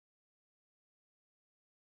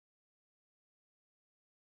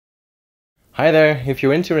Hi there! If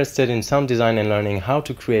you're interested in sound design and learning how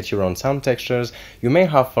to create your own sound textures, you may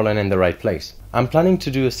have fallen in the right place. I'm planning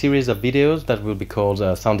to do a series of videos that will be called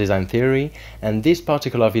Sound Design Theory, and this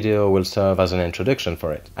particular video will serve as an introduction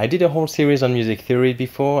for it. I did a whole series on music theory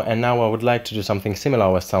before, and now I would like to do something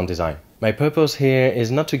similar with sound design. My purpose here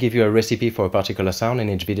is not to give you a recipe for a particular sound in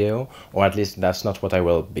each video, or at least that's not what I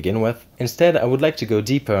will begin with. Instead, I would like to go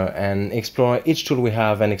deeper and explore each tool we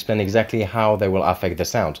have and explain exactly how they will affect the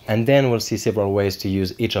sound. And then we'll see several ways to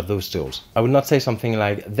use each of those tools. I will not say something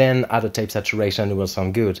like, then add a tape saturation, it will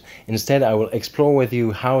sound good. Instead, I will explore with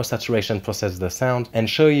you how saturation processes the sound and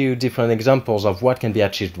show you different examples of what can be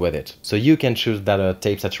achieved with it. So you can choose that a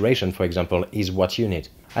tape saturation, for example, is what you need.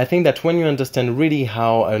 I think that when you understand really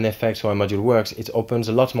how an effect or a module works, it opens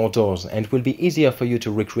a lot more doors and it will be easier for you to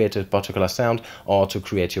recreate a particular sound or to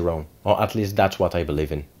create your own. Or at least that's what I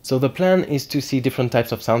believe in. So the plan is to see different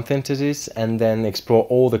types of sound synthesis and then explore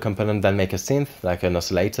all the components that make a synth, like an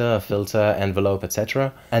oscillator, a filter, envelope,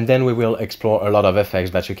 etc. And then we will explore a lot of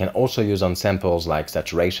effects that you can also use on samples like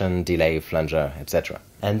saturation, delay, flanger, etc.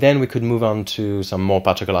 And then we could move on to some more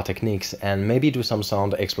particular techniques and maybe do some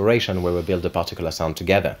sound exploration where we build a particular sound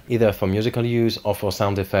together, either for musical use or for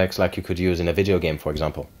sound effects like you could use in a video game, for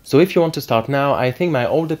example. So if you want to start now, I think my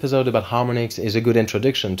old episode about harmonics is a good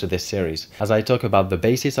introduction to this series, as I talk about the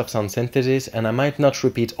basis of sound synthesis and I might not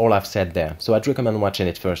repeat all I've said there, so I'd recommend watching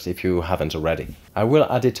it first if you haven't already. I will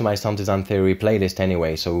add it to my sound design theory playlist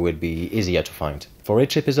anyway, so it would be easier to find. For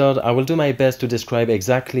each episode, I will do my best to describe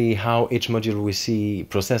exactly how each module we see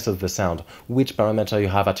processes the sound, which parameter you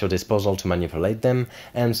have at your disposal to manipulate them,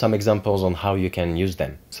 and some examples on how you can use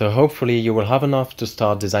them. So hopefully you will have enough to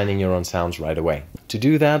start designing your own sounds right away. To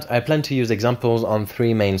do that, I plan to use examples on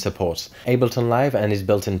three main supports: Ableton Live and its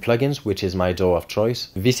built-in plugins, which is my DAW of choice;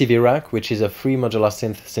 VCV Rack, which is a free modular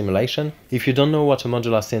synth simulation. If you don't know what a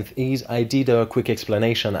modular synth is, I did a quick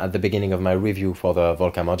explanation at the beginning of my review for the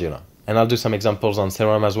Volca modular. And I'll do some examples on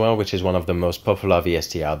Serum as well, which is one of the most popular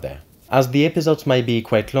VST out there. As the episodes might be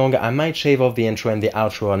quite long, I might shave off the intro and the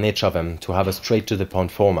outro on each of them to have a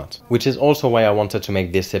straight-to-the-point format, which is also why I wanted to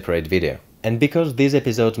make this separate video. And because these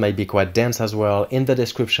episodes might be quite dense as well, in the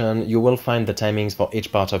description you will find the timings for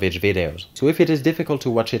each part of each video. So if it is difficult to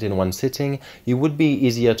watch it in one sitting, it would be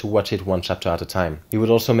easier to watch it one chapter at a time. It would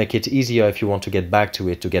also make it easier if you want to get back to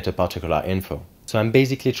it to get a particular info. So I'm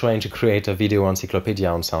basically trying to create a video encyclopedia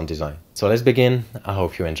on sound design. So let's begin. I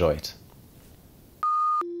hope you enjoy it.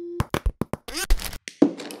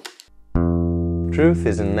 Truth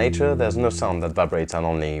is, in nature, there's no sound that vibrates at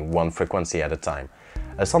only one frequency at a time.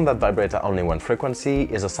 A sound that vibrates at only one frequency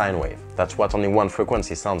is a sine wave. That's what only one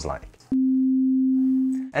frequency sounds like.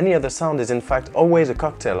 Any other sound is in fact always a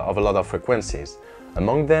cocktail of a lot of frequencies.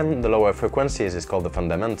 Among them, the lower frequencies is called the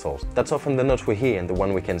fundamentals. That's often the note we hear and the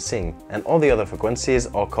one we can sing, and all the other frequencies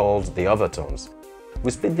are called the overtones.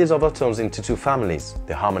 We split these overtones into two families,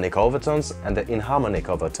 the harmonic overtones and the inharmonic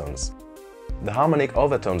overtones. The harmonic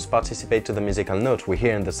overtones participate to the musical note we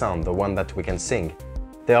hear in the sound, the one that we can sing.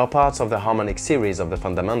 They are parts of the harmonic series of the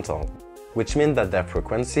fundamental, which means that their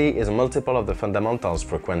frequency is a multiple of the fundamental's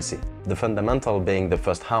frequency, the fundamental being the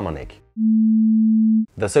first harmonic.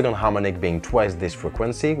 The second harmonic being twice this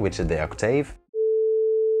frequency, which is the octave.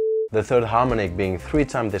 The third harmonic being 3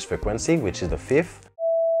 times this frequency, which is the fifth.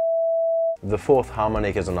 The fourth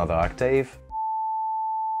harmonic is another octave.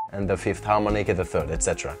 And the fifth harmonic is the third,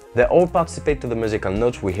 etc. They all participate to the musical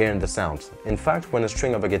note we hear in the sound. In fact, when a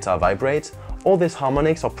string of a guitar vibrates, all these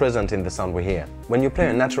harmonics are present in the sound we hear. When you play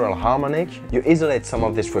a natural harmonic, you isolate some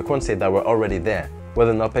of these frequencies that were already there. With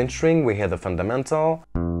an open string, we hear the fundamental.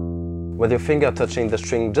 With your finger touching the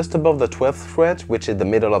string just above the 12th fret, which is the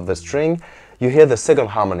middle of the string, you hear the second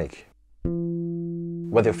harmonic.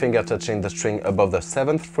 With your finger touching the string above the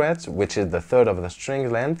 7th fret, which is the third of the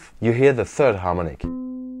string length, you hear the third harmonic,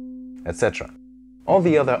 etc. All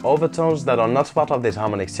the other overtones that are not part of this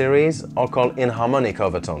harmonic series are called inharmonic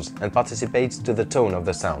overtones and participate to the tone of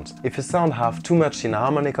the sound. If a sound has too much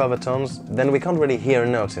inharmonic overtones, then we can't really hear a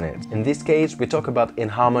note in it. In this case, we talk about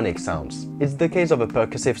inharmonic sounds. It's the case of a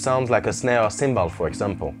percussive sound like a snare or cymbal, for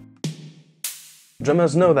example.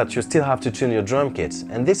 Drummers know that you still have to tune your drum kit,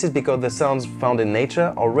 and this is because the sounds found in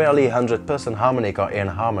nature are rarely 100% harmonic or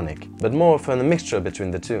inharmonic, but more often a mixture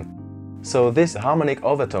between the two. So these harmonic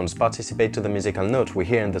overtones participate to the musical note we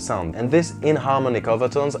hear in the sound, and these inharmonic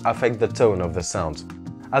overtones affect the tone of the sound.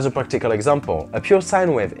 As a practical example, a pure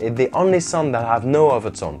sine wave is the only sound that has no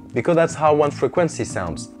overtone, because that's how one frequency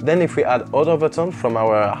sounds. Then if we add odd overtones from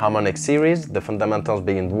our harmonic series, the fundamentals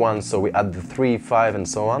being 1, so we add the 3, 5 and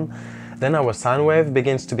so on, then our sine wave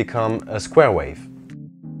begins to become a square wave.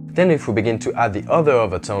 Then if we begin to add the other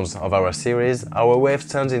overtones of our series, our wave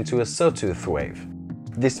turns into a sawtooth wave.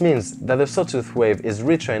 This means that a sawtooth wave is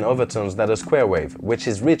richer in overtones than a square wave, which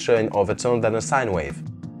is richer in overtones than a sine wave.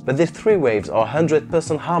 But these three waves are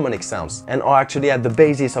 100% harmonic sounds and are actually at the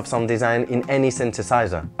basis of sound design in any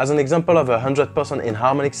synthesizer. As an example of a 100%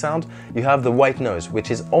 inharmonic sound, you have the white noise,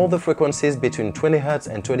 which is all the frequencies between 20 Hz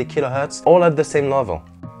and 20 kHz, all at the same level,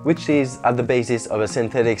 which is at the basis of a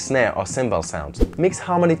synthetic snare or cymbal sound. Mix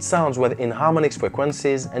harmonic sounds with inharmonic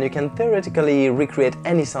frequencies and you can theoretically recreate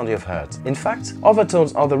any sound you've heard. In fact,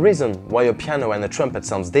 overtones are the reason why a piano and a trumpet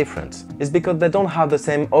sounds different. It's because they don't have the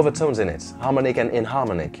same overtones in it, harmonic and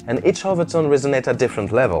inharmonic, and each overtone resonates at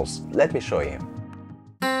different levels. Let me show you.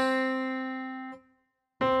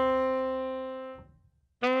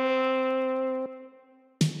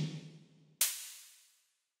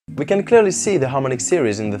 We can clearly see the harmonic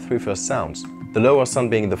series in the three first sounds, the lower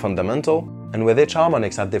sound being the fundamental, and with each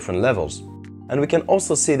harmonics at different levels. And we can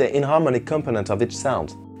also see the inharmonic component of each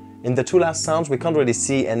sound. In the two last sounds we can't really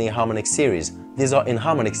see any harmonic series, these are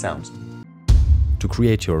inharmonic sounds. To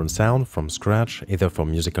create your own sound from scratch, either for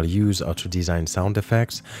musical use or to design sound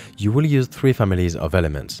effects, you will use three families of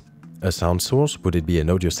elements. A sound source, would it be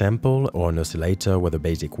an audio sample or an oscillator with a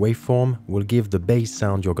basic waveform, will give the bass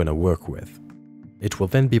sound you're gonna work with. It will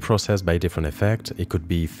then be processed by different effects, it could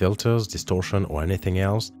be filters, distortion or anything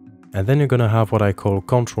else, and then you're gonna have what I call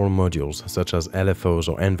control modules, such as LFOs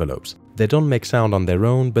or envelopes. They don't make sound on their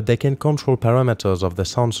own, but they can control parameters of the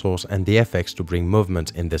sound source and the effects to bring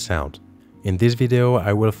movement in the sound. In this video,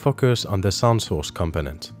 I will focus on the sound source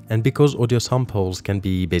component, and because audio samples can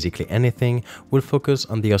be basically anything, we'll focus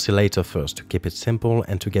on the oscillator first to keep it simple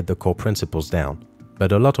and to get the core principles down.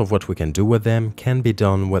 But a lot of what we can do with them can be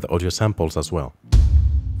done with audio samples as well.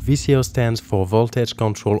 VCO stands for Voltage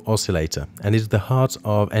Control Oscillator and is the heart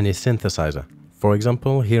of any synthesizer. For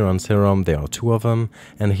example, here on Serum there are 2 of them,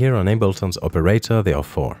 and here on Ableton's Operator there are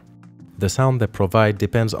 4. The sound they provide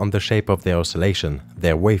depends on the shape of their oscillation,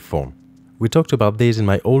 their waveform. We talked about these in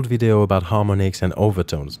my old video about harmonics and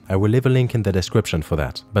overtones. I will leave a link in the description for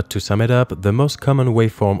that. But to sum it up, the most common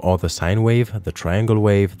waveform are the sine wave, the triangle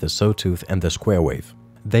wave, the sawtooth and the square wave.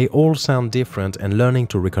 They all sound different and learning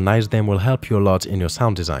to recognize them will help you a lot in your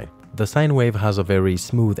sound design. The sine wave has a very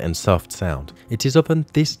smooth and soft sound. It is often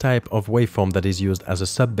this type of waveform that is used as a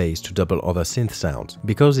sub-bass to double other synth sounds,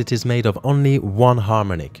 because it is made of only one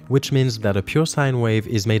harmonic, which means that a pure sine wave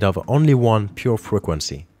is made of only one pure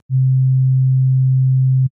frequency.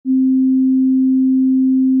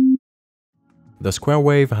 The square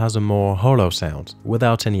wave has a more hollow sound.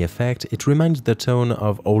 Without any effect, it reminds the tone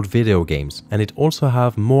of old video games, and it also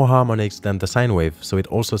has more harmonics than the sine wave, so it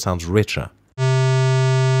also sounds richer.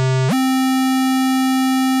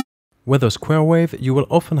 With a square wave, you will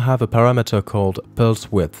often have a parameter called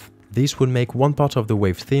pulse width. This will make one part of the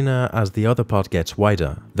wave thinner as the other part gets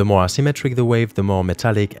wider. The more asymmetric the wave, the more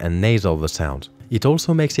metallic and nasal the sound. It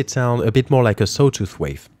also makes it sound a bit more like a sawtooth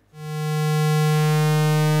wave.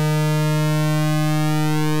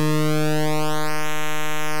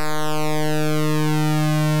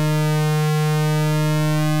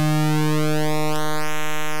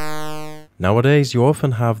 Nowadays, you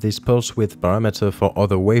often have this pulse width parameter for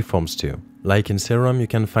other waveforms too. Like in Serum, you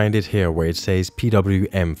can find it here where it says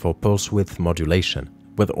PWM for pulse width modulation.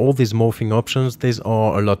 With all these morphing options, these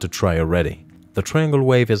are a lot to try already. The triangle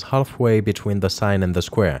wave is halfway between the sine and the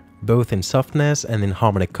square, both in softness and in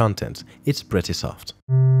harmonic content. It's pretty soft.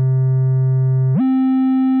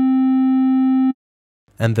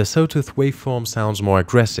 And the sawtooth waveform sounds more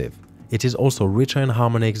aggressive. It is also richer in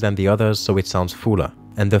harmonics than the others, so it sounds fuller.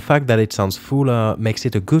 And the fact that it sounds fuller makes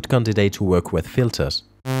it a good candidate to work with filters.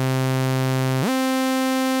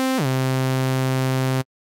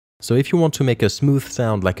 So if you want to make a smooth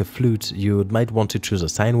sound like a flute, you might want to choose a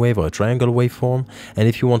sine wave or a triangle waveform, and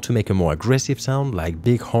if you want to make a more aggressive sound like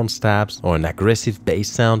big horn stabs or an aggressive bass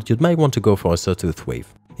sound, you might want to go for a sawtooth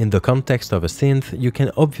wave. In the context of a synth, you can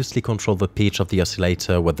obviously control the pitch of the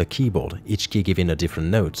oscillator with the keyboard, each key giving a different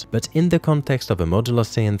note, but in the context of a modular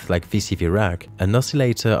synth like VCV Rack, an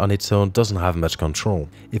oscillator on its own doesn't have much control.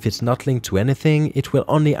 If it's not linked to anything, it will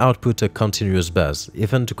only output a continuous buzz.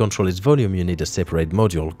 Even to control its volume, you need a separate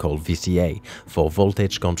module called VCA for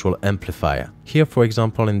Voltage Control Amplifier. Here, for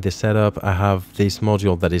example, in this setup, I have this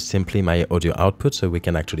module that is simply my audio output, so we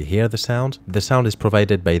can actually hear the sound. The sound is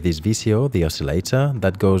provided by this VCO, the oscillator,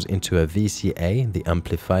 that goes into a VCA, the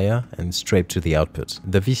amplifier, and straight to the output.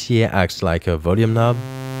 The VCA acts like a volume knob.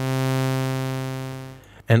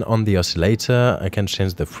 And on the oscillator, I can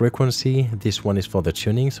change the frequency. This one is for the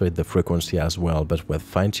tuning, so it's the frequency as well, but with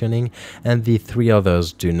fine tuning. And the 3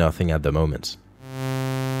 others do nothing at the moment.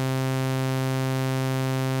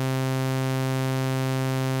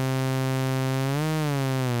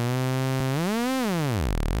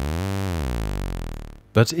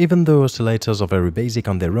 But even though oscillators are very basic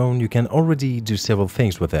on their own, you can already do several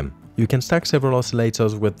things with them. You can stack several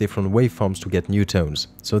oscillators with different waveforms to get new tones,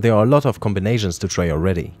 so there are a lot of combinations to try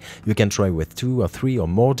already. You can try with 2 or 3 or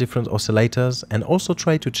more different oscillators and also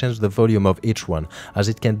try to change the volume of each one, as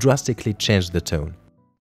it can drastically change the tone.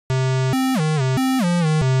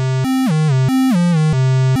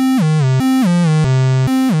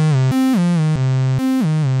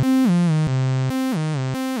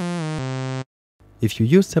 If you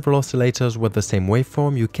use several oscillators with the same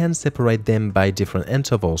waveform, you can separate them by different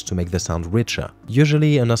intervals to make the sound richer.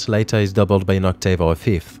 Usually an oscillator is doubled by an octave or a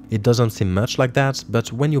fifth. It doesn't seem much like that,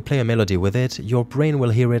 but when you play a melody with it, your brain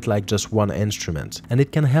will hear it like just one instrument, and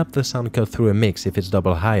it can help the sound cut through a mix if it's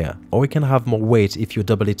double higher, or it can have more weight if you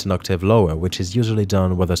double it an octave lower, which is usually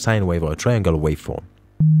done with a sine wave or a triangle waveform.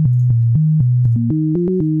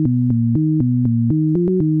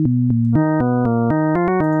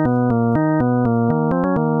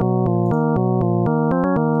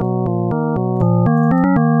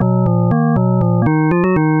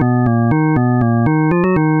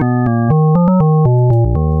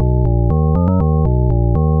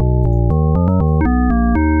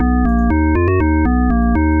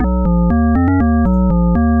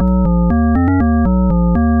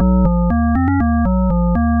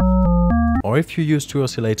 Or if you use 2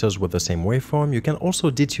 oscillators with the same waveform, you can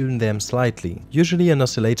also detune them slightly. Usually an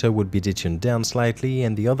oscillator would be detuned down slightly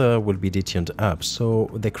and the other will be detuned up, so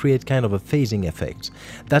they create kind of a phasing effect.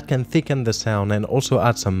 That can thicken the sound and also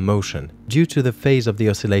add some motion. Due to the phase of the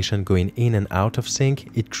oscillation going in and out of sync,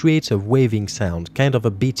 it creates a waving sound, kind of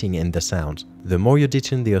a beating in the sound. The more you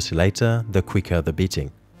detune the oscillator, the quicker the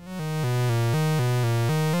beating.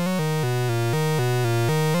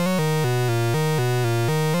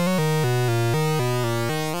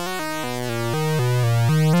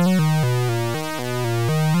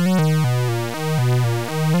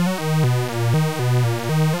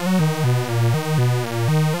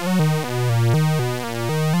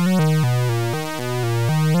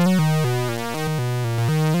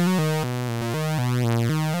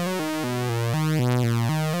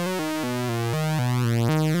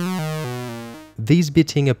 This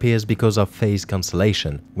beating appears because of phase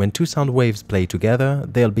cancellation. When 2 sound waves play together,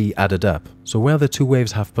 they'll be added up. So where the 2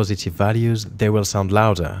 waves have positive values, they will sound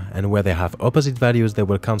louder, and where they have opposite values, they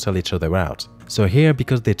will cancel each other out. So here,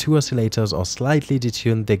 because the 2 oscillators are slightly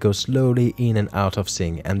detuned, they go slowly in and out of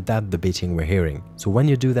sync, and that's the beating we're hearing. So when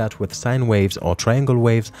you do that with sine waves or triangle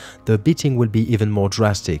waves, the beating will be even more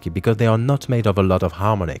drastic because they are not made of a lot of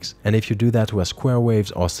harmonics. And if you do that with square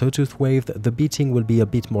waves or sawtooth wave, the beating will be a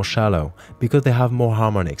bit more shallow because they have more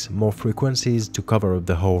harmonics, more frequencies to cover up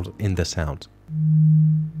the hole in the sound.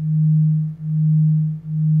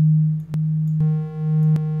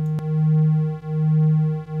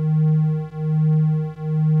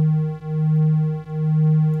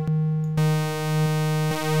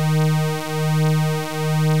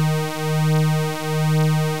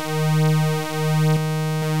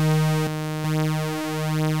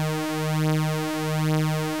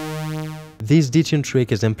 This detune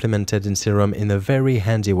trick is implemented in Serum in a very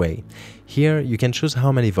handy way. Here you can choose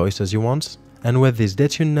how many voices you want, and with this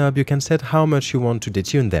detune knob you can set how much you want to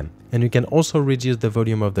detune them, and you can also reduce the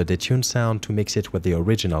volume of the detune sound to mix it with the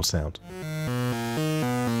original sound.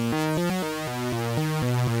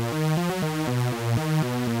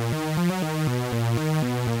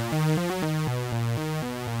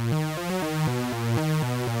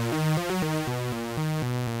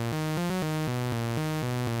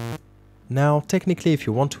 Now, technically, if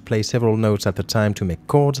you want to play several notes at a time to make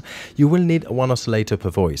chords, you will need 1 oscillator per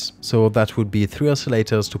voice, so that would be 3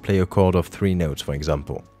 oscillators to play a chord of 3 notes, for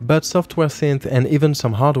example. But software synth and even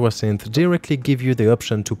some hardware synth directly give you the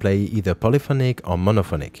option to play either polyphonic or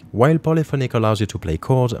monophonic. While polyphonic allows you to play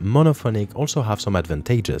chords, monophonic also have some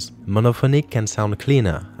advantages. Monophonic can sound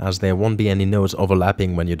cleaner, as there won't be any notes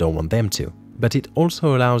overlapping when you don't want them to. But it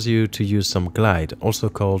also allows you to use some glide, also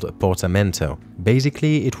called portamento.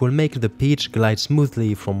 Basically, it will make the pitch glide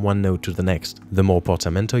smoothly from one note to the next. The more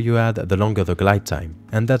portamento you add, the longer the glide time.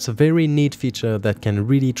 And that's a very neat feature that can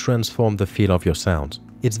really transform the feel of your sound.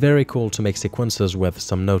 It's very cool to make sequences with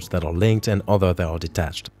some notes that are linked and others that are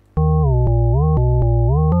detached.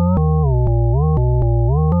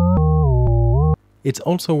 It's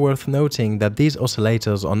also worth noting that these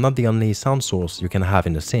oscillators are not the only sound source you can have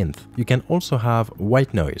in a synth. You can also have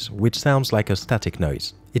white noise, which sounds like a static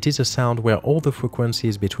noise. It is a sound where all the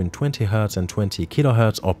frequencies between 20 Hz and 20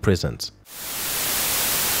 kHz are present.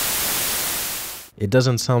 It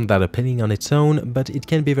doesn't sound that appealing on its own, but it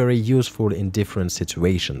can be very useful in different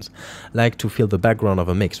situations, like to fill the background of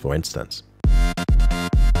a mix, for instance.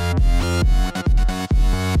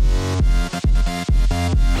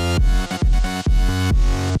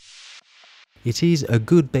 It is a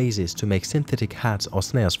good basis to make synthetic hats or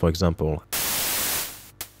snares, for example.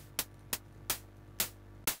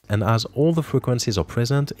 And as all the frequencies are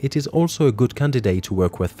present, it is also a good candidate to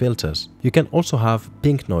work with filters. You can also have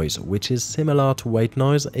pink noise, which is similar to white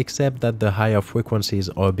noise, except that the higher frequencies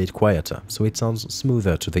are a bit quieter, so it sounds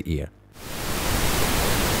smoother to the ear.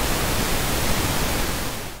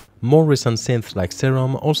 More recent synths like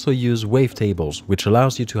Serum also use wavetables, which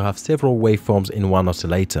allows you to have several waveforms in one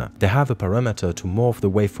oscillator. They have a parameter to morph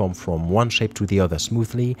the waveform from one shape to the other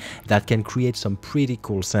smoothly that can create some pretty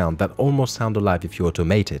cool sound that almost sound alive if you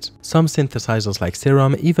automate it. Some synthesizers like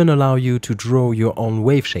Serum even allow you to draw your own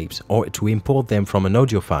wave shapes or to import them from an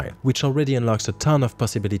audio file, which already unlocks a ton of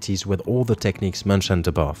possibilities with all the techniques mentioned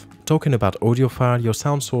above. Talking about audio file, your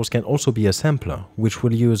sound source can also be a sampler, which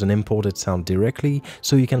will use an imported sound directly,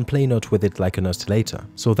 so you can play notes with it like an oscillator.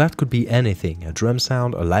 So that could be anything, a drum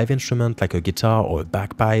sound, a live instrument like a guitar or a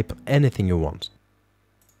bagpipe, anything you want.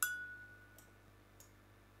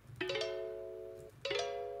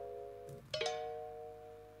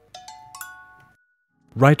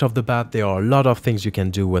 Right off the bat, there are a lot of things you can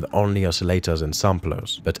do with only oscillators and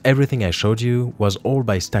samplers, but everything I showed you was all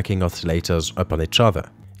by stacking oscillators upon each other.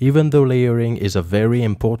 Even though layering is a very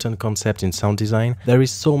important concept in sound design, there is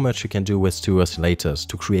so much you can do with two oscillators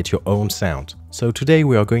to create your own sound. So today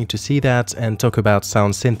we are going to see that and talk about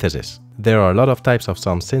sound synthesis. There are a lot of types of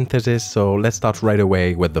sound synthesis, so let's start right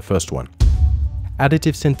away with the first one.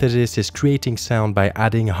 Additive synthesis is creating sound by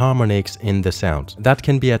adding harmonics in the sound. That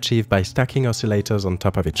can be achieved by stacking oscillators on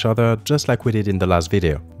top of each other, just like we did in the last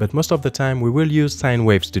video. But most of the time we will use sine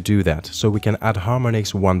waves to do that, so we can add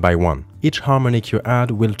harmonics one by one. Each harmonic you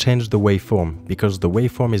add will change the waveform, because the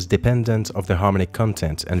waveform is dependent of the harmonic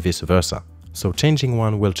content and vice versa. So changing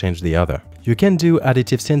one will change the other. You can do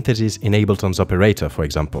additive synthesis in Ableton's operator, for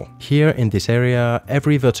example. Here in this area,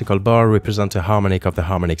 every vertical bar represents a harmonic of the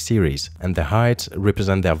harmonic series, and the height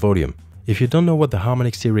represents their volume. If you don't know what the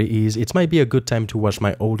harmonic series is, it might be a good time to watch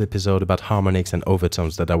my old episode about harmonics and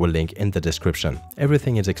overtones that I will link in the description.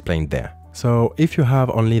 Everything is explained there. So if you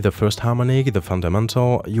have only the first harmonic, the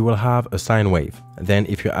fundamental, you will have a sine wave. Then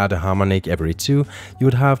if you add a harmonic every two, you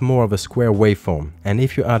would have more of a square waveform. And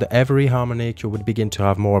if you add every harmonic, you would begin to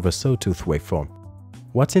have more of a sawtooth waveform.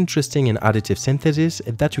 What's interesting in additive synthesis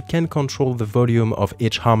is that you can control the volume of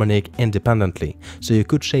each harmonic independently, so you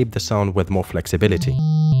could shape the sound with more flexibility.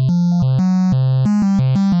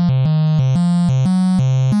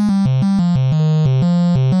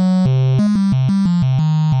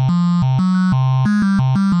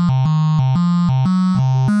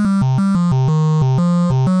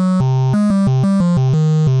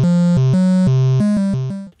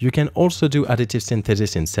 You can also do additive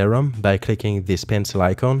synthesis in Serum by clicking this pencil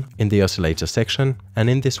icon in the oscillator section, and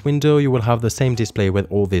in this window you will have the same display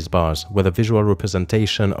with all these bars, with a visual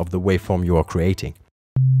representation of the waveform you are creating.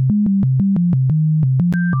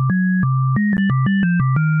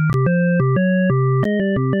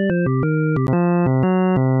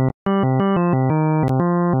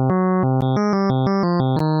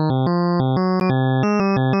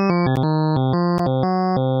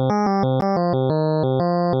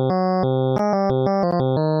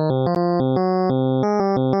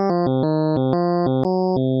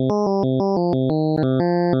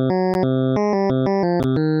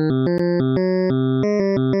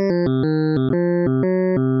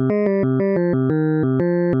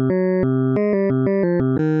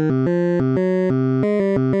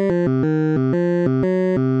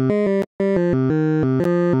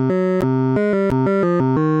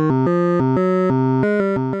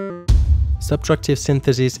 Subtractive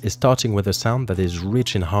synthesis is starting with a sound that is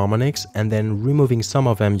rich in harmonics and then removing some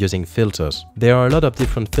of them using filters. There are a lot of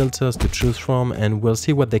different filters to choose from, and we'll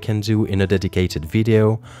see what they can do in a dedicated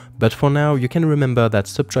video, but for now you can remember that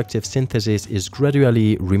subtractive synthesis is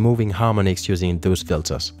gradually removing harmonics using those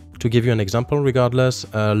filters. To give you an example, regardless,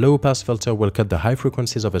 a low pass filter will cut the high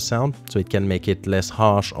frequencies of a sound, so it can make it less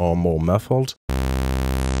harsh or more muffled.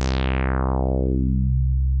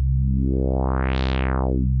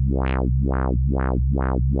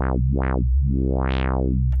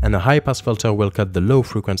 And a high-pass filter will cut the low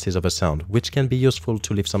frequencies of a sound, which can be useful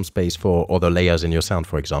to leave some space for other layers in your sound,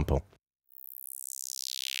 for example.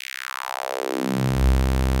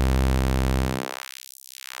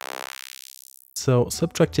 So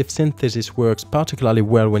subtractive synthesis works particularly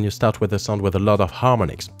well when you start with a sound with a lot of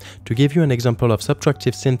harmonics. To give you an example of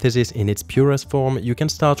subtractive synthesis in its purest form, you can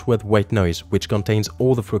start with white noise, which contains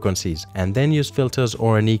all the frequencies, and then use filters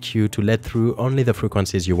or an EQ to let through only the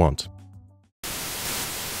frequencies you want.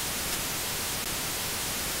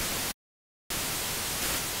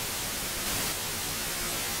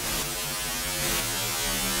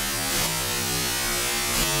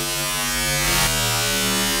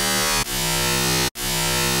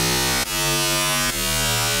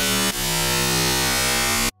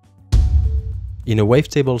 In a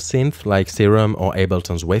wavetable synth like Serum or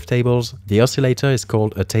Ableton's wavetables, the oscillator is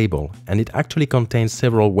called a table, and it actually contains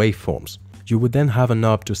several waveforms. You would then have a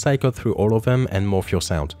knob to cycle through all of them and morph your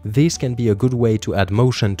sound. This can be a good way to add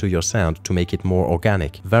motion to your sound to make it more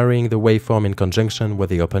organic. Varying the waveform in conjunction with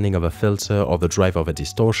the opening of a filter or the drive of a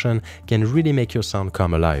distortion can really make your sound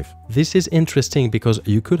come alive. This is interesting because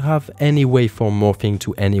you could have any waveform morphing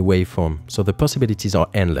to any waveform, so the possibilities are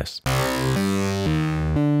endless.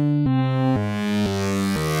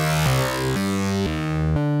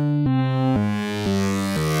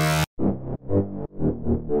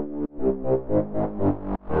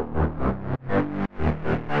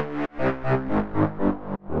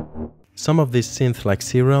 Some of this synth like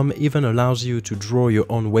Serum even allows you to draw your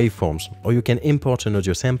own waveforms, or you can import an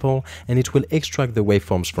audio sample and it will extract the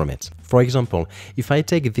waveforms from it. For example, if I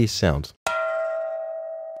take this sound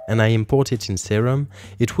and I import it in Serum,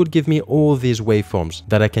 it would give me all these waveforms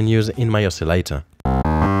that I can use in my oscillator.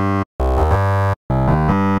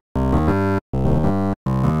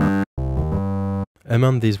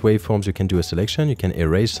 Among these waveforms you can do a selection, you can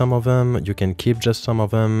erase some of them, you can keep just some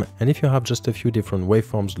of them, and if you have just a few different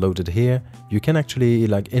waveforms loaded here, you can actually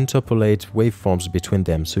interpolate waveforms between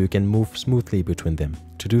them so you can move smoothly between them.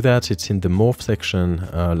 To do that, it's in the morph section.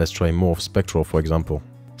 Let's try morph spectral, for example.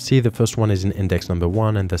 See, the first one is in index number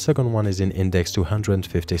 1 and the second one is in index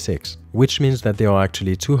 256, which means that there are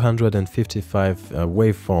actually 255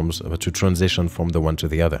 waveforms to transition from the one to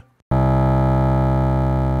the other.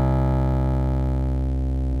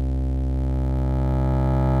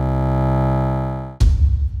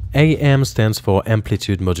 AM stands for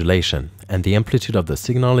amplitude modulation, and the amplitude of the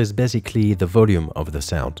signal is basically the volume of the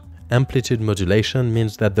sound. Amplitude modulation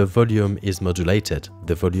means that the volume is modulated.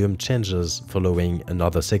 The volume changes following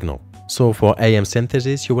another signal. So for AM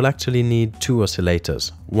synthesis, you will actually need two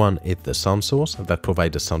oscillators. One is the sound source that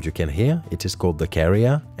provides the sound you can hear, it is called the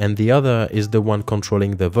carrier, and the other is the one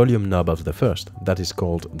controlling the volume knob of the first, that is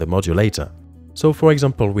called the modulator. So for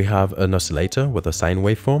example, we have an oscillator with a sine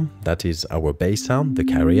waveform, that is our bass sound, the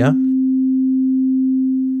carrier.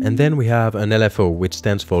 And then we have an LFO, which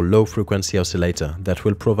stands for low frequency oscillator, that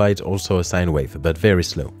will provide also a sine wave, but very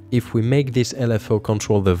slow. If we make this LFO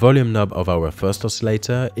control the volume knob of our first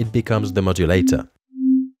oscillator, it becomes the modulator.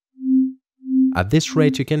 At this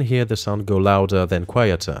rate, you can hear the sound go louder than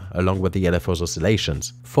quieter, along with the LFO's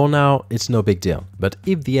oscillations. For now, it's no big deal, but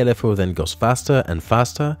if the LFO then goes faster and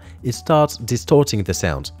faster, it starts distorting the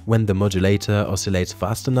sound. When the modulator oscillates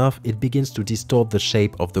fast enough, it begins to distort the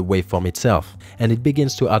shape of the waveform itself, and it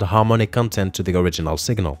begins to add harmonic content to the original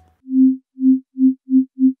signal.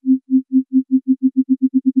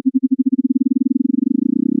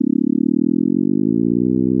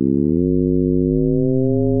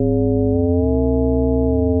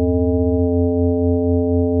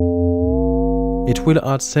 It will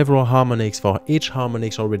add several harmonics for each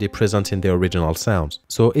harmonics already present in the original sound.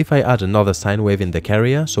 So if I add another sine wave in the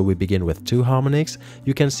carrier, so we begin with two harmonics,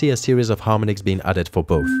 you can see a series of harmonics being added for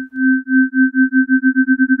both.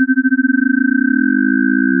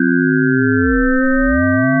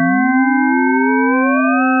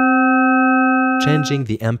 Changing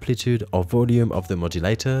the amplitude or volume of the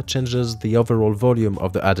modulator changes the overall volume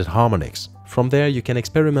of the added harmonics. From there, you can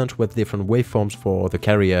experiment with different waveforms for the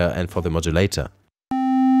carrier and for the modulator.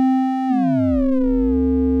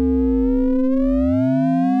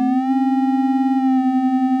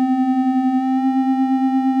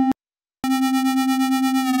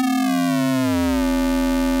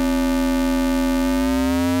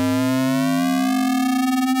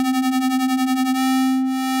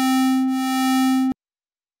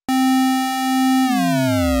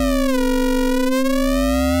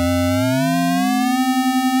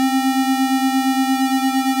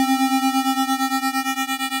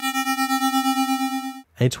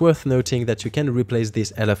 It's worth noting that you can replace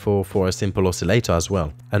this LFO for a simple oscillator as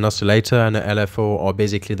well. An oscillator and a LFO are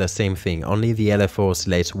basically the same thing, only the LFO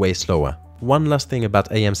oscillates way slower. One last thing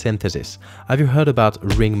about AM synthesis. Have you heard about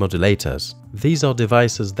ring modulators? These are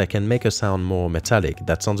devices that can make a sound more metallic,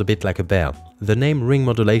 that sounds a bit like a bell. The name ring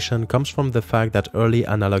modulation comes from the fact that early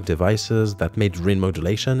analog devices that made ring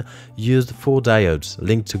modulation used 4 diodes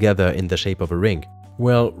linked together in the shape of a ring.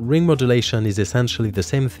 Well, ring modulation is essentially the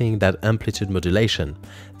same thing that amplitude modulation.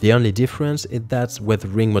 The only difference is that with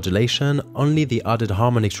ring modulation, only the added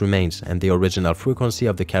harmonics remains and the original frequency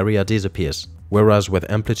of the carrier disappears. Whereas with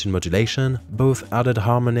amplitude modulation, both added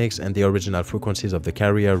harmonics and the original frequencies of the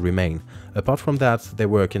carrier remain. Apart from that, they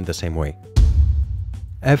work in the same way.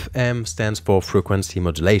 FM stands for frequency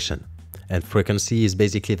modulation. and frequency is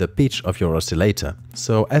basically the pitch of your oscillator.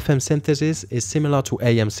 So FM synthesis is similar to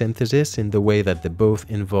AM synthesis in the way that they both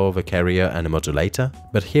involve a carrier and a modulator,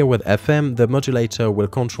 but here with FM, the modulator will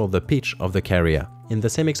control the pitch of the carrier. In the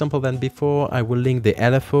same example than before, I will link the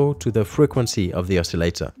LFO to the frequency of the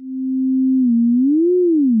oscillator.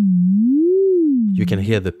 You can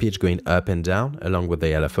hear the pitch going up and down along with the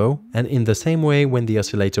LFO, and in the same way, when the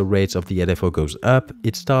oscillator rate of the LFO goes up,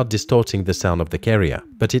 it starts distorting the sound of the carrier.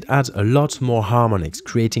 But it adds a lot more harmonics,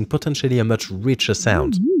 creating potentially a much richer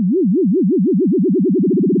sound.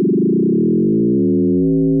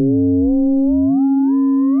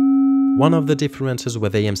 One of the differences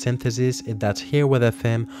with AM synthesis is that here with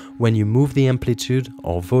FM, when you move the amplitude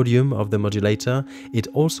or volume of the modulator, it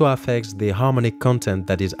also affects the harmonic content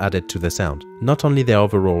that is added to the sound. Not only the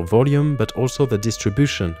overall volume, but also the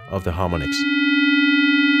distribution of the harmonics.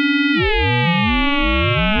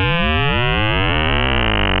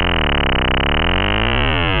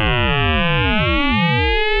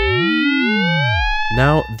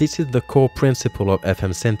 Now, this is the core principle of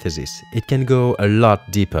FM synthesis. It can go a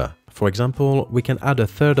lot deeper. For example, we can add a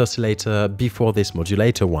third oscillator before this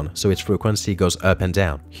modulator one, so its frequency goes up and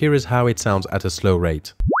down. Here is how it sounds at a slow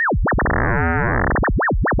rate.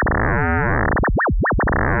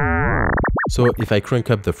 So if I crank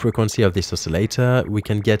up the frequency of this oscillator, we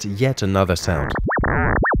can get yet another sound.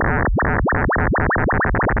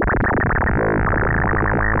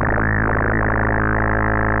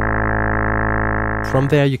 From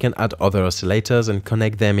there, you can add other oscillators and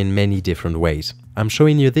connect them in many different ways. I'm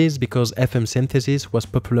showing you this because FM synthesis was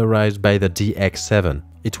popularized by the DX7.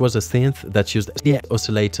 It was a synth that used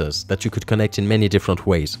oscillators that you could connect in many different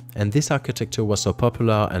ways. And this architecture was so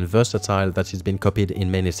popular and versatile that it's been copied in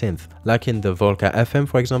many synths, like in the Volca FM,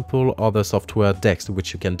 for example, or the software Dex,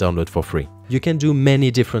 which you can download for free. You can do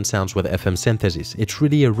many different sounds with FM synthesis. It's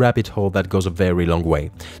really a rabbit hole that goes a very long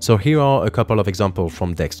way. So here are a couple of examples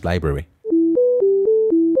from Dex library.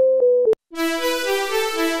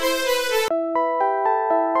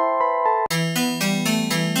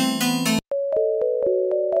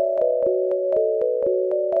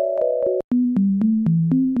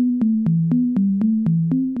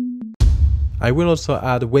 I will also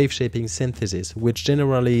add wave shaping synthesis, which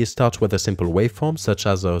generally starts with a simple waveform such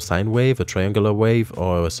as a sine wave, a triangular wave,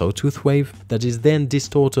 or a sawtooth wave that is then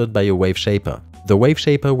distorted by a waveshaper. The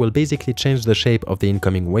waveshaper will basically change the shape of the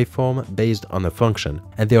incoming waveform based on a function,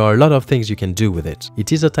 and there are a lot of things you can do with it.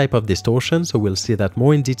 It is a type of distortion, so we'll see that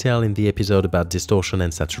more in detail in the episode about distortion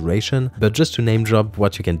and saturation, but just to name drop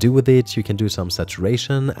what you can do with it, you can do some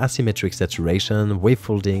saturation, asymmetric saturation,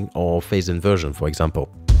 wavefolding, or phase inversion, for example.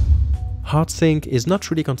 Hard sync is not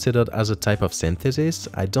really considered as a type of synthesis.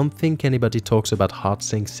 I don't think anybody talks about hard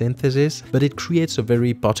sync synthesis, but it creates a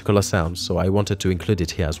very particular sound, so I wanted to include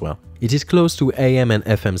it here as well. It is close to AM and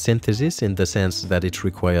FM synthesis in the sense that it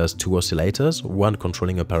requires two oscillators, one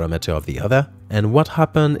controlling a parameter of the other. And what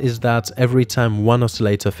happens is that every time one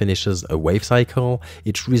oscillator finishes a wave cycle,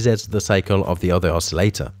 it resets the cycle of the other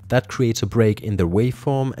oscillator. That creates a break in the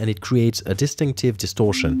waveform and it creates a distinctive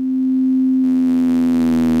distortion.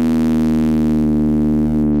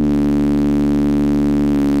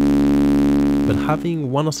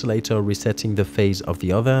 Having one oscillator resetting the phase of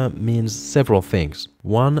the other means several things.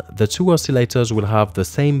 One, the two oscillators will have the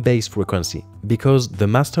same base frequency, because the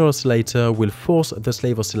master oscillator will force the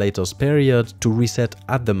slave oscillator's period to reset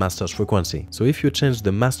at the master's frequency. So if you change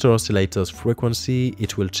the master oscillator's frequency,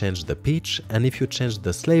 it will change the pitch, and if you change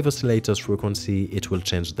the slave oscillator's frequency, it will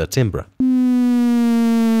change the timbre.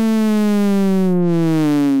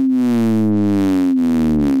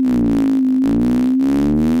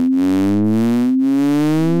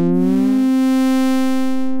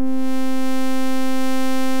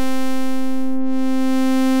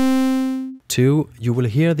 Two, you will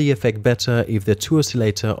hear the effect better if the two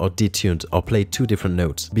oscillators are detuned or play two different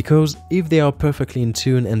notes, because if they are perfectly in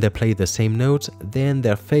tune and they play the same note, then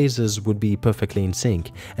their phases would be perfectly in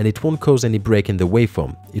sync and it won't cause any break in the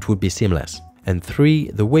waveform, it would be seamless. And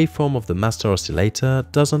three, the waveform of the master oscillator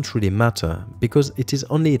doesn't really matter, because it is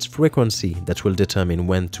only its frequency that will determine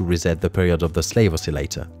when to reset the period of the slave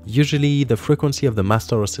oscillator. Usually, the frequency of the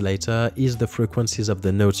master oscillator is the frequencies of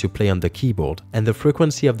the notes you play on the keyboard, and the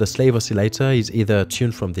frequency of the slave oscillator is either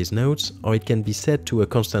tuned from these notes, or it can be set to a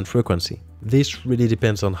constant frequency. This really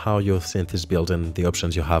depends on how your synth is built and the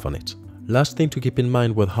options you have on it. Last thing to keep in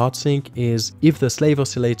mind with hard sync is if the slave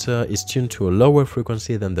oscillator is tuned to a lower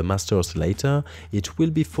frequency than the master oscillator, it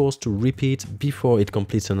will be forced to repeat before it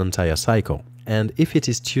completes an entire cycle. And if it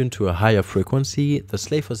is tuned to a higher frequency, the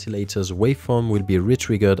slave oscillator's waveform will be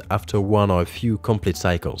re-triggered after one or a few complete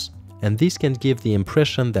cycles. and this can give the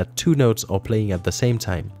impression that two notes are playing at the same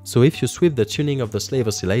time. So if you sweep the tuning of the slave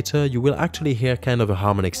oscillator, you will actually hear kind of a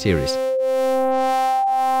harmonic series.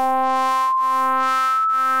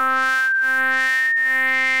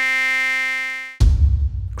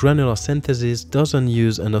 Granular synthesis doesn't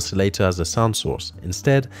use an oscillator as a sound source.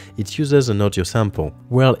 Instead, it uses an audio sample.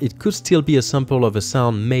 Well, it could still be a sample of a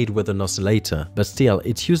sound made with an oscillator, but still,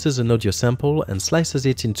 it uses an audio sample and slices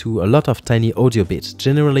it into a lot of tiny audio bits,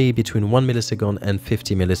 generally between 1 millisecond and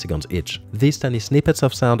 50 milliseconds each. These tiny snippets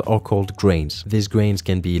of sound are called grains. These grains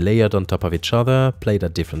can be layered on top of each other, played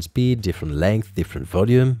at different speed, different length, different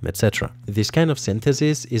volume, etc. This kind of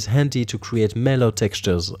synthesis is handy to create mellow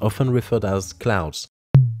textures, often referred as clouds.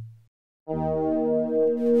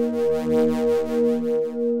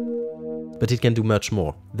 But it can do much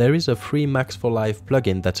more. There is a free Max for Live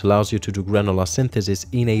plugin that allows you to do granular synthesis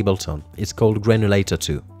in Ableton. It's called Granulator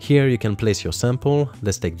 2. Here you can place your sample.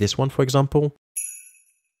 Let's take this one for example.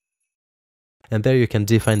 And there you can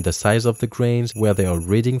define the size of the grains, where they are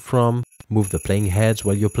reading from, move the playing heads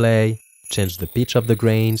while you play, change the pitch of the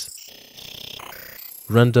grains,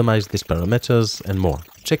 randomize these parameters, and more.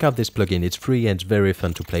 Check out this plugin, it's free and very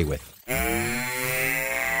fun to play with.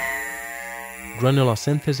 Granular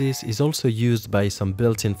synthesis is also used by some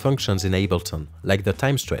built-in functions in Ableton, like the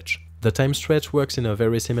time stretch. The time stretch works in a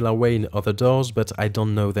very similar way in other DAWs, but I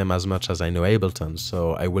don't know them as much as I know Ableton,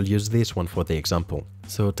 so I will use this one for the example.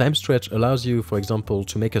 So time stretch allows you, for example,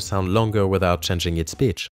 to make a sound longer without changing its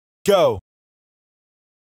pitch. Go!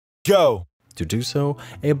 To do so,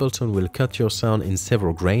 Ableton will cut your sound in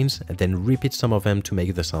several grains and then repeat some of them to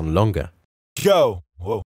make the sound longer. Go!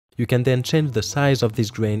 Whoa. You can then change the size of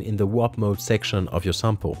this grain in the warp mode section of your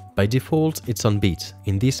sample. By default, it's on beat.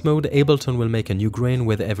 In this mode, Ableton will make a new grain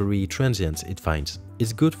with every transient it finds.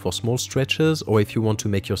 It's good for small stretches or if you want to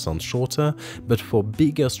make your sound shorter, but for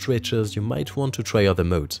bigger stretches you might want to try other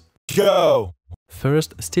modes. Go!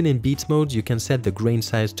 First, still in beat mode, you can set the grain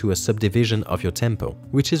size to a subdivision of your tempo,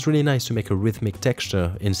 which is really nice to make a rhythmic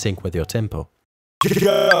texture in sync with your tempo.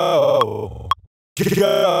 Go!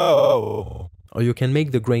 Go! Or you can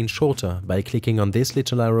make the grain shorter by clicking on this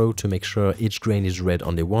little arrow to make sure each grain is read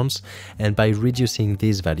only once, and by reducing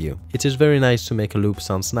this value. It is very nice to make a loop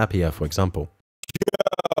sound snappier, for example.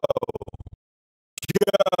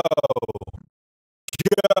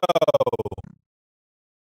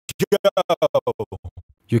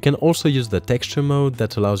 You can also use the texture mode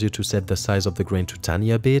that allows you to set the size of the grain to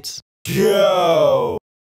tinier bits.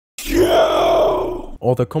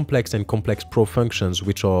 Or the complex and complex pro functions,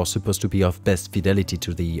 which are supposed to be of best fidelity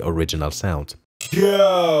to the original sound.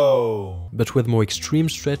 But with more extreme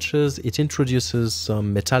stretches, it introduces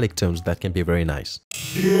some metallic tones that can be very nice.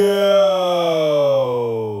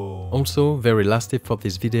 Also, very last tip for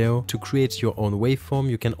this video, to create your own waveform,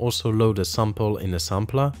 you can also load a sample in a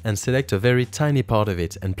sampler and select a very tiny part of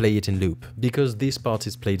it and play it in loop. Because this part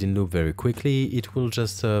is played in loop very quickly, it will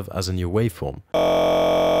just serve as a new waveform.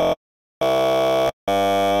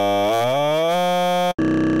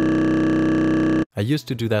 I used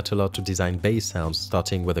to do that a lot to design bass sounds,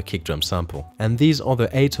 starting with a kick drum sample. And these are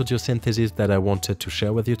the 8 audio syntheses that I wanted to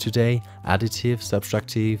share with you today: additive,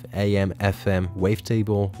 subtractive, AM, FM,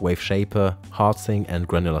 wavetable, waveshaper, hard-sync and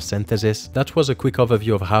granular synthesis. That was a quick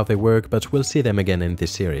overview of how they work, but we'll see them again in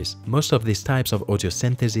this series. Most of these types of audio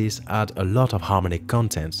syntheses add a lot of harmonic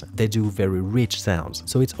content. They do very rich sounds,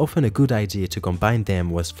 so it's often a good idea to combine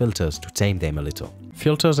them with filters to tame them a little.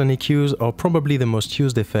 Filters and EQs are probably the most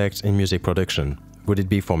used effects in music production. Would it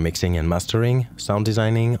be for mixing and mastering, sound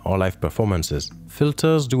designing, or live performances?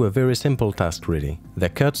 Filters do a very simple task really. They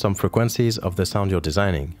cut some frequencies of the sound you're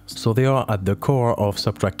designing, so they are at the core of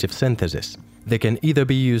subtractive synthesis. They can either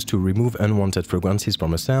be used to remove unwanted frequencies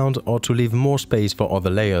from a sound or to leave more space for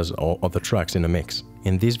other layers or other tracks in a mix.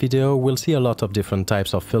 In this video, we'll see a lot of different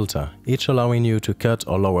types of filter, each allowing you to cut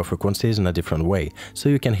or lower frequencies in a different way, so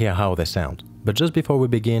you can hear how they sound. But just before we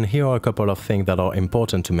begin, here are a couple of things that are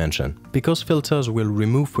important to mention. Because filters will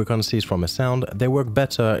remove frequencies from a sound, they work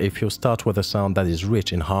better if you start with a sound that is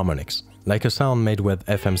rich in harmonics. Like a sound made with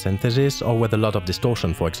FM synthesis or with a lot of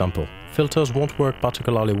distortion, for example. Filters won't work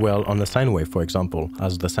particularly well on a sine wave, for example,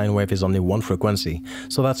 as the sine wave is only one frequency,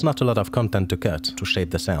 so that's not a lot of content to cut to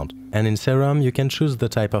shape the sound. And in Serum, you can choose the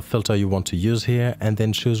type of filter you want to use here and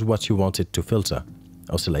then choose what you want it to filter.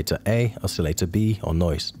 Oscillator A, oscillator B, or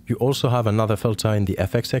noise. You also have another filter in the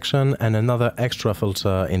effects section and another extra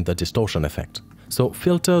filter in the distortion effect. So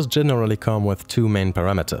filters generally come with two main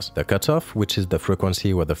parameters: the cutoff, which is the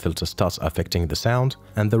frequency where the filter starts affecting the sound,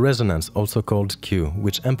 and the resonance, also called Q,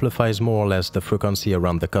 which amplifies more or less the frequency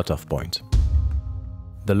around the cutoff point.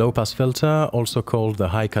 The low-pass filter, also called the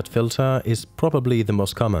high-cut filter, is probably the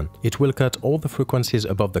most common. It will cut all the frequencies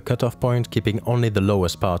above the cutoff point, keeping only the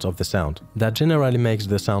lowest part of the sound. That generally makes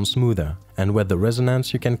the sound smoother, and with the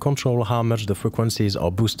resonance you can control how much the frequencies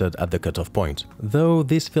are boosted at the cutoff point. Though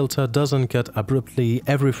this filter doesn't cut abruptly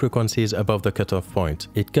every frequencies above the cutoff point,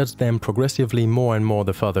 it cuts them progressively more and more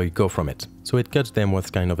the further you go from it. So it cuts them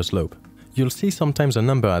with kind of a slope. You'll see sometimes a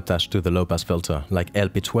number attached to the low-pass filter, like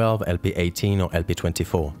LP12, LP18 or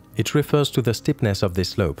LP24. It refers to the steepness of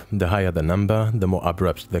this slope. The higher the number, the more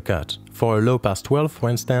abrupt the cut. For a low-pass 12, for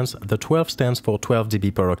instance, the 12 stands for 12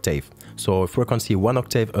 dB per octave. So a frequency 1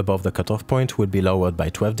 octave above the cutoff point will be lowered by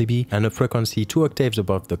 12 dB, and a frequency 2 octaves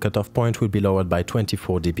above the cutoff point will be lowered by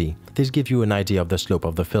 24 dB. This gives you an idea of the slope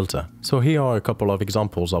of the filter. So here are a couple of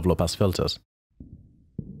examples of low-pass filters.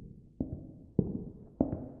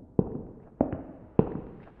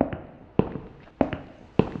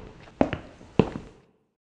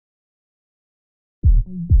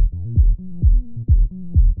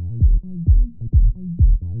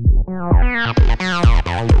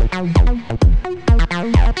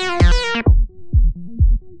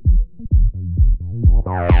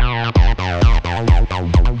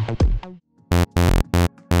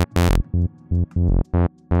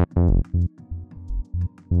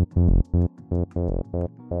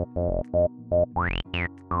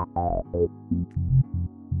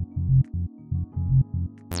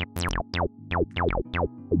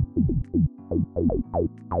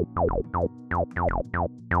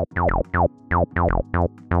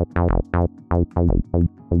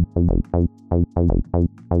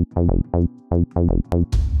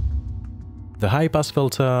 The high-pass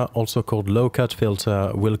filter, also called low-cut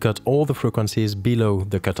filter, will cut all the frequencies below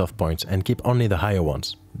the cutoff point and keep only the higher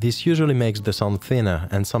ones. This usually makes the sound thinner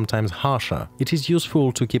and sometimes harsher. It is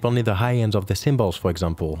useful to keep only the high ends of the cymbals, for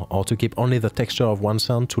example, or to keep only the texture of one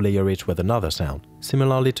sound to layer it with another sound.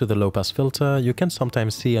 Similarly to the low-pass filter, you can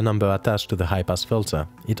sometimes see a number attached to the high-pass filter.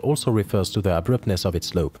 It also refers to the abruptness of its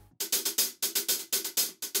slope.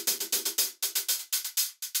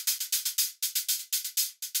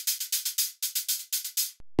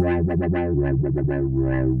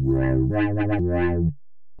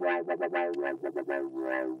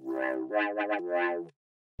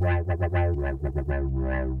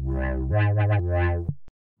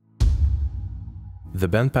 The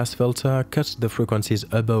bandpass filter cuts the frequencies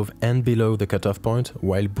above and below the cutoff point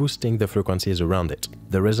while boosting the frequencies around it.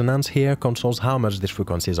 The resonance here controls how much these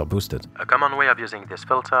frequencies are boosted. A common way of using this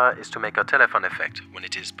filter is to make a telephone effect when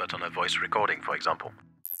it is put on a voice recording, for example.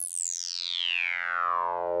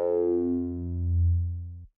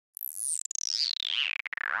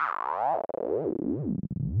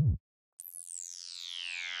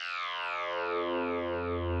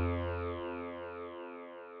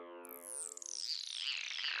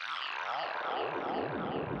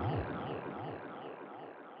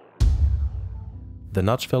 The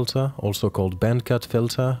notch filter, also called band cut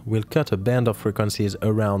filter, will cut a band of frequencies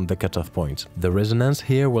around the cutoff point. The resonance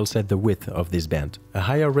here will set the width of this band. A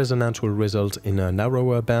higher resonance will result in a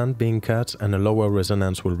narrower band being cut, and a lower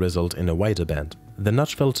resonance will result in a wider band. The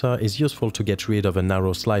notch filter is useful to get rid of a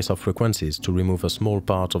narrow slice of frequencies to remove a small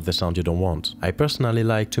part of the sound you don't want. I personally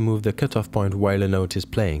like to move the cutoff point while a note is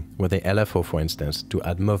playing, with a LFO for instance, to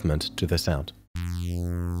add movement to the sound.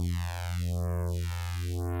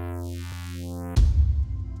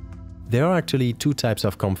 There are actually two types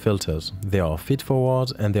of comp filters. There are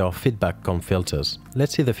feed-forward and there are feedback comp filters.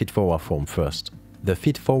 Let's see the feed-forward form first. The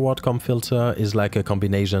feed-forward comp filter is like a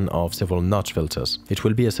combination of several notch filters. It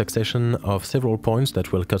will be a succession of several points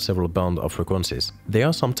that will cut several bands of frequencies. They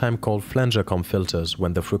are sometimes called flanger comp filters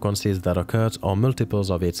when the frequencies that are cut are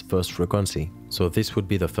multiples of its first frequency. So this would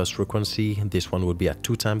be the first frequency, this one would be at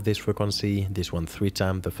 2 times this frequency, this one 3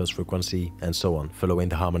 times the first frequency, and so on, following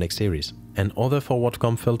the harmonic series. And other forward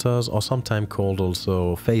comp filters are sometimes called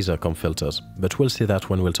also phaser comp filters, but we'll see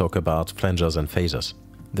that when we'll talk about flangers and phasers.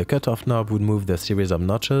 The cutoff knob would move the series of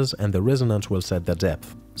notches and the resonance will set the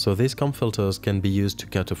depth. So these comp filters can be used to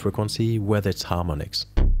cut a frequency with its harmonics.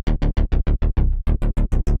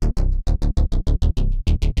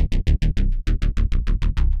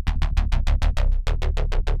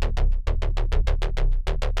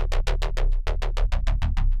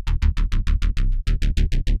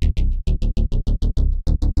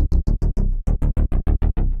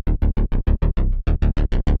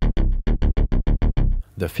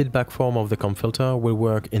 The feedback form of the comp filter will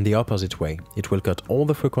work in the opposite way. It will cut all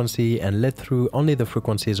the frequency and let through only the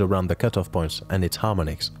frequencies around the cutoff points and its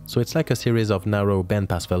harmonics. So it's like a series of narrow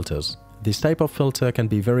bandpass filters. This type of filter can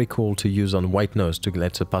be very cool to use on white notes to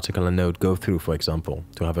let a particular note go through, for example,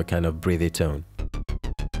 to have a kind of breathy tone.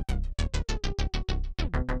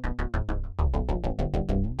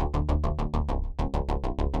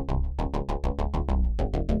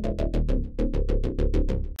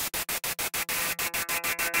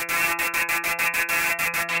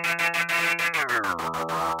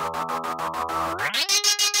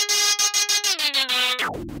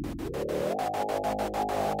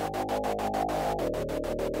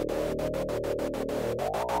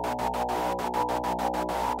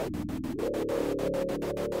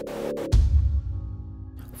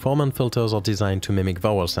 Foreman filters are designed to mimic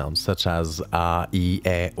vowel sounds such as a, e,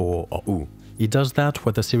 o, or u. It does that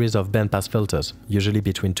with a series of bandpass filters, usually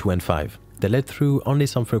between 2 and 5. They let through only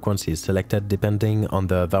some frequencies selected depending on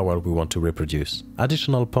the vowel we want to reproduce.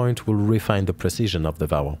 Additional point will refine the precision of the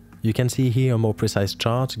vowel. You can see here a more precise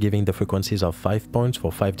chart giving the frequencies of 5 points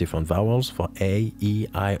for 5 different vowels for A, E,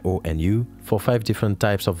 I, O, and U for 5 different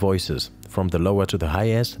types of voices, from the lower to the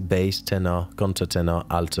highest, bass, tenor, countertenor,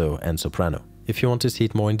 alto, and soprano. If you want to see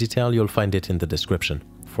it more in detail, you'll find it in the description.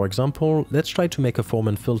 For example, let's try to make a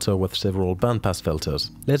Foreman filter with several bandpass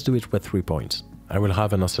filters. Let's do it with 3 points. I will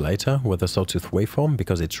have an oscillator with a sawtooth waveform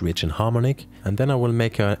because it's rich in harmonic, and then I will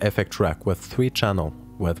make an effect track with 3 channels,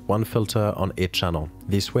 with 1 filter on each channel.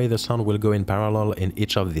 This way the sound will go in parallel in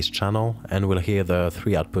each of these channels and we'll hear the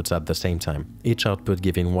 3 outputs at the same time, each output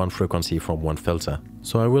giving 1 frequency from 1 filter.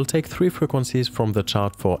 So I will take 3 frequencies from the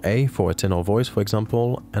chart for A, for a tenor voice for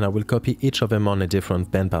example, and I will copy each of them on a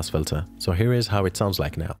different bandpass filter. So here is how it sounds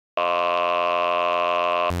like now.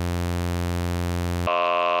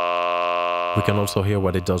 We can also hear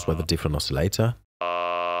what it does with a different oscillator.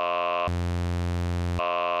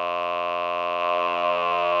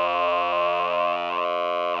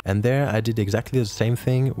 And there I did exactly the same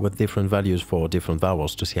thing with different values for different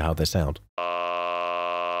vowels to see how they sound.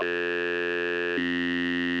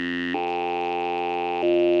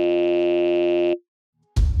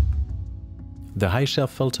 The high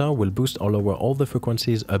shelf filter will boost or lower all the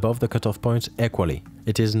frequencies above the cutoff points equally.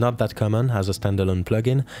 It is not that common as a standalone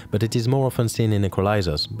plugin, but it is more often seen in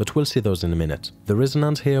equalizers, but we'll see those in a minute. The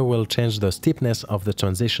resonance here will change the steepness of the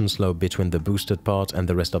transition slope between the boosted part and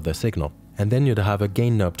the rest of the signal. And then you'd have a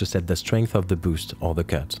gain knob to set the strength of the boost or the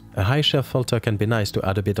cut. A high shelf filter can be nice to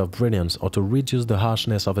add a bit of brilliance or to reduce the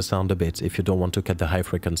harshness of a sound a bit if you don't want to cut the high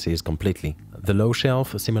frequencies completely. The low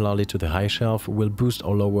shelf, similarly to the high shelf, will boost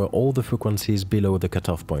or lower all the frequencies below the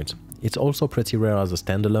cutoff point. It's also pretty rare as a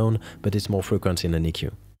standalone, but it's more frequent in an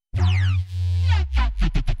EQ.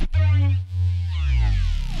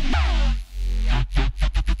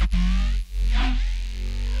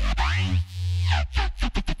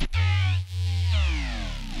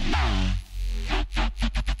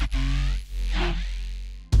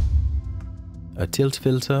 A tilt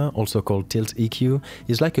filter, also called tilt EQ,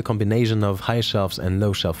 is like a combination of high shelves and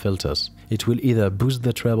low shelf filters. It will either boost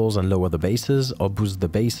the trebles and lower the basses, or boost the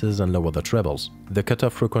basses and lower the trebles. The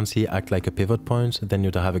cutoff frequency acts like a pivot point, then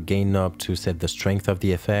you'd have a gain knob to set the strength of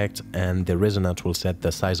the effect, and the resonance will set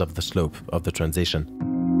the size of the slope of the transition.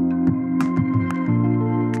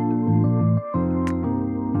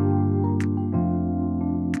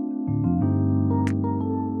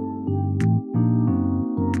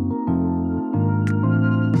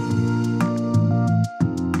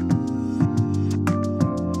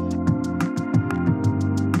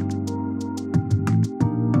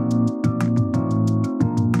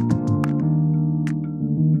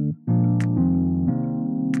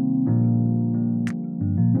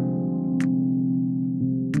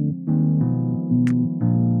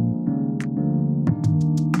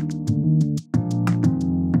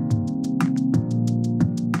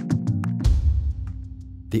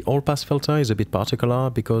 The all-pass filter is a bit particular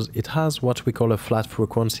because it has what we call a flat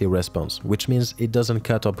frequency response, which means it doesn't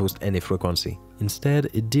cut or boost any frequency. Instead,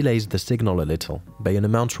 it delays the signal a little, by an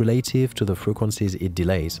amount relative to the frequencies it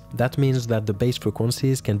delays. That means that the bass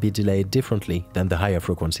frequencies can be delayed differently than the higher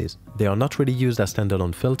frequencies. They are not really used as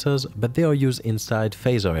standalone filters, but they are used inside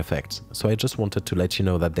phaser effects, so I just wanted to let you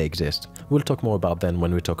know that they exist. We'll talk more about them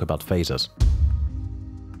when we talk about phasers.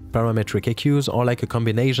 Parametric EQs are like a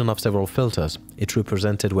combination of several filters. It's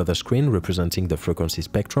represented with a screen representing the frequency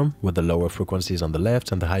spectrum, with the lower frequencies on the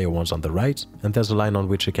left and the higher ones on the right, and there's a line on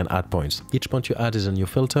which you can add points. Each point you add is a new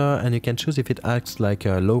filter, and you can choose if it acts like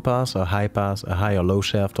a low pass, a high pass, a high or low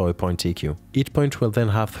shaft, or a point EQ. Each point will then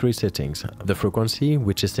have 3 settings. The frequency,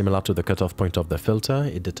 which is similar to the cutoff point of the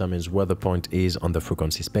filter, it determines where the point is on the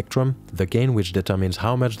frequency spectrum. The gain, which determines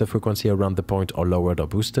how much the frequency around the point are lowered or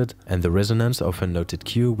boosted, and the resonance, often noted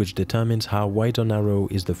Q, which determines how wide or narrow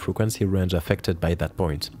is the frequency range affected by that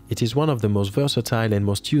point. It is one of the most versatile and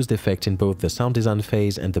most used effects in both the sound design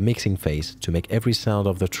phase and the mixing phase to make every sound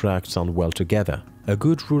of the track sound well together. A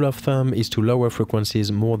good rule of thumb is to lower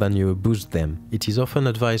frequencies more than you boost them. It is often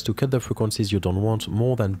advised to cut the frequencies you don't want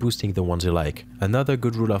more than boosting the ones you like. Another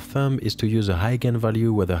good rule of thumb is to use a high gain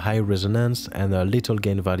value with a high resonance and a little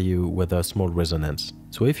gain value with a small resonance.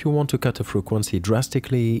 So if you want to cut a frequency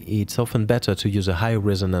drastically, it's often better to use a high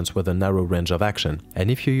resonance with a narrow range of action.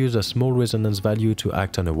 And if you use a small resonance value to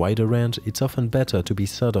act on a wider range, it's often better to be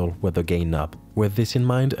subtle with the gain knob. With this in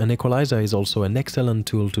mind, an equalizer is also an excellent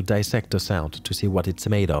tool to dissect a sound to see what it's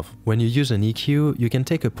made of. When you use an EQ, you can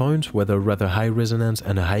take a point with a rather high resonance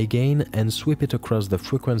and a high gain and sweep it across the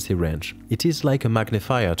frequency range. It is like a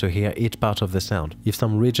magnifier to hear each part of the sound. If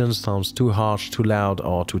some regions sounds too harsh, too loud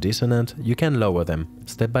or too dissonant, you can lower them.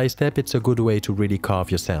 Step by step, it's a good way to really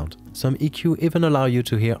carve your sound. Some EQ even allow you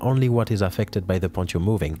to hear only what is affected by the point you're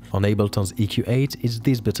moving. On Ableton's EQ8, it's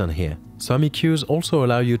this button here. Some EQs also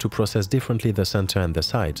allow you to process differently the center and the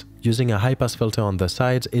sides. Using a high-pass filter on the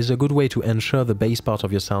sides is a good way to ensure the bass part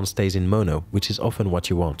of your sound stays in mono, which is often what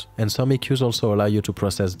you want. And some EQs also allow you to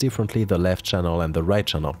process differently the left channel and the right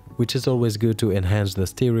channel, which is always good to enhance the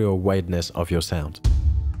stereo wideness of your sound.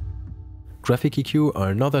 Graphic EQ are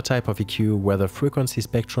another type of EQ where the frequency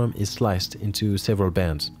spectrum is sliced into several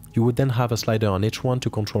bands. You would then have a slider on each one to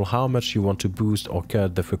control how much you want to boost or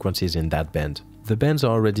cut the frequencies in that band. The bands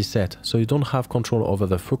are already set, so you don't have control over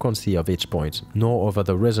the frequency of each point, nor over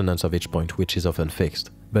the resonance of each point, which is often fixed.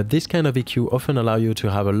 But this kind of EQ often allow you to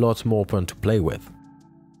have a lot more point to play with.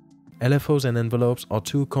 LFOs and envelopes are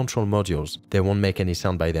two control modules. They won't make any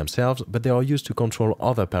sound by themselves, but they are used to control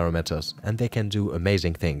other parameters, and they can do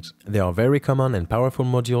amazing things. They are very common and powerful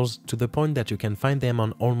modules to the point that you can find them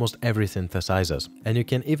on almost every synthesizers, and you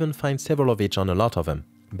can even find several of each on a lot of them.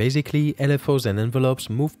 Basically, LFOs and envelopes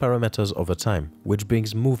move parameters over time, which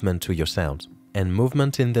brings movement to your sound. And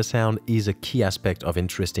movement in the sound is a key aspect of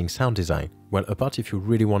interesting sound design. Well, apart if you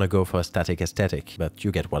really want to go for a static aesthetic, but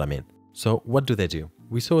you get what I mean. So what do they do?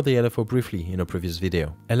 We saw the LFO briefly in a previous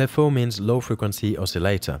video. LFO means low frequency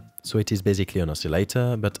oscillator. So it is basically an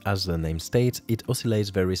oscillator, but as the name states, it oscillates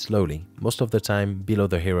very slowly, most of the time below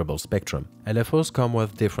the hearable spectrum. LFOs come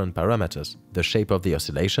with different parameters. The shape of the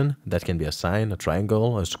oscillation, that can be a sine, a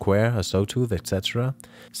triangle, a square, a sawtooth, etc.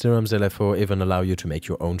 Serum's LFO even allow you to make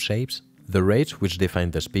your own shapes. The rate, which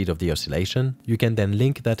defines the speed of the oscillation. You can then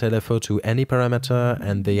link that LFO to any parameter,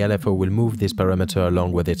 and the LFO will move this parameter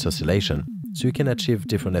along with its oscillation. So you can achieve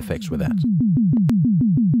different effects with that.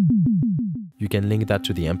 You can link that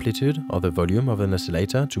to the amplitude or the volume of an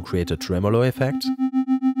oscillator to create a tremolo effect.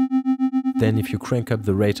 Then if you crank up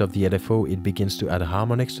the rate of the LFO, it begins to add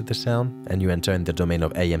harmonics to the sound, and you enter in the domain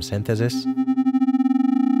of AM synthesis.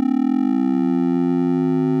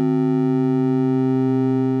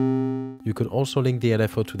 You could also link the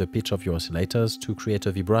LFO to the pitch of your oscillators to create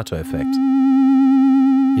a vibrato effect.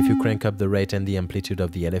 If you crank up the rate and the amplitude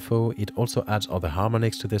of the LFO, it also adds other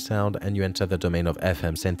harmonics to the sound, and you enter the domain of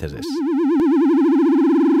FM synthesis.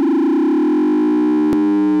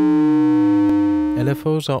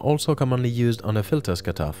 LFOs are also commonly used on a filter's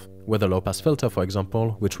cutoff. With a low-pass filter, for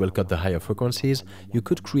example, which will cut the higher frequencies, you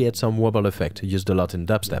could create some wobble effect used a lot in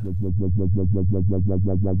dubstep.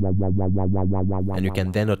 And you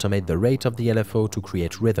can then automate the rate of the LFO to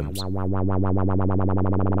create rhythms.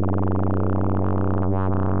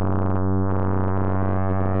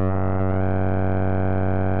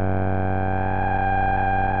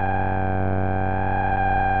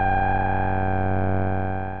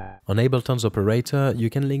 On Ableton's operator, you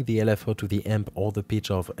can link the LFO to the amp or the pitch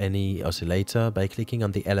of any oscillator by clicking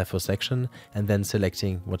on the LFO section and then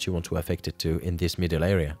selecting what you want to affect it to in this middle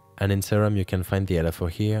area. And in Serum, you can find the LFO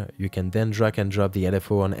here. You can then drag and drop the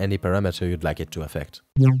LFO on any parameter you'd like it to affect.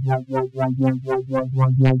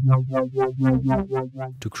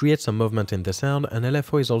 To create some movement in the sound, an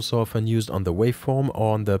LFO is also often used on the waveform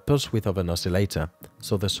or on the pulse width of an oscillator,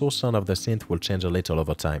 so the source sound of the synth will change a little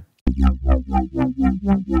over time.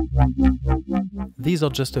 These are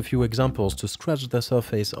just a few examples to scratch the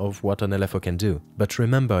surface of what an LFO can do. But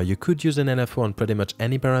remember, you could use an LFO on pretty much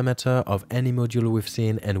any parameter of any module we've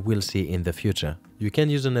seen and will see in the future. You can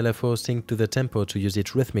use an LFO synced to the tempo to use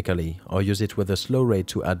it rhythmically, or use it with a slow rate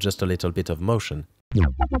to add just a little bit of motion.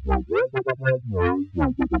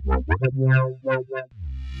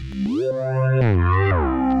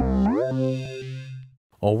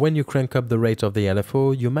 Or when you crank up the rate of the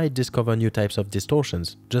LFO, you might discover new types of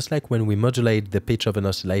distortions. Just like when we modulate the pitch of an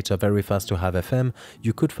oscillator very fast to have FM,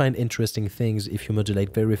 you could find interesting things if you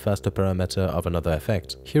modulate very fast a parameter of another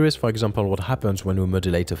effect. Here is, for example, what happens when we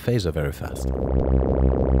modulate a phaser very fast.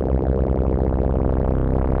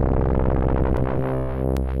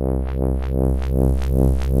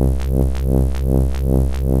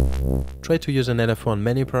 Try to use an LFO on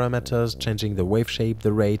many parameters, changing the wave shape,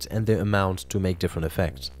 the rate, and the amount to make different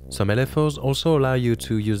effects. Some LFOs also allow you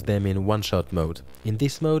to use them in one-shot mode. In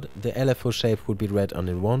this mode, the LFO shape will be read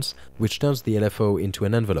only once, which turns the LFO into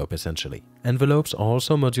an envelope essentially. Envelopes are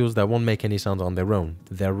also modules that won't make any sound on their own.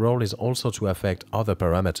 Their role is also to affect other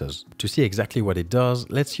parameters. To see exactly what it does,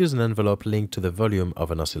 let's use an envelope linked to the volume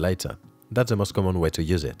of an oscillator. That's the most common way to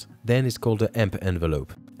use it. Then it's called the amp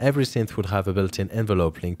envelope. Every synth would have a built-in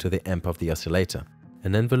envelope linked to the amp of the oscillator.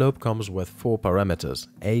 An envelope comes with 4 parameters,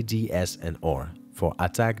 A, D, S, and R, for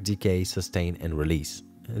attack, decay, sustain, and release.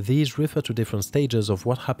 These refer to different stages of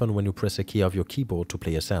what happens when you press a key of your keyboard to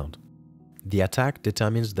play a sound. The attack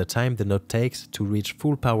determines the time the note takes to reach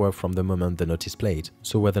full power from the moment the note is played.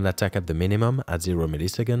 So with an attack at the minimum, at 0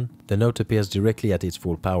 millisecond, the note appears directly at its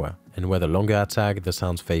full power, and with a longer attack, the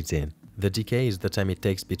sound fades in. The decay is the time it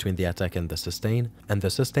takes between the attack and the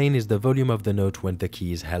sustain is the volume of the note when the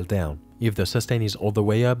key is held down. If the sustain is all the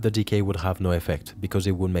way up, the decay would have no effect, because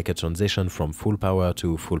it would make a transition from full power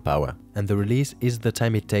to full power. And the release is the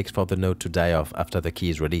time it takes for the note to die off after the key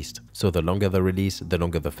is released. So the longer the release, the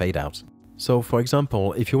longer the fade out. So for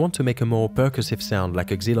example, if you want to make a more percussive sound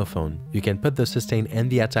like a xylophone, you can put the sustain and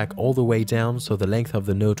the attack all the way down so the length of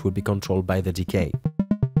the note would be controlled by the decay.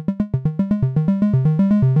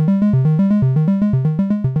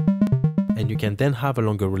 And you can then have a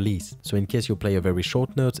longer release, so in case you play a very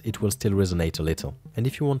short note, it will still resonate a little. And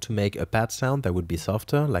if you want to make a pad sound that would be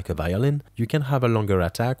softer, like a violin, you can have a longer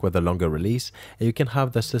attack with a longer release, and you can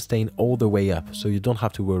have the sustain all the way up, so you don't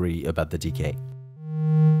have to worry about the decay.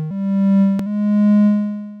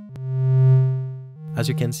 As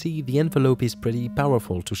you can see, the envelope is pretty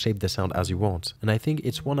powerful to shape the sound as you want, and I think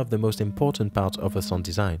it's one of the most important parts of a sound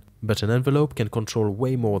design. But an envelope can control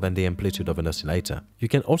way more than the amplitude of an oscillator. You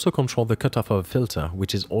can also control the cutoff of a filter,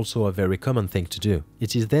 which is also a very common thing to do.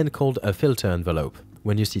 It is then called a filter envelope.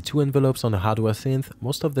 When you see 2 envelopes on a hardware synth,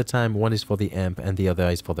 most of the time one is for the amp and the other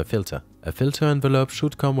is for the filter. A filter envelope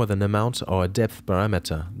should come with an amount or a depth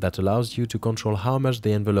parameter that allows you to control how much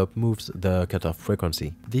the envelope moves the cutoff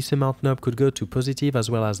frequency. This amount knob could go to positive as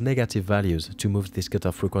well as negative values to move this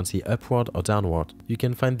cutoff frequency upward or downward. You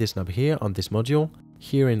can find this knob here on this module,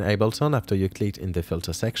 here in Ableton after you clicked in the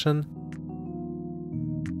filter section,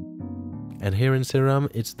 and here in Serum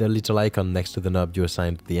it's the little icon next to the knob you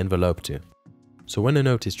assigned the envelope to. So when a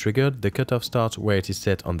note is triggered, the cutoff starts where it is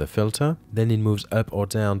set on the filter, then it moves up or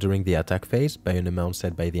down during the attack phase by an amount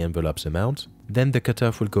set by the envelope's amount. Then the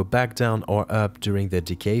cutoff will go back down or up during the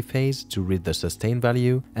decay phase to read the sustain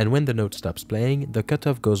value, and when the note stops playing, the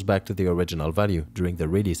cutoff goes back to the original value during the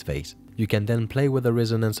release phase. You can then play with the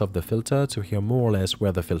resonance of the filter to hear more or less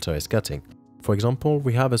where the filter is cutting. For example,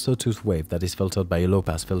 we have a sawtooth wave that is filtered by a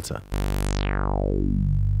low-pass filter.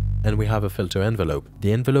 And we have a filter envelope.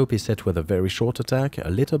 The envelope is set with a very short attack,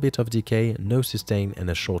 a little bit of decay, no sustain, and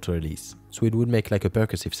a short release. So it would make like a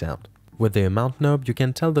percussive sound. With the amount knob, you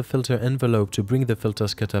can tell the filter envelope to bring the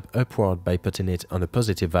filter's cutoff upward by putting it on a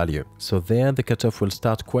positive value. So there the cutoff will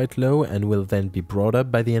start quite low and will then be brought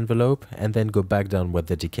up by the envelope and then go back down with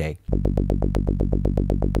the decay.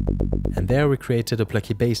 And there we created a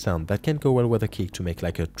plucky bass sound that can go well with a kick to make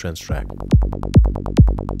like a trance track.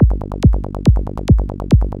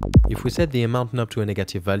 If we set the amount knob to a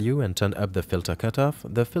negative value and turn up the filter cutoff,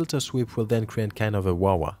 the filter sweep will then create kind of a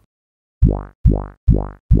wah-wah.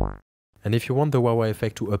 And if you want the wah-wah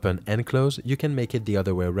effect to open and close, you can make it the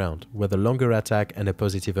other way around, with a longer attack and a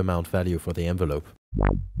positive amount value for the envelope.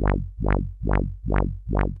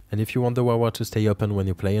 And if you want the wah-wah to stay open when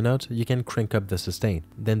you play a note, you can crank up the sustain.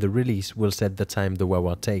 Then the release will set the time the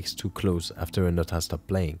wah-wah takes to close after a note has stopped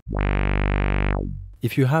playing.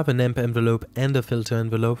 If you have an amp envelope and a filter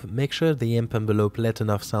envelope, make sure the amp envelope let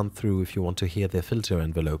enough sound through if you want to hear the filter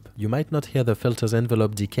envelope. You might not hear the filter's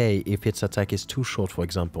envelope decay if its attack is too short, for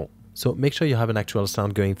example. So make sure you have an actual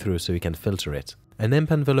sound going through so you can filter it. An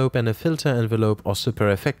amp envelope and a filter envelope are super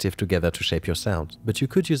effective together to shape your sound, but you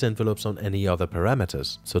could use envelopes on any other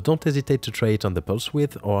parameters, so don't hesitate to try it on the pulse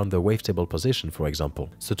width or on the wavetable position, for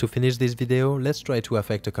example. So to finish this video, let's try to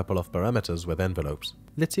affect a couple of parameters with envelopes.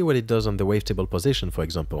 Let's see what it does on the wavetable position, for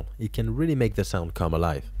example. It can really make the sound come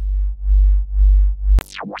alive.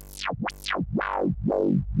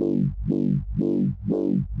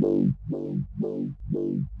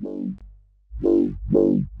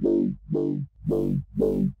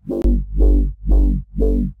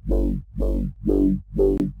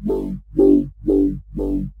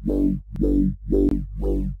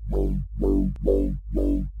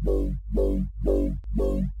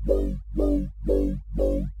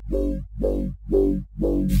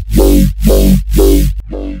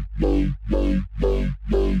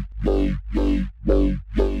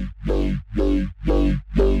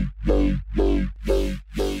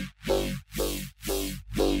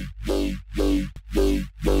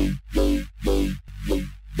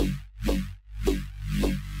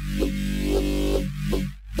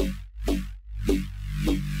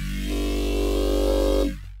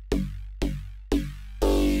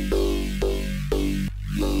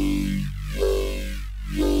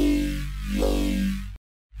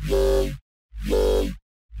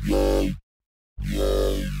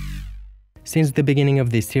 Since the beginning of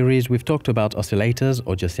this series, we've talked about oscillators,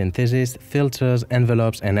 audio synthesis, filters,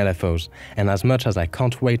 envelopes, and LFOs. And as much as I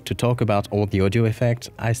can't wait to talk about all the audio effects,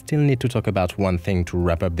 I still need to talk about one thing to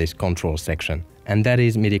wrap up this control section. And that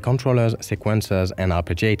is MIDI controllers, sequencers, and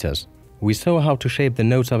arpeggiators. We saw how to shape the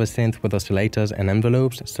notes of a synth with oscillators and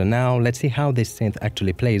envelopes, so now let's see how this synth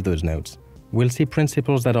actually plays those notes. We'll see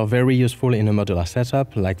principles that are very useful in a modular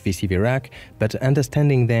setup like VCV rack, but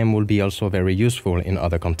understanding them will be also very useful in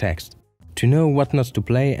other contexts. To know what notes to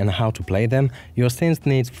play and how to play them, your synth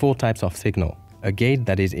needs 4 types of signal. A gate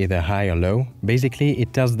that is either high or low. Basically,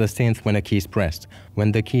 it tells the synth when a key is pressed.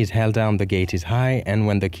 When the key is held down, the gate is high, and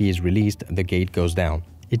when the key is released, the gate goes down.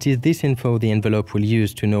 It is this info the envelope will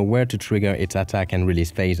use to know where to trigger its attack and release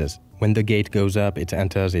phases. When the gate goes up, it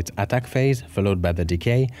enters its attack phase, followed by the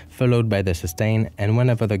decay, followed by the sustain, and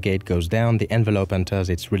whenever the gate goes down, the envelope enters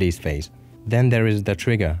its release phase. Then there is the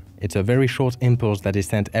trigger. It's a very short impulse that is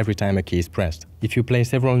sent every time a key is pressed. If you play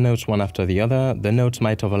several notes one after the other, the notes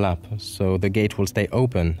might overlap, so the gate will stay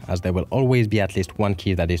open as there will always be at least one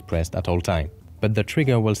key that is pressed at all times. But the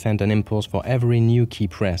trigger will send an impulse for every new key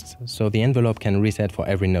pressed, so the envelope can reset for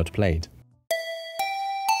every note played.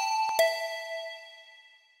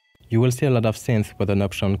 You will see a lot of synth with an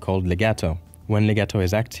option called legato. When legato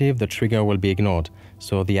is active, the trigger will be ignored,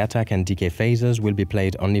 so the attack and decay phases will be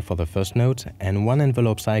played only for the first note, and one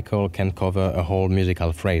envelope cycle can cover a whole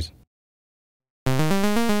musical phrase.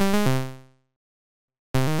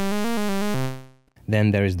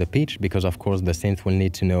 Then there is the pitch, because of course the synth will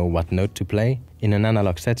need to know what note to play. In an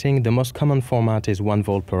analog setting, the most common format is 1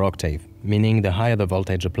 volt per octave, meaning the higher the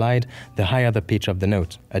voltage applied, the higher the pitch of the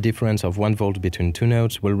note. A difference of 1 volt between 2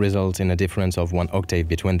 notes will result in a difference of 1 octave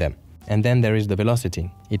between them. And then there is the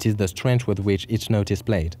velocity. It is the strength with which each note is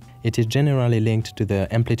played. It is generally linked to the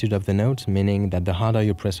amplitude of the note, meaning that the harder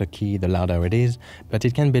you press a key, the louder it is, but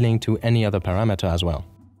it can be linked to any other parameter as well.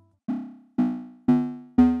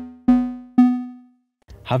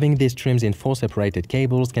 Having these trims in 4 separated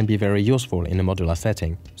cables can be very useful in a modular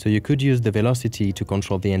setting. So you could use the velocity to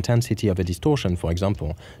control the intensity of a distortion, for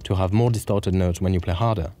example, to have more distorted notes when you play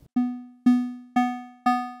harder.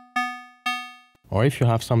 Or if you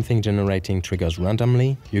have something generating triggers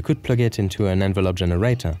randomly, you could plug it into an envelope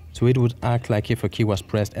generator, so it would act like if a key was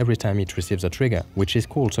pressed every time it receives a trigger, which is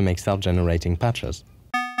cool to make self-generating patches.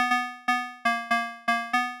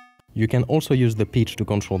 You can also use the pitch to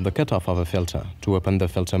control the cutoff of a filter, to open the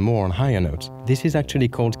filter more on higher notes. This is actually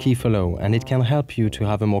called key follow, and it can help you to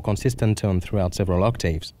have a more consistent tone throughout several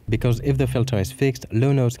octaves. Because if the filter is fixed,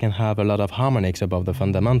 low notes can have a lot of harmonics above the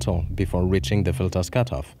fundamental before reaching the filter's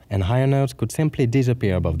cutoff, and higher notes could simply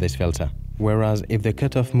disappear above this filter. Whereas if the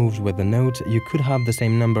cutoff moves with the note, you could have the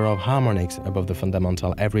same number of harmonics above the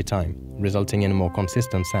fundamental every time, resulting in a more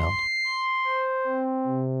consistent sound.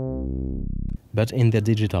 But in the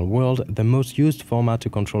digital world, the most used format to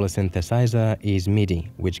control a synthesizer is MIDI,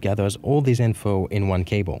 which gathers all this info in one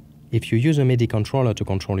cable. If you use a MIDI controller to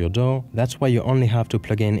control your DAW, that's why you only have to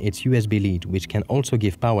plug in its USB lead, which can also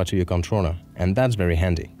give power to your controller, and that's very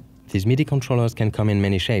handy. These MIDI controllers can come in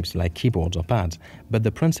many shapes like keyboards or pads, but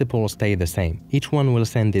the principles stay the same. Each one will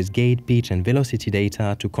send this gate, pitch and velocity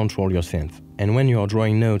data to control your synth. And when you are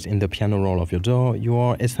drawing notes in the piano roll of your DAW, you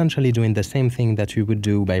are essentially doing the same thing that you would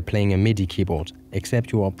do by playing a MIDI keyboard,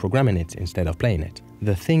 except you are programming it instead of playing it.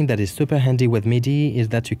 The thing that is super handy with MIDI is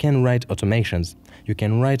that you can write automations. You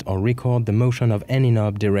can write or record the motion of any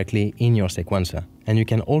knob directly in your sequencer. And you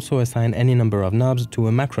can also assign any number of knobs to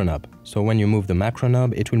a macro knob, so when you move the macro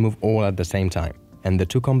knob, it will move all at the same time. And the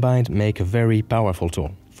two combined make a very powerful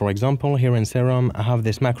tool. For example, here in Serum, I have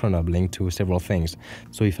this macro knob linked to several things.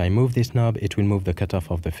 So if I move this knob, it will move the cutoff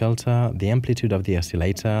of the filter, the amplitude of the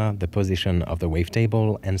oscillator, the position of the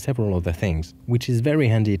wavetable, and several other things, which is very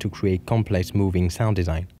handy to create complex moving sound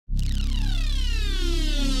design.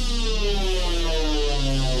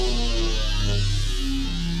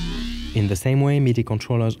 In the same way, MIDI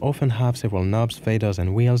controllers often have several knobs, faders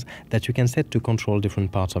and wheels that you can set to control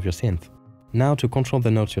different parts of your synth. Now, to control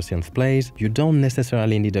the notes your synth plays, you don't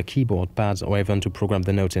necessarily need a keyboard, pads or even to program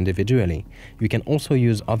the notes individually. You can also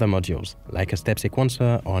use other modules, like a step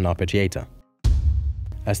sequencer or an arpeggiator.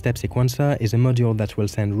 A step sequencer is a module that will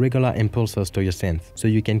send regular impulses to your synth, so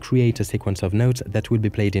you can create a sequence of notes that will be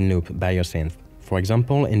played in loop by your synth. For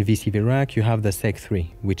example, in VCV Rack you have the Sec3,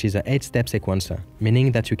 which is a 8-step sequencer,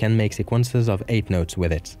 meaning that you can make sequences of 8 notes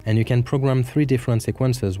with it. And you can program 3 different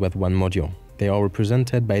sequences with one module. They are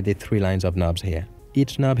represented by the 3 lines of knobs here.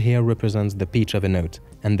 Each knob here represents the pitch of a note,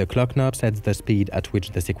 and the clock knob sets the speed at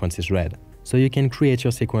which the sequence is read. So you can create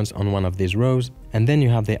your sequence on one of these rows, and then you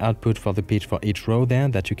have the output for the pitch for each row there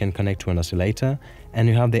that you can connect to an oscillator, and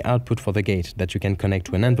you have the output for the gate that you can connect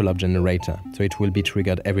to an envelope generator, so it will be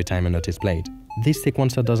triggered every time a note is played. This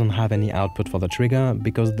sequencer doesn't have any output for the trigger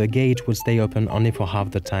because the gate will stay open only for half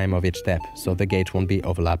the time of each step, so the gate won't be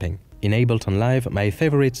overlapping. In Ableton Live, my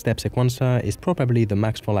favorite step sequencer is probably the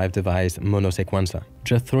Max for Live device mono sequencer.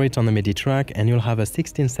 Just throw it on a MIDI track and you'll have a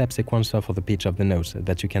 16-step sequencer for the pitch of the notes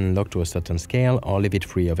that you can unlock to a certain scale or leave it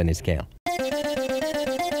free of any scale.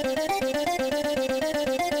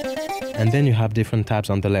 And then you have different tabs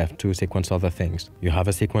on the left to sequence other things. You have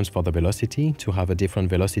a sequence for the velocity, to have a different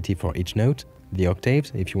velocity for each note, the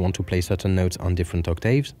octaves, if you want to play certain notes on different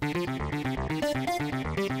octaves,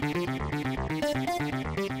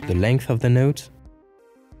 the length of the note,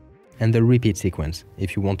 and the repeat sequence,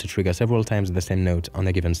 if you want to trigger several times the same note on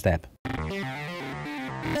a given step.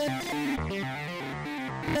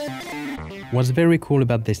 What's very cool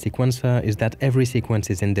about this sequencer is that every sequence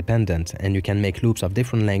is independent and you can make loops of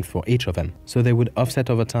different length for each of them, so they would offset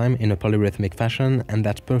over time in a polyrhythmic fashion, and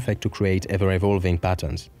that's perfect to create ever-evolving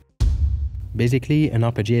patterns. Basically, an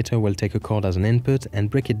arpeggiator will take a chord as an input and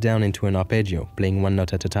break it down into an arpeggio, playing one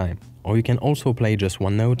note at a time. Or you can also play just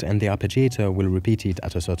one note and the arpeggiator will repeat it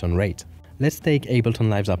at a certain rate. Let's take Ableton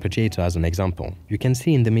Live's arpeggiator as an example. You can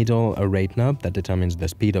see in the middle a rate knob that determines the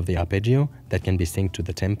speed of the arpeggio that can be synced to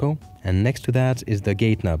the tempo, and next to that is the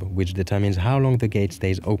gate knob, which determines how long the gate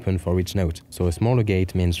stays open for each note, so a smaller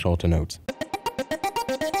gate means shorter notes.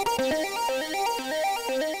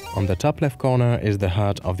 On the top left corner is the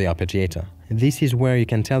heart of the arpeggiator. This is where you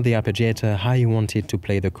can tell the arpeggiator how you want it to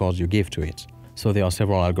play the chords you give to it. So there are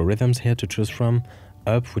several algorithms here to choose from: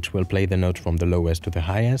 up, which will play the note from the lowest to the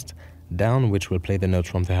highest; down, which will play the note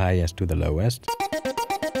from the highest to the lowest;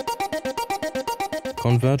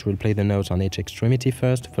 convert will play the notes on each extremity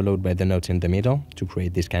first, followed by the notes in the middle, to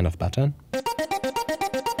create this kind of pattern.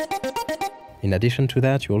 In addition to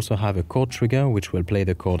that, you also have a chord trigger, which will play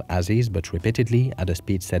the chord as is, but repeatedly at a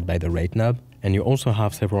speed set by the rate knob, and you also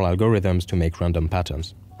have several algorithms to make random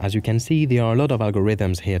patterns. As you can see, there are a lot of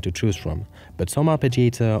algorithms here to choose from, but some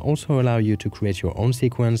arpeggiators also allow you to create your own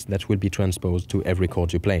sequence that will be transposed to every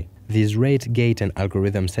chord you play. These rate, gate and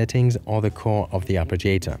algorithm settings are the core of the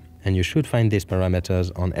arpeggiator, and you should find these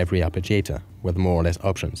parameters on every arpeggiator, with more or less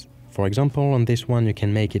options. For example, on this one you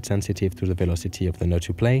can make it sensitive to the velocity of the note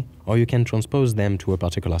you play, or you can transpose them to a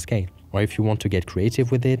particular scale. Or if you want to get creative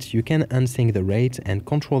with it, you can unsync the rate and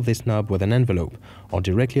control this knob with an envelope, or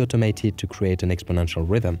directly automate it to create an exponential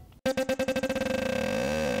rhythm.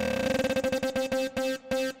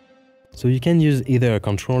 So you can use either a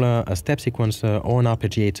controller, a step sequencer, or an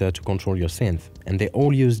arpeggiator to control your synth, and they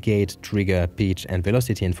all use gate, trigger, pitch and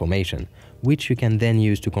velocity information, which you can then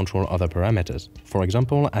use to control other parameters. For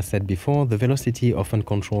example, as said before, the velocity often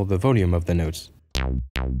controls the volume of the notes.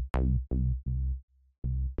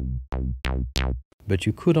 But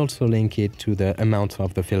you could also link it to the amount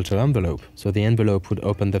of the filter envelope, so the envelope would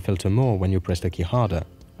open the filter more when you press the key harder.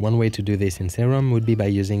 One way to do this in Serum would be by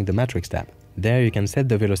using the matrix tab. There you can set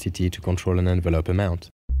the velocity to control an envelope amount.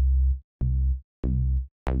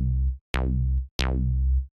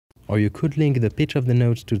 Or you could link the pitch of the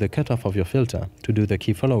notes to the cutoff of your filter to do the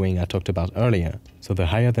key following I talked about earlier, so the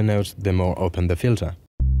higher the notes, the more open the filter.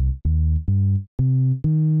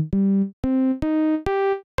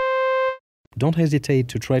 Don't hesitate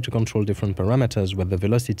to try to control different parameters with the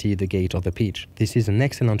velocity, the gate or the pitch. This is an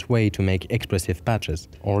excellent way to make expressive patches.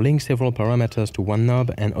 Or link several parameters to one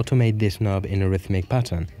knob and automate this knob in a rhythmic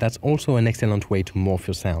pattern. That's also an excellent way to morph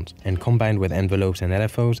your sound. And combined with envelopes and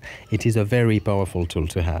LFOs, it is a very powerful tool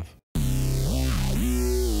to have.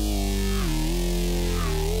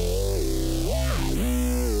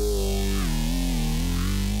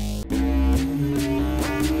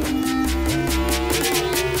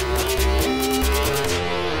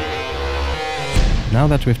 Now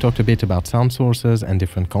that we've talked a bit about sound sources and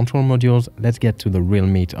different control modules, let's get to the real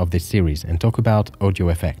meat of this series and talk about audio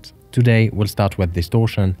effects. Today, we'll start with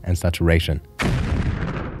distortion and saturation.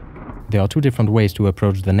 There are two different ways to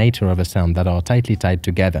approach the nature of a sound that are tightly tied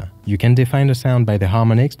together. You can define a sound by the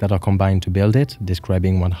harmonics that are combined to build it,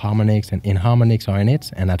 describing what harmonics and inharmonics are in it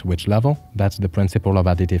and at which level. That's the principle of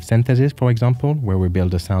additive synthesis, for example, where we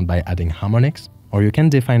build a sound by adding harmonics. Or you can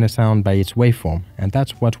define a sound by its waveform, and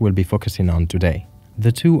that's what we'll be focusing on today.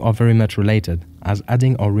 The two are very much related, as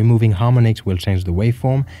adding or removing harmonics will change the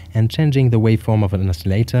waveform, and changing the waveform of an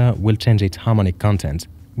oscillator will change its harmonic content.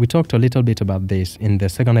 We talked a little bit about this in the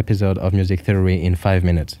second episode of Music Theory in 5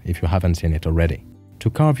 minutes, if you haven't seen it already. To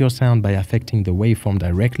carve your sound by affecting the waveform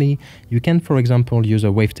directly, you can, for example, use a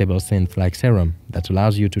wavetable synth like Serum that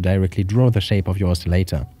allows you to directly draw the shape of your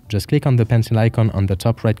oscillator. Just click on the pencil icon on the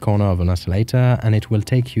top right corner of an oscillator and it will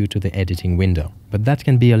take you to the editing window. But that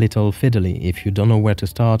can be a little fiddly if you don't know where to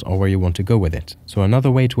start or where you want to go with it. So another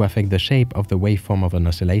way to affect the shape of the waveform of an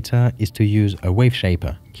oscillator is to use a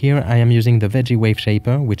Waveshaper. Here I am using the Veggie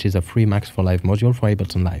Waveshaper, which is a free Max for Live module for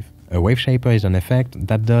Ableton Live. A Waveshaper is an effect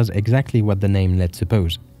that does exactly what the name lets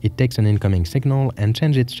suppose. It takes an incoming signal and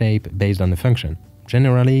changes its shape based on a function.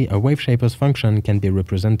 Generally, a Waveshaper's function can be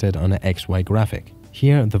represented on an XY graphic.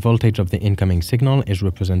 Here, the voltage of the incoming signal is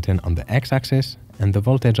represented on the x-axis, and the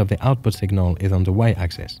voltage of the output signal is on the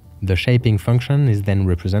y-axis. The shaping function is then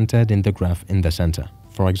represented in the graph in the center.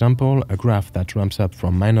 For example, a graph that ramps up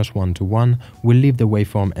from -1 to 1 will leave the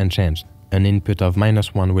waveform unchanged. An input of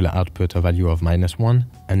 -1 will output a value of -1,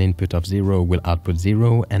 an input of 0 will output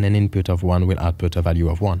 0, and an input of 1 will output a value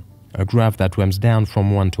of 1. A graph that ramps down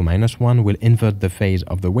from 1 to -1 will invert the phase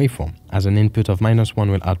of the waveform, as an input of -1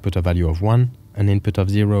 will output a value of 1, an input of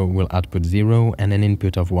 0 will output 0, and an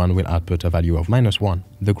input of 1 will output a value of -1.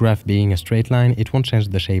 The graph being a straight line, it won't change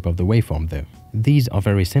the shape of the waveform though. These are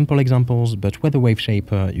very simple examples, but with a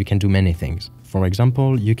Waveshaper you can do many things. For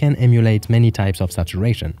example, you can emulate many types of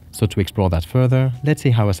saturation. So to explore that further, let's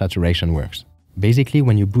see how a saturation works. Basically,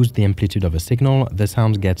 when you boost the amplitude of a signal, the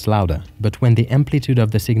sound gets louder. But when the amplitude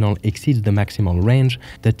of the signal exceeds the maximal range,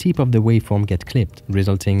 the tip of the waveform gets clipped,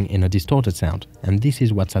 resulting in a distorted sound. And this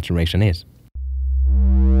is what saturation is.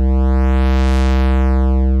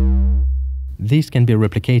 This can be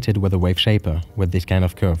replicated with a Waveshaper, with this kind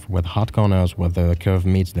of curve, with hard corners where the curve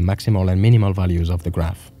meets the maximal and minimal values of the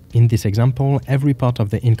graph. In this example, every part of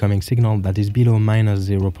the incoming signal that is below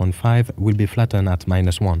 -0.5 will be flattened at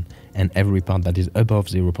 -1, and every part that is above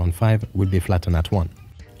 0.5 will be flattened at 1.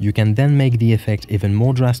 You can then make the effect even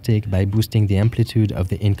more drastic by boosting the amplitude of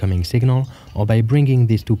the incoming signal or by bringing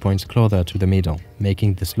these 2 points closer to the middle,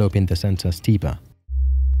 making the slope in the center steeper.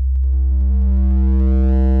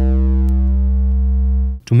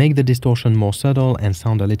 To make the distortion more subtle and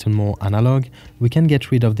sound a little more analog, we can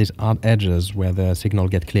get rid of these hard edges where the signal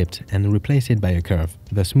gets clipped and replace it by a curve.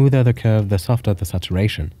 The smoother the curve, the softer the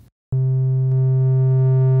saturation.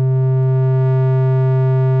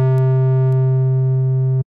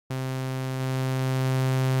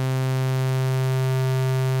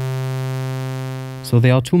 So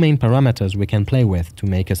there are two main parameters we can play with to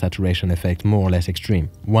make a saturation effect more or less extreme.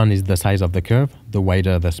 One is the size of the curve, the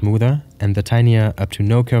wider the smoother, and the tinier up to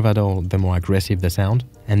no curve at all, the more aggressive the sound.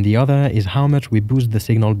 And the other is how much we boost the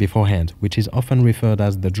signal beforehand, which is often referred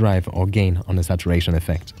as the drive or gain on a saturation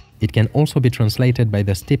effect. It can also be translated by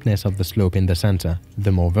the steepness of the slope in the center.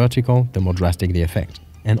 The more vertical, the more drastic the effect.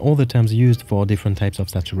 And all the terms used for different types of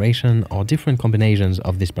saturation are different combinations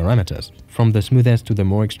of these parameters. From the smoothest to the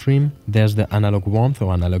more extreme, there's the analog warmth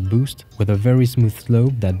or analog boost, with a very smooth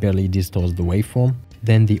slope that barely distorts the waveform.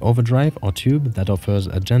 Then the overdrive or tube that offers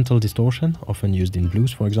a gentle distortion, often used in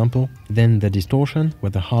blues for example. Then the distortion,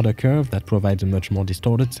 with a harder curve that provides a much more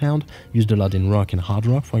distorted sound, used a lot in rock and hard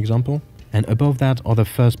rock for example. And above that are the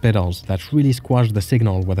fuzz pedals that really squash the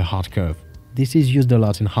signal with a hard curve. This is used a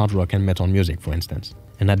lot in hard rock and metal music for instance.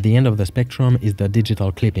 And at the end of the spectrum is the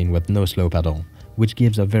digital clipping with no slope at all, which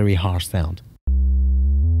gives a very harsh sound.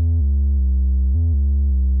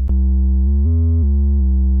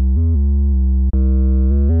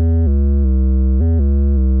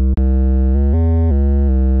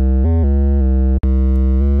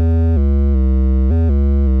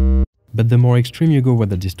 But the more extreme you go with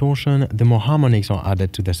the distortion, the more harmonics are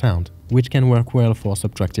added to the sound, which can work well for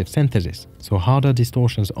subtractive synthesis, so harder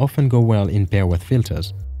distortions often go well in pair with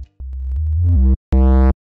filters.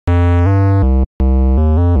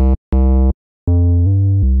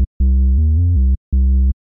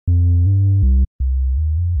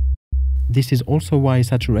 This is also why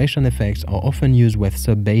saturation effects are often used with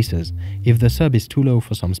sub-basses. If the sub is too low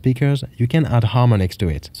for some speakers, you can add harmonics to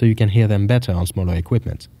it, so you can hear them better on smaller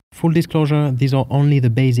equipment. Full disclosure, these are only the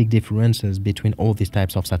basic differences between all these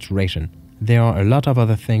types of saturation. There are a lot of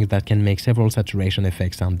other things that can make several saturation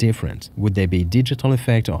effects sound different. Would they be digital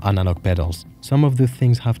effects or analog pedals? Some of those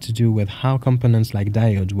things have to do with how components like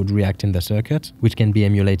diodes would react in the circuit, which can be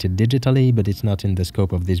emulated digitally, but it's not in the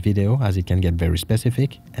scope of this video as it can get very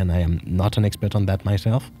specific, and I am not an expert on that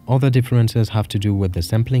myself. Other differences have to do with the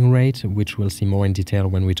sampling rate, which we'll see more in detail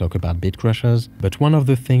when we talk about Bitcrushers, but one of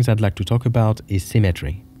the things I'd like to talk about is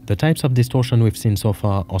symmetry. The types of distortion we've seen so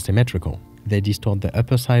far are symmetrical. They distort the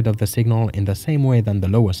upper side of the signal in the same way than the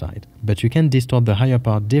lower side, but you can distort the higher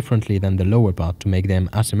part differently than the lower part to make them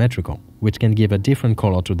asymmetrical, which can give a different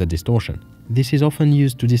color to the distortion. This is often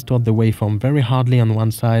used to distort the waveform very hardly on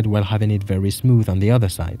one side while having it very smooth on the other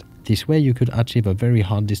side. This way you could achieve a very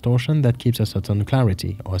hard distortion that keeps a certain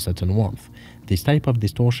clarity or a certain warmth. This type of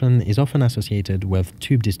distortion is often associated with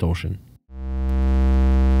tube distortion.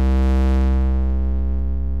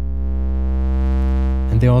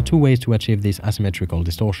 And there are two ways to achieve this asymmetrical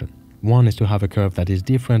distortion. One is to have a curve that is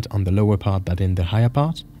different on the lower part than in the higher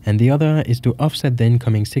part, and the other is to offset the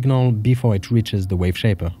incoming signal before it reaches the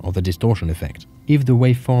Waveshaper or the distortion effect. If the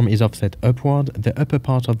waveform is offset upward, the upper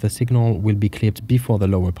part of the signal will be clipped before the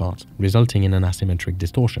lower part, resulting in an asymmetric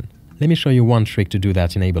distortion. Let me show you one trick to do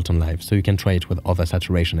that in Ableton Live so you can try it with other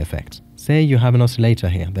saturation effects. Say you have an oscillator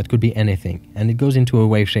here that could be anything, and it goes into a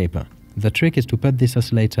Waveshaper. The trick is to put this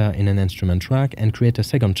oscillator in an instrument track and create a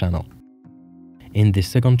second channel. In this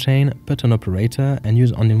second chain, put an operator and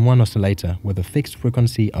use only one oscillator with a fixed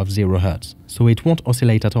frequency of 0 Hz. So it won't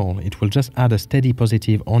oscillate at all, it will just add a steady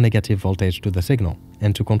positive or negative voltage to the signal.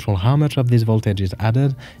 And to control how much of this voltage is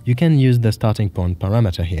added, you can use the starting point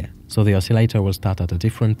parameter here. So the oscillator will start at a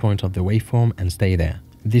different point of the waveform and stay there.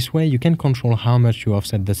 This way you can control how much you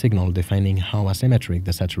offset the signal, defining how asymmetric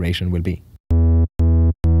the saturation will be.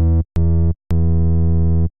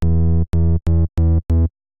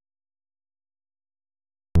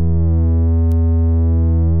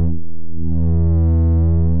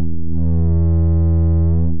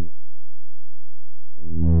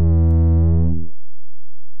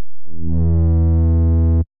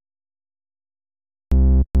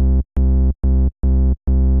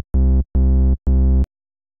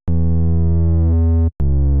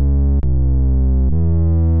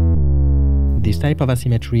 This type of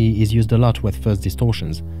asymmetry is used a lot with fuzz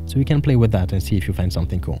distortions, so you can play with that and see if you find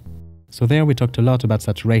something cool. So there we talked a lot about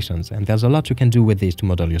saturations, and there's a lot you can do with this to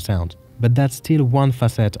model your sound. But that's still one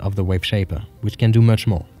facet of the Waveshaper, which can do much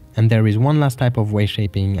more. And there is one last type of wave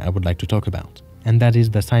shaping I would like to talk about, and that is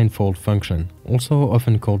the sine fold function, also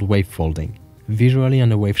often called wave folding. Visually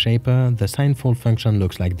on a Waveshaper, the sine fold function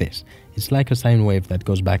looks like this. It's like a sine wave that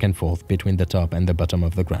goes back and forth between the top and the bottom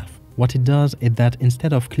of the graph. What it does is that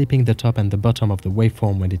instead of clipping the top and the bottom of the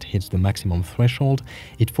waveform when it hits the maximum threshold,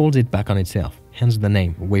 it folds it back on itself, hence the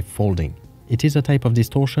name wave folding. It is a type of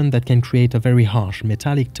distortion that can create a very harsh,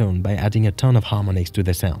 metallic tone by adding a ton of harmonics to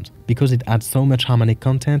the sound. Because it adds so much harmonic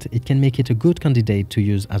content, it can make it a good candidate to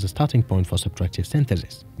use as a starting point for subtractive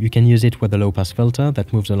synthesis. You can use it with a low-pass filter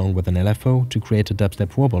that moves along with an LFO to create a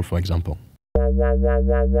dubstep wobble, for example.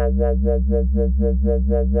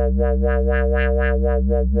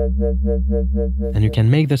 And you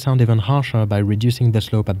can make the sound even harsher by reducing the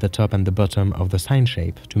slope at the top and the bottom of the sine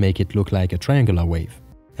shape to make it look like a triangular wave.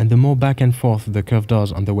 And the more back and forth the curve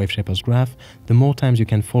does on the Waveshaper's graph, the more times you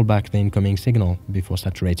can fold back the incoming signal before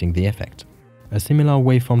saturating the effect. A similar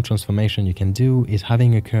waveform transformation you can do is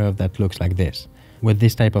having a curve that looks like this. With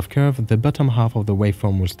this type of curve, the bottom half of the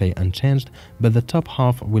waveform will stay unchanged, but the top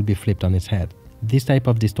half will be flipped on its head. This type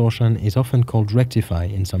of distortion is often called rectify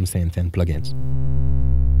in some synth and plugins.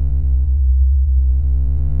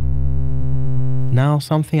 Now,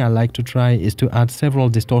 something I like to try is to add several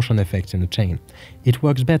distortion effects in a chain. It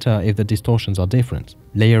works better if the distortions are different.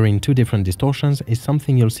 Layering two different distortions is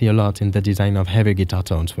something you'll see a lot in the design of heavy guitar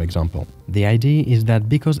tones, for example. The idea is that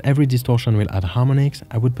because every distortion will add harmonics,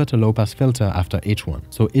 I would put a low-pass filter after each one.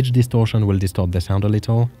 So each distortion will distort the sound a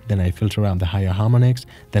little, then I filter out the higher harmonics,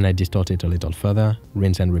 then I distort it a little further,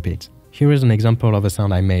 rinse and repeat. Here is an example of a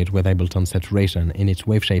sound I made with Ableton Saturation in its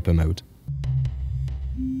Waveshaper mode.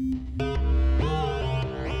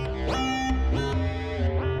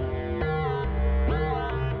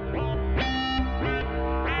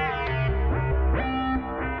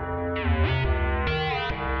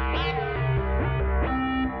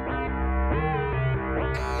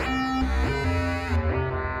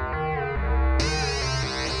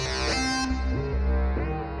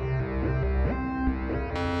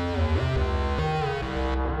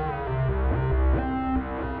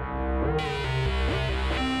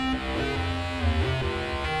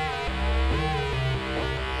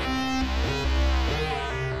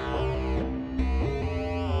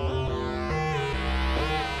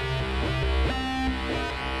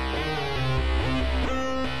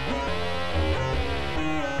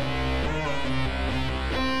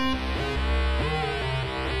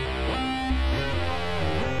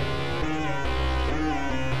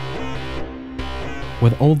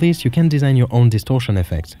 With all this, you can design your own distortion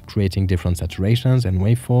effects, creating different saturations and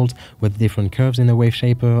wavefolds with different curves in a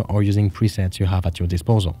Waveshaper or using presets you have at your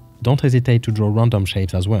disposal. Don't hesitate to draw random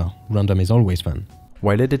shapes as well. Random is always fun.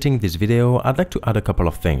 While editing this video, I'd like to add a couple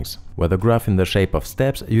of things. With a graph in the shape of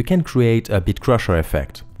steps, you can create a Bitcrusher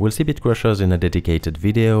effect. We'll see Bitcrushers in a dedicated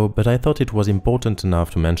video, but I thought it was important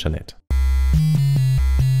enough to mention it.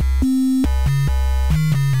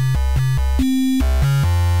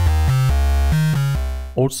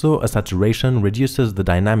 Also, a saturation reduces the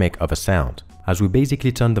dynamic of a sound. As we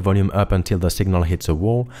basically turn the volume up until the signal hits a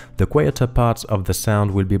wall, the quieter parts of the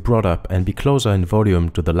sound will be brought up and be closer in volume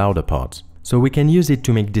to the louder parts. So we can use it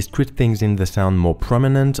to make discrete things in the sound more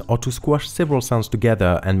prominent, or to squash several sounds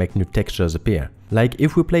together and make new textures appear. Like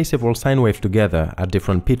if we play several sine waves together at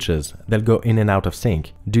different pitches, they'll go in and out of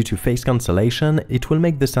sync. Due to phase cancellation, it will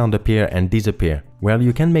make the sound appear and disappear. Well,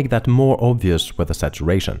 you can make that more obvious with a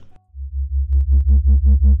saturation.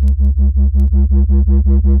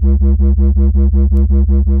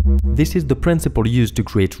 This is the principle used to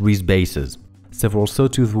create Reese basses. Several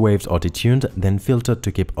sawtooth waves are detuned, then filtered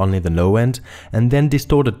to keep only the low end, and then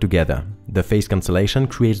distorted together. The phase cancellation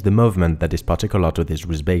creates the movement that is particular to these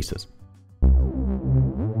Reese basses.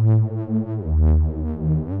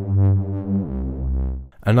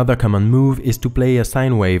 Another common move is to play a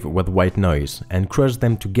sine wave with white noise and crush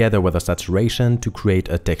them together with a saturation to create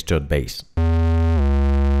a textured bass.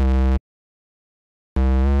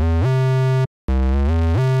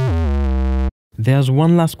 There's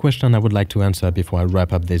one last question I would like to answer before I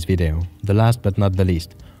wrap up this video. The last but not the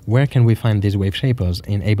least. Where can we find these Waveshapers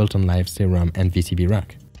in Ableton Live, Serum and VCV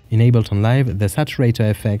Rack? In Ableton Live, the saturator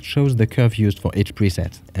effect shows the curve used for each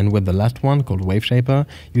preset, and with the last one, called Waveshaper,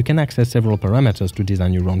 you can access several parameters to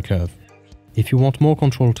design your own curve. If you want more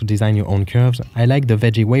control to design your own curves, I like the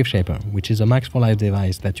Veggie Waveshaper, which is a Max for Live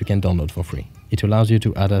device that you can download for free. It allows you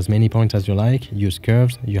to add as many points as you like, use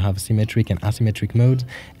curves, you have symmetric and asymmetric modes,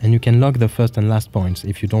 and you can lock the first and last points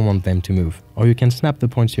if you don't want them to move. Or you can snap the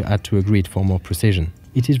points you add to a grid for more precision.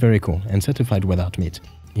 It is very cool and certified without meat.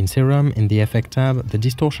 In Serum, in the Effect tab, the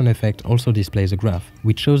distortion effect also displays a graph,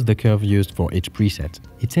 which shows the curve used for each preset.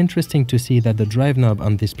 It's interesting to see that the drive knob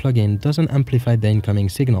on this plugin doesn't amplify the incoming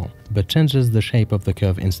signal, but changes the shape of the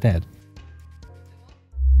curve instead.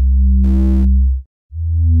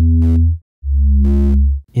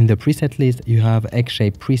 In the preset list, you have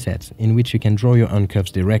X-shape presets, in which you can draw your own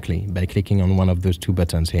curves directly by clicking on one of those two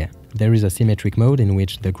buttons here. There is a symmetric mode in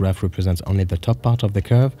which the graph represents only the top part of the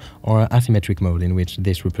curve, or an asymmetric mode in which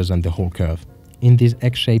this represents the whole curve. In this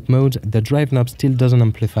X-shape mode, the drive knob still doesn't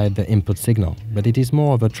amplify the input signal, but it is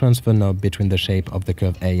more of a transfer knob between the shape of the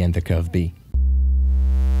curve A and the curve B.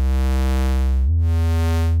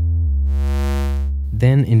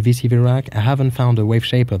 Then in VCV Rack, I haven't found a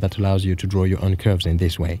Waveshaper that allows you to draw your own curves in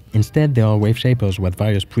this way. Instead, there are Waveshapers with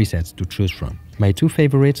various presets to choose from. My two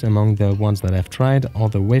favorites among the ones that I've tried are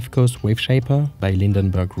the Wavecoast Waveshaper by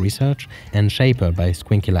Lindenberg Research and Shaper by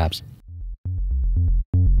Squinky Labs.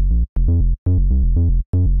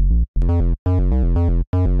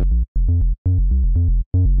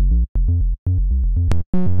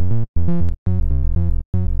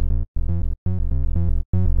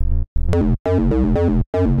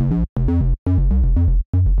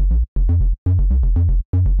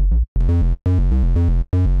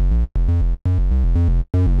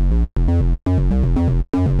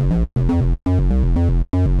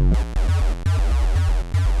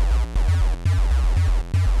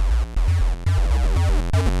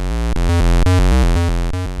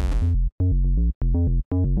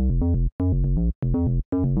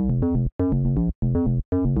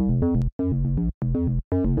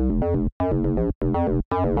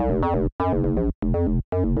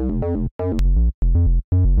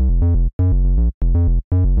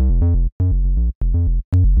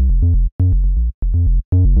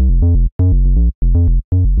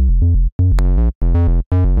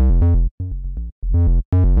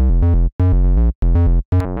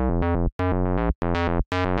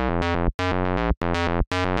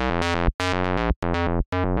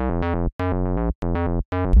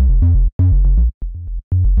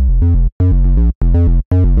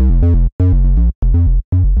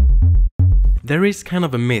 There is kind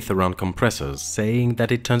of a myth around compressors, saying that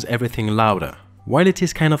it turns everything louder. While it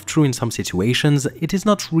is kind of true in some situations, it is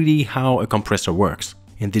not really how a compressor works.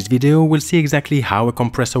 In this video, we'll see exactly how a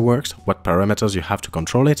compressor works, what parameters you have to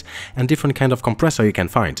control it, and different kind of compressor you can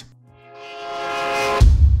find.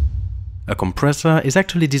 A compressor is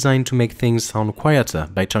actually designed to make things sound quieter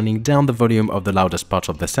by turning down the volume of the loudest part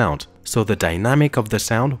of the sound. So the dynamic of the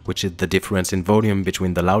sound, which is the difference in volume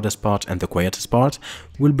between the loudest part and the quietest part,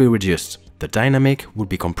 will be reduced. The dynamic will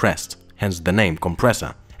be compressed, hence the name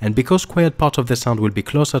compressor. And because quiet part of the sound will be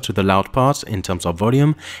closer to the loud parts in terms of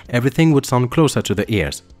volume, everything would sound closer to the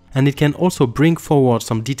ears. and it can also bring forward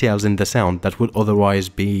some details in the sound that would otherwise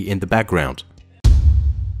be in the background.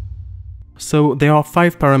 So there are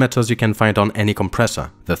 5 parameters you can find on any compressor.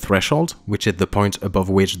 The threshold, which is the point above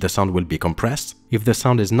which the sound will be compressed. If the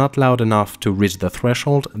sound is not loud enough to reach the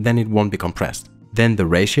threshold, then it won't be compressed. Then the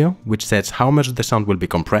ratio, which sets how much the sound will be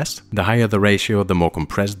compressed. The higher the ratio, the more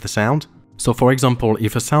compressed the sound. So for example,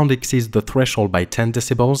 if a sound exceeds the threshold by 10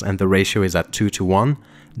 decibels and the ratio is at 2:1,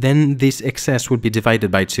 then this excess will be divided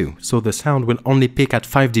by 2, so the sound will only peak at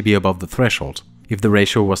 5 dB above the threshold. If the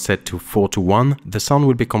ratio was set to 4:1, the sound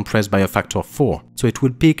will be compressed by a factor of 4, so it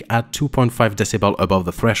would peak at 2.5 decibel above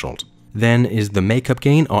the threshold. Then is the makeup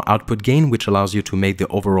gain or output gain, which allows you to make the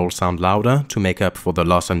overall sound louder to make up for the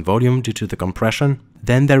loss in volume due to the compression.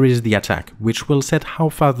 Then there is the attack, which will set how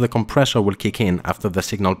fast the compressor will kick in after the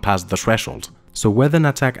signal passed the threshold. So with an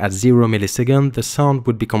attack at 0 millisecond, the sound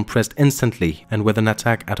would be compressed instantly, and with an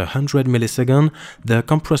attack at 100 milliseconds, the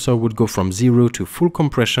compressor would go from 0 to full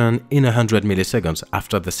compression in 100 milliseconds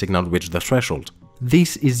after the signal reached the threshold.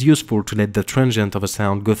 This is useful to let the transient of a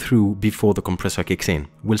sound go through before the compressor kicks in.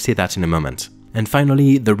 We'll see that in a moment. And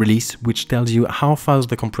finally, the release, which tells you how fast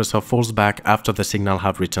the compressor falls back after the signal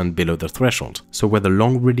have returned below the threshold. So with a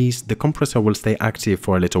long release, the compressor will stay active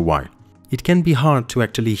for a little while. It can be hard to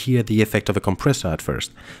actually hear the effect of a compressor at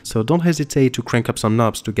first, so don't hesitate to crank up some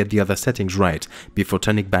knobs to get the other settings right before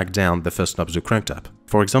turning back down the first knobs you cranked up.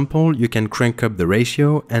 For example, you can crank up the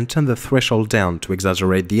ratio and turn the threshold down to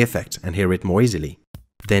exaggerate the effect and hear it more easily.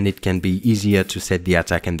 Then it can be easier to set the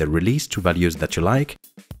attack and the release to values that you like.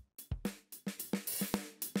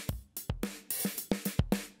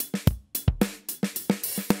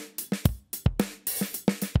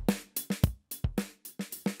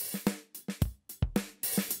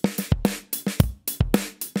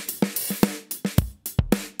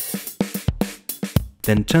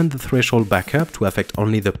 Then turn the threshold back up to affect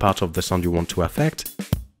only the part of the sound you want to affect.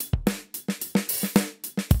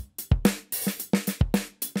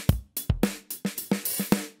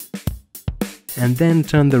 And then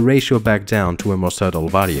turn the ratio back down to a more subtle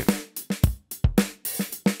value.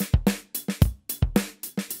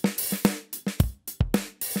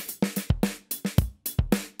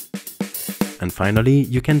 And finally,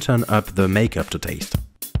 you can turn up the makeup to taste.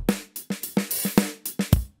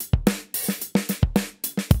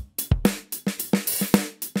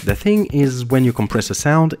 The thing is, when you compress a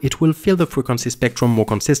sound, it will fill the frequency spectrum more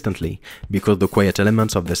consistently, because the quiet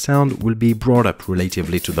elements of the sound will be brought up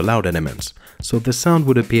relatively to the loud elements, so the sound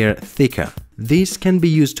would appear thicker. This can be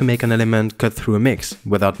used to make an element cut through a mix,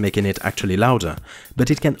 without making it actually louder,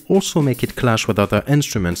 but it can also make it clash with other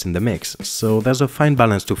instruments in the mix, so there's a fine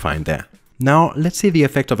balance to find there. Now, let's see the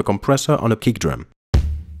effect of a compressor on a kick drum.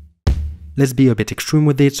 Let's be a bit extreme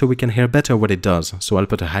with it so we can hear better what it does, so I'll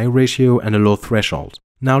put a high ratio and a low threshold.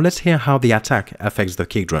 Now let's hear how the attack affects the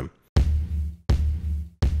kick drum.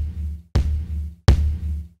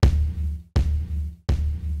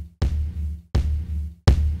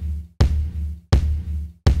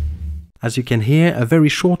 As you can hear, a very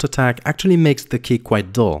short attack actually makes the kick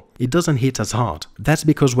quite dull. It doesn't hit as hard. That's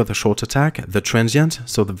because with a short attack, the transient,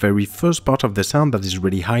 so the very first part of the sound that is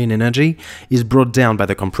really high in energy, is brought down by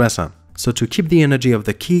the compressor. So to keep the energy of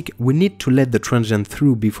the kick, we need to let the transient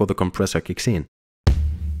through before the compressor kicks in.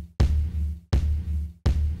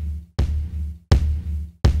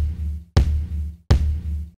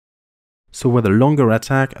 So with a longer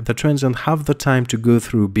attack, the transient have the time to go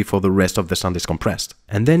through before the rest of the sound is compressed.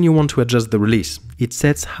 And then you want to adjust the release. It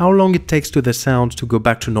sets how long it takes to the sound to go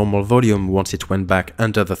back to normal volume once it went back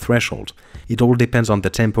under the threshold. It all depends on the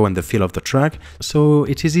tempo and the feel of the track, so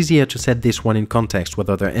it is easier to set this one in context with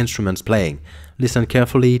other instruments playing. Listen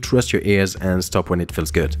carefully, trust your ears, and stop when it feels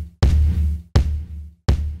good.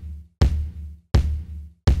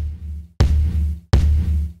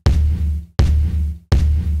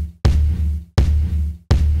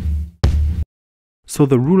 So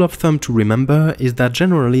the rule of thumb to remember is that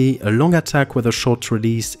generally a long attack with a short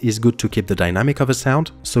release is good to keep the dynamic of a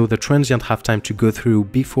sound, so the transient have time to go through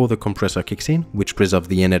before the compressor kicks in, which preserves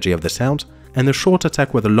the energy of the sound, and a short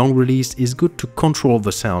attack with a long release is good to control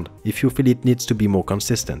the sound if you feel it needs to be more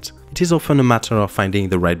consistent. It is often a matter of finding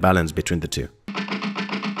the right balance between the two.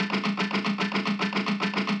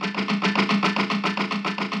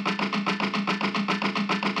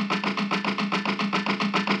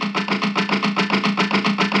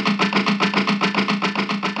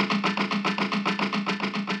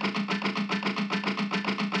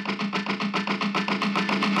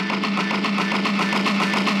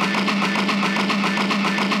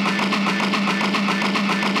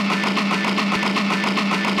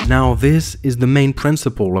 Now this is the main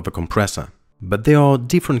principle of a compressor. But there are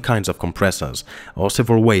different kinds of compressors, or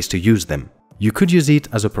several ways to use them. You could use it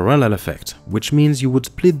as a parallel effect, which means you would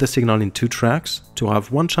split the signal in two tracks to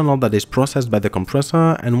have one channel that is processed by the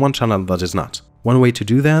compressor and one channel that is not. One way to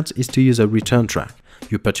do that is to use a return track.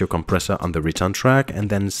 You put your compressor on the return track and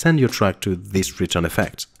then send your track to this return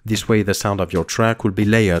effect. This way the sound of your track will be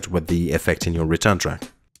layered with the effect in your return track.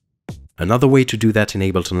 Another way to do that in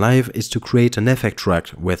Ableton Live is to create an effect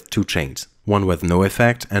track with two chains, one with no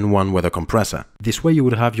effect and one with a compressor. This way you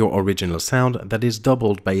would have your original sound that is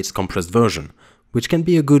doubled by its compressed version, which can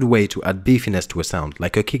be a good way to add beefiness to a sound,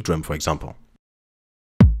 like a kick drum for example.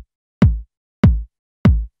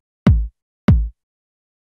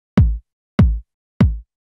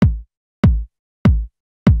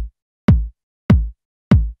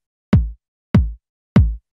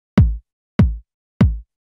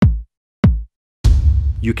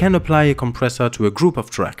 You can apply a compressor to a group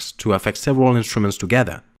of tracks to affect several instruments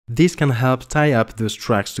together. This can help tie up those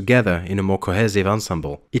tracks together in a more cohesive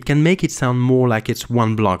ensemble. It can make it sound more like it's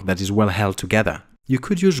one block that is well held together. You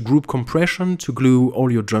could use group compression to glue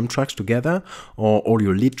all your drum tracks together, or all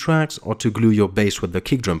your lead tracks, or to glue your bass with the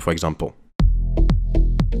kick drum for example.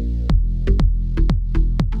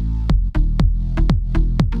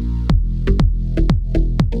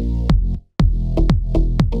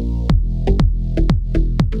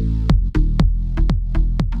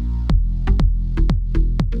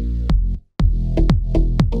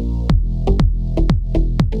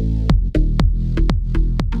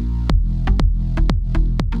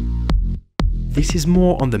 This is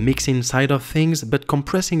more on the mixing side of things, but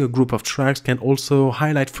compressing a group of tracks can also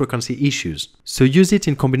highlight frequency issues. So use it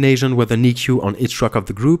in combination with an EQ on each track of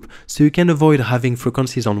the group, so you can avoid having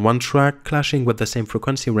frequencies on one track clashing with the same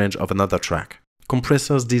frequency range of another track.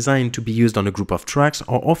 Compressors designed to be used on a group of tracks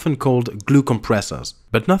are often called glue compressors,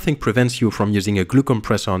 but nothing prevents you from using a glue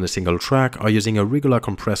compressor on a single track or using a regular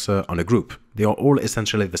compressor on a group. They are all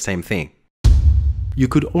essentially the same thing. You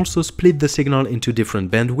could also split the signal into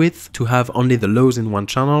different bandwidths to have only the lows in one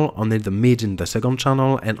channel, only the mid in the second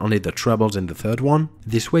channel, and only the trebles in the third one.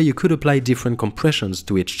 This way you could apply different compressions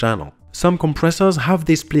to each channel. Some compressors have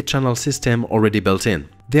this split channel system already built in.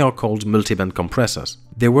 They are called multiband compressors.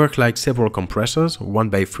 They work like several compressors, one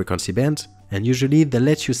by frequency band, and usually they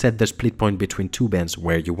let you set the split point between two bands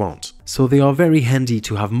where you want. So they are very handy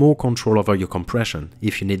to have more control over your compression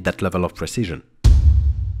if you need that level of precision.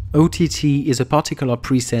 OTT is a particular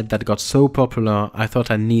preset that got so popular I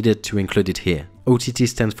thought I needed to include it here. OTT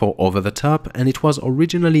stands for over the top, and it was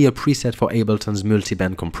originally a preset for Ableton's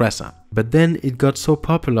multiband compressor. But then it got so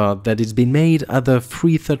popular that it's been made as a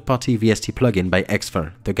free third-party VST plugin by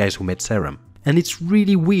Xfer, the guys who made Serum. And it's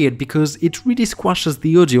really weird because it really squashes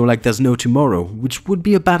the audio like there's no tomorrow, which would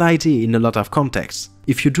be a bad idea in a lot of contexts.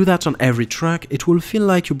 If you do that on every track, it will feel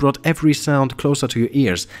like you brought every sound closer to your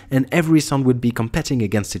ears, and every sound would be competing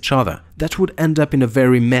against each other. That would end up in a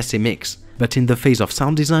very messy mix. But in the phase of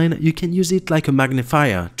sound design, you can use it like a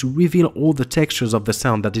magnifier to reveal all the textures of the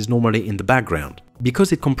sound that is normally in the background.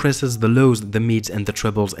 Because it compresses the lows, the mids and the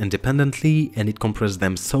trebles independently, and it compresses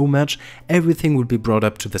them so much, everything will be brought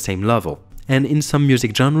up to the same level. And in some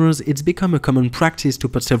music genres, it's become a common practice to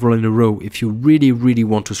put several in a row if you really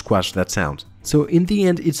want to squash that sound. So in the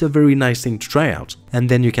end, it's a very nice thing to try out. And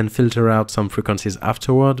then you can filter out some frequencies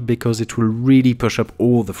afterward because it will really push up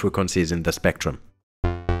all the frequencies in the spectrum.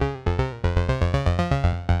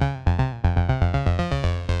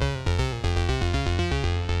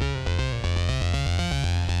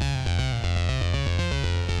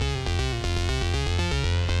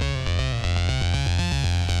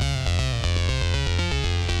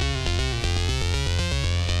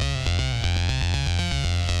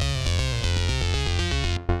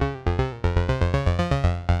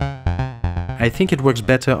 I think it works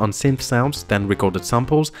better on synth sounds than recorded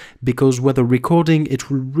samples, because with a recording it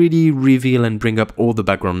will really reveal and bring up all the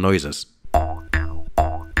background noises.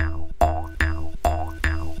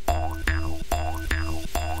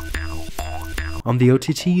 On the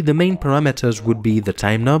OTT, the main parameters would be the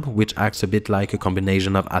time knob, which acts a bit like a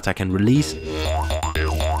combination of attack and release,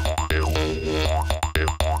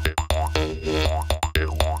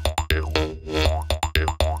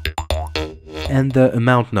 and the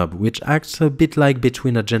amount knob, which acts a bit like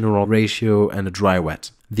between a general ratio and a dry wet.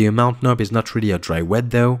 The amount knob is not really a dry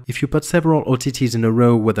wet though. If you put several OTTs in a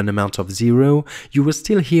row with an amount of 0, you will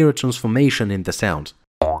still hear a transformation in the sound.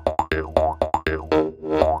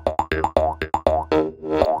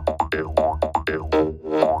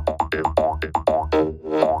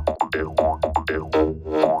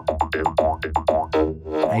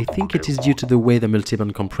 I think it is due to the way the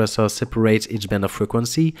multiband compressor separates each band of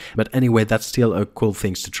frequency, but anyway, that's still a cool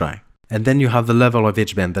thing to try. and then you have the level of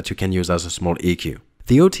each band that you can use as a small EQ.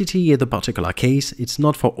 The OTT in the particular case, it's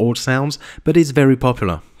not for all sounds, but it's very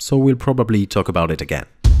popular, so we'll probably talk about it again.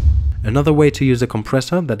 Another way to use a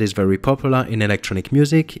compressor that is very popular in electronic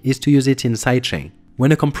music is to use it in sidechain.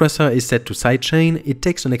 When a compressor is set to sidechain, it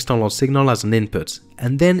takes an external signal as an input,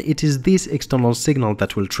 and then it is this external signal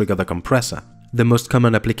that will trigger the compressor. The most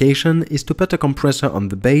common application is to put a compressor on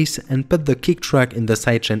the bass and put the kick track in the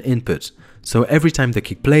sidechain input. So every time the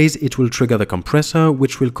kick plays, it will trigger the compressor,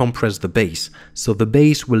 which will compress the bass. So the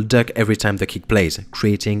bass will duck every time the kick plays,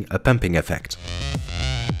 creating a pumping effect.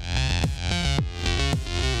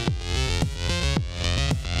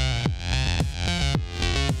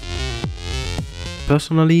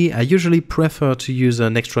 Personally, I usually prefer to use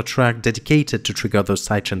an extra track dedicated to trigger those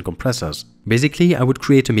sidechain compressors. Basically, I would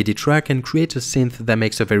create a MIDI track and create a synth that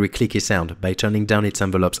makes a very clicky sound by turning down its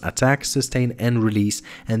envelope's attack, sustain and release,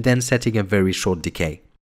 and then setting a very short decay.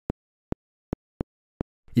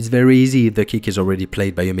 It's very easy, the kick is already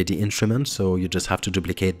played by a MIDI instrument, so you just have to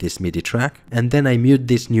duplicate this MIDI track, and then I mute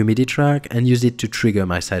this new MIDI track and use it to trigger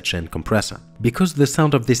my sidechain compressor. Because the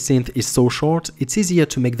sound of this synth is so short, it's easier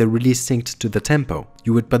to make the release synced to the tempo.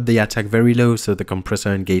 You would put the attack very low so the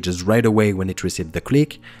compressor engages right away when it receives the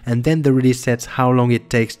click, and then the release sets how long it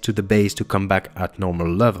takes to the bass to come back at normal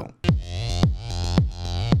level.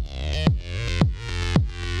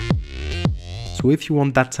 So if you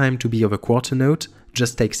want that time to be of a quarter note,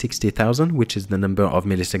 just take 60,000, which is the number of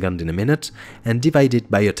milliseconds in a minute, and divide it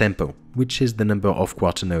by a tempo, which is the number of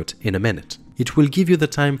quarter note in a minute. It will give you the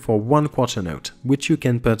time for one quarter note, which you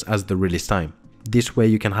can put as the release time. This way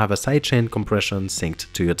you can have a sidechain compression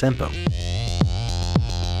synced to your tempo.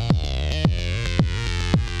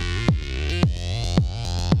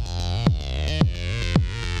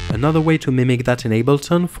 Another way to mimic that in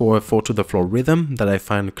Ableton for a 4-to-the-floor rhythm that I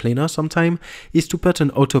find cleaner sometimes is to put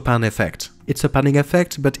an auto pan effect. It's a panning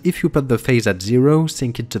effect, but if you put the phase at 0,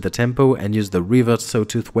 sync it to the tempo and use the reverse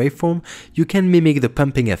sawtooth waveform, you can mimic the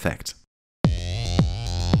pumping effect.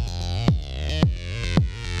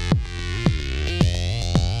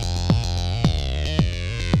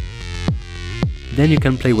 Then you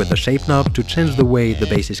can play with the shape knob to change the way the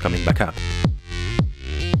bass is coming back up.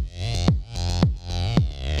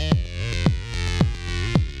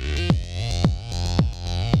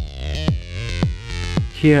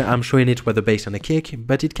 Here I'm showing it with a bass and a kick,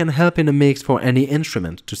 but it can help in a mix for any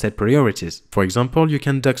instrument to set priorities. For example, you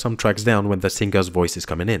can duck some tracks down when the singer's voice is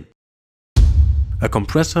coming in. A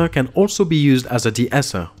compressor can also be used as a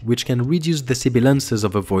de-esser, which can reduce the sibilances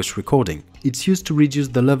of a voice recording. It's used to reduce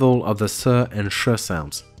the level of the s and sh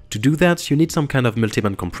sounds. To do that, you need some kind of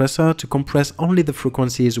multiband compressor to compress only the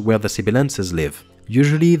frequencies where the sibilances live.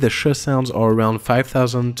 Usually the sh sounds are around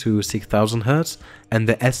 5000 to 6000 Hz, and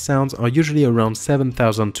the s sounds are usually around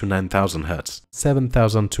 7000 to 9000 Hz.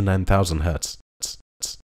 7000 to 9000 Hz.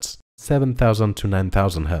 7000 to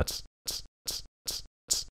 9000 Hz.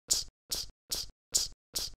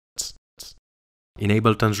 In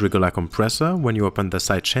Ableton's regular compressor, when you open the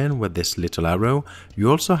sidechain with this little arrow, you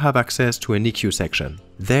also have access to an EQ section.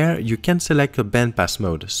 There, you can select a bandpass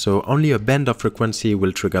mode, so only a band of frequency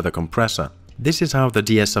will trigger the compressor. This is how the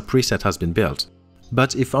de-esser preset has been built.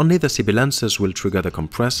 But if only the sibilances will trigger the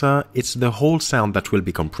compressor, it's the whole sound that will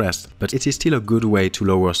be compressed, but it is still a good way to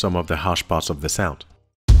lower some of the harsh parts of the sound.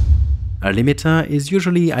 A limiter is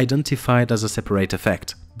usually identified as a separate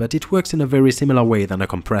effect, but it works in a very similar way than a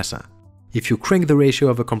compressor. If you crank the ratio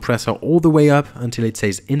of a compressor all the way up until it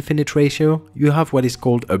says infinite ratio, you have what is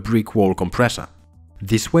called a brick wall compressor.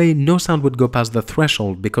 This way, no sound would go past the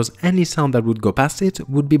threshold because any sound that would go past it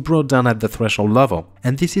would be brought down at the threshold level.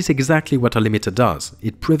 And this is exactly what a limiter does.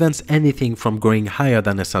 It prevents anything from going higher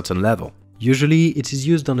than a certain level. Usually, it is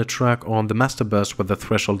used on a track or on the master bus with the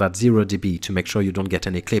threshold at 0 dB to make sure you don't get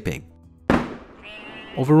any clipping.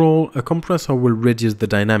 Overall, a compressor will reduce the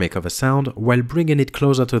dynamic of a sound while bringing it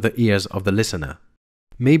closer to the ears of the listener.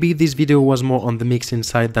 Maybe this video was more on the mixing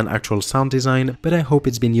side than actual sound design, but I hope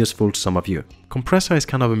it's been useful to some of you. Compressor is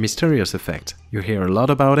kind of a mysterious effect. You hear a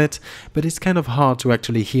lot about it, but it's kind of hard to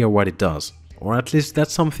actually hear what it does. Or at least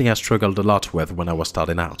that's something I struggled a lot with when I was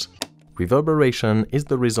starting out. Reverberation is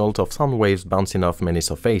the result of sound waves bouncing off many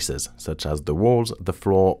surfaces, such as the walls, the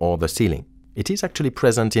floor, or the ceiling. It is actually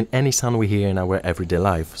present in any sound we hear in our everyday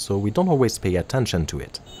life, so we don't always pay attention to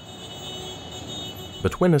it.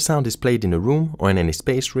 But when a sound is played in a room, or in any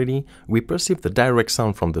space really, we perceive the direct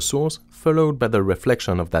sound from the source, followed by the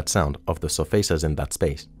reflection of that sound of the surfaces in that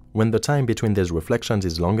space. When the time between these reflections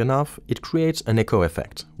is long enough, it creates an echo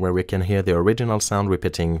effect, where we can hear the original sound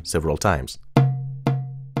repeating several times.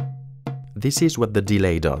 This is what the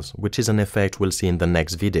delay does, which is an effect we'll see in the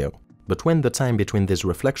next video. But when the time between these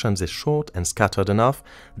reflections is short and scattered enough,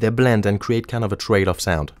 they blend and create kind of a trade-off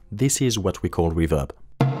sound. This is what we call reverb.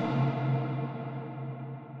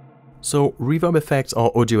 So reverb effects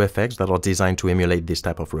are audio effects that are designed to emulate this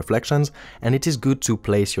type of reflections, and it is good to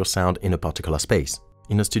place your sound in a particular space.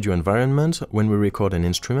 In a studio environment, when we record an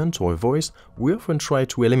instrument or a voice, we often try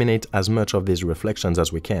to eliminate as much of these reflections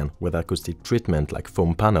as we can, with acoustic treatment like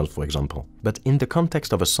foam panels, for example. But in the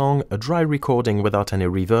context of a song, a dry recording without any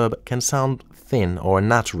reverb can sound thin or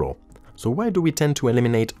unnatural. So why do we tend to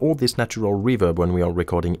eliminate all this natural reverb when we are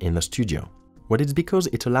recording in a studio? Well, it's because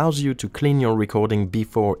it allows you to clean your recording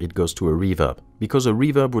before it goes to a reverb. Because a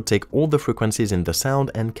reverb would take all the frequencies in the sound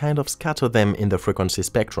and kind of scatter them in the frequency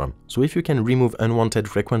spectrum. So if you can remove unwanted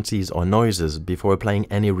frequencies or noises before applying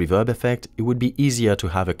any reverb effect, it would be easier to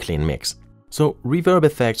have a clean mix. So reverb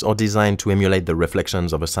effects are designed to emulate the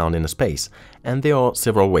reflections of a sound in a space, and there are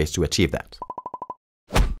several ways to achieve that.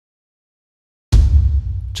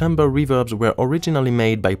 Chamber reverbs were originally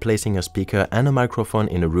made by placing a speaker and a microphone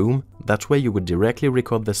in a room. That way you would directly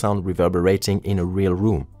record the sound reverberating in a real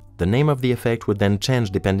room. The name of the effect would then change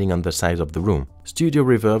depending on the size of the room. Studio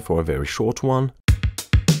reverb for a very short one,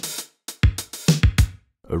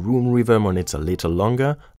 a room reverb when it's a little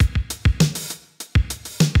longer,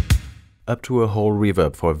 up to a whole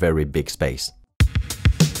reverb for a very big space.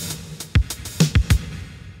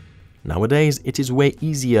 Nowadays, it is way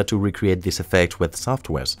easier to recreate this effect with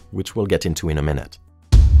softwares, which we'll get into in a minute.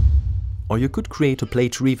 Or you could create a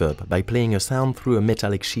plate reverb by playing a sound through a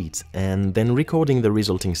metallic sheet and then recording the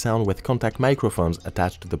resulting sound with contact microphones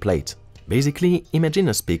attached to the plate. Basically, imagine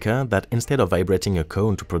a speaker that instead of vibrating a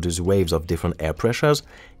cone to produce waves of different air pressures,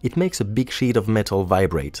 it makes a big sheet of metal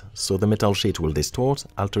vibrate, so the metal sheet will distort,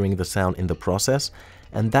 altering the sound in the process,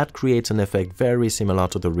 and that creates an effect very similar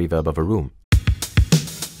to the reverb of a room.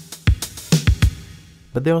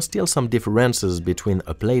 But there are still some differences between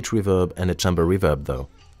a plate reverb and a chamber reverb though.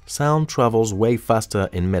 Sound travels way faster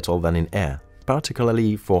in metal than in air,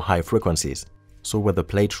 particularly for high frequencies. So with a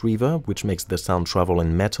plate reverb, which makes the sound travel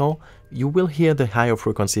in metal, you will hear the higher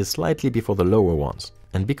frequencies slightly before the lower ones.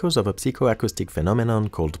 And because of a psychoacoustic phenomenon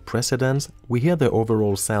called precedence, we hear the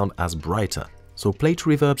overall sound as brighter. So plate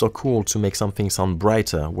reverbs are cool to make something sound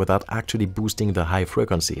brighter without actually boosting the high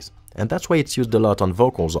frequencies. And that's why it's used a lot on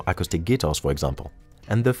vocals or acoustic guitars, for example.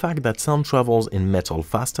 And the fact that sound travels in metal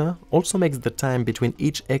faster also makes the time between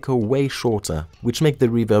each echo way shorter, which makes the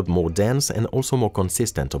reverb more dense and also more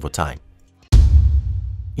consistent over time.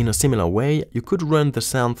 In a similar way, you could run the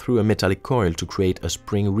sound through a metallic coil to create a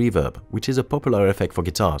spring reverb, which is a popular effect for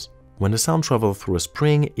guitars. When the sound travels through a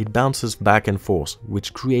spring, it bounces back and forth,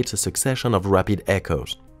 which creates a succession of rapid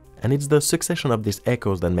echoes. And it's the succession of these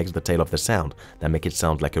echoes that makes the tail of the sound, that make it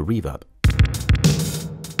sound like a reverb.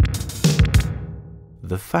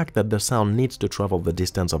 The fact that the sound needs to travel the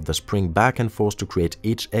distance of the spring back and forth to create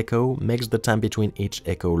each echo makes the time between each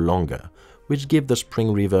echo longer, which gives the spring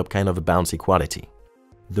reverb kind of a bouncy quality.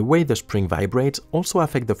 The way the spring vibrates also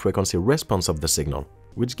affects the frequency response of the signal,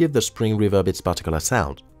 which gives the spring reverb its particular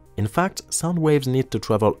sound. In fact, sound waves need to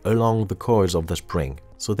travel along the coils of the spring,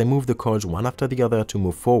 so they move the coils one after the other to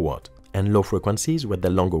move forward. And low frequencies with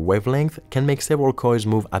their longer wavelength can make several coils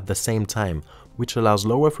move at the same time, which allows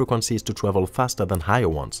lower frequencies to travel faster than higher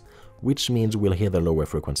ones, which means we'll hear the lower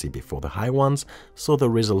frequency before the high ones, so the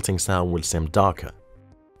resulting sound will seem darker.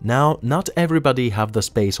 Now, not everybody have the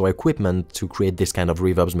space or equipment to create this kind of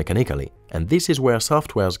reverbs mechanically, and this is where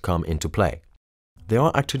softwares come into play. There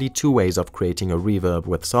are actually two ways of creating a reverb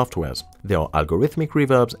with softwares. There are algorithmic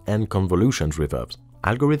reverbs and convolutions reverbs.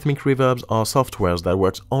 Algorithmic reverbs are softwares that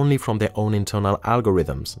work only from their own internal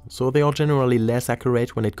algorithms, so they are generally less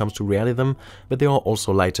accurate when it comes to realism, but they are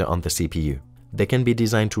also lighter on the CPU. They can be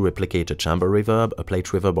designed to replicate a chamber reverb, a plate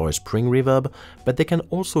reverb or a spring reverb, but they can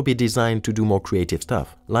also be designed to do more creative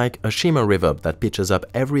stuff, like a shimmer reverb that pitches up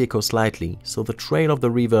every echo slightly, so the trail of the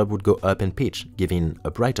reverb would go up in pitch, giving a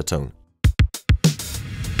brighter tone.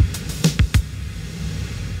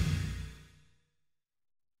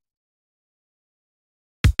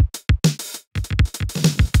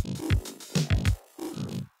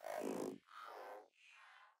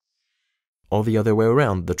 Or the other way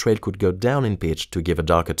around, the trail could go down in pitch to give a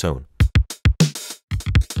darker tone.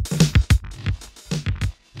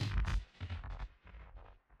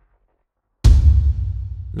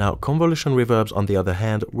 Now, convolution reverbs, on the other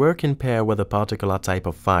hand, work in pair with a particular type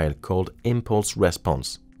of file called impulse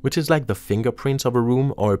response, which is like the fingerprints of a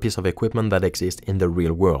room or a piece of equipment that exists in the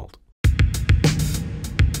real world.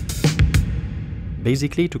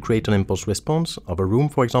 Basically, to create an impulse response of a room,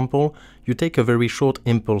 for example, you take a very short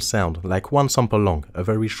impulse sound, like one sample long, a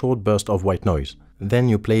very short burst of white noise. Then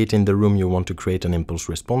you play it in the room you want to create an impulse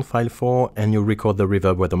response file for, and you record the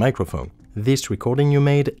reverb with a microphone. This recording you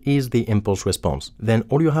made is the impulse response. Then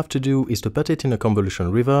all you have to do is to put it in a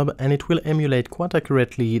convolution reverb, and it will emulate quite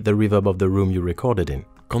accurately the reverb of the room you recorded in.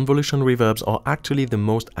 Convolution reverbs are actually the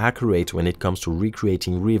most accurate when it comes to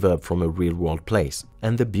recreating reverb from a real-world place.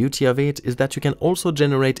 And the beauty of it is that you can also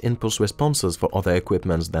generate impulse responses for other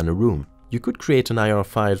equipments than a room. You could create an IR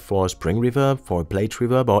file for a spring reverb, for a plate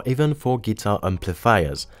reverb, or even for guitar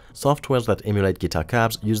amplifiers. Softwares that emulate guitar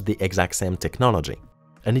cabs use the exact same technology.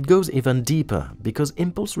 And it goes even deeper, because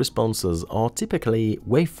impulse responses are typically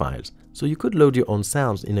wave files, so you could load your own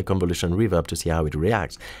sounds in a convolution reverb to see how it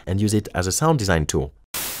reacts, and use it as a sound design tool.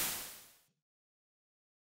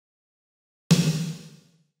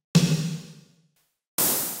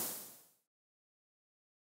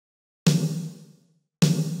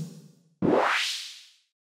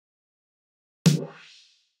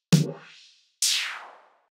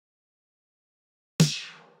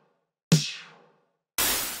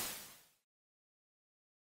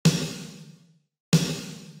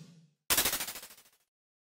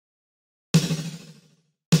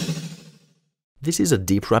 This is a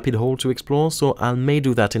deep rabbit hole to explore, so I may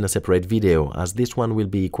do that in a separate video, as this one will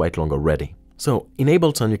be quite long already. So, in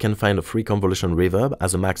Ableton you can find a free convolution reverb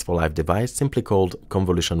as a Max for Live device simply called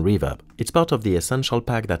Convolution Reverb. It's part of the essential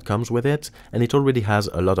pack that comes with it, and it already has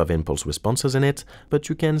a lot of impulse responses in it, but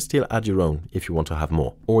you can still add your own if you want to have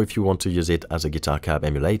more, or if you want to use it as a guitar cab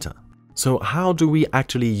emulator. So how do we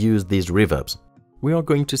actually use these reverbs? We are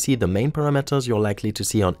going to see the main parameters you're likely to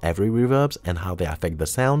see on every reverbs and how they affect the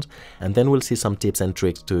sound, and then we'll see some tips and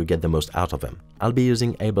tricks to get the most out of them. I'll be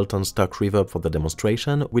using Ableton stock reverb for the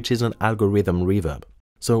demonstration, which is an algorithm reverb.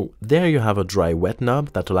 So there you have a dry wet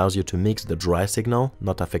knob that allows you to mix the dry signal,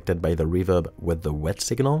 not affected by the reverb, with the wet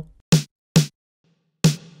signal.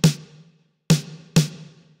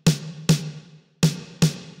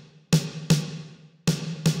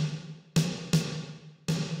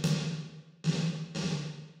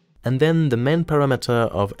 And then the main parameter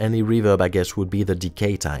of any reverb, I guess, would be the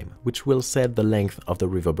decay time, which will set the length of the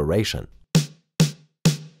reverberation.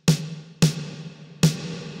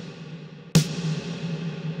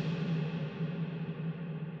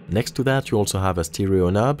 Next to that, you also have a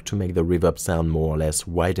stereo knob to make the reverb sound more or less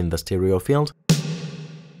wide in the stereo field.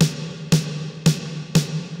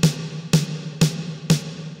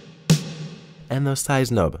 And a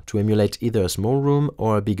size knob to emulate either a small room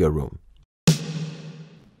or a bigger room.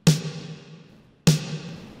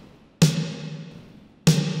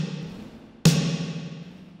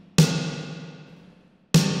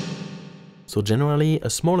 So generally, a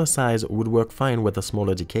smaller size would work fine with a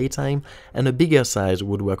smaller decay time, and a bigger size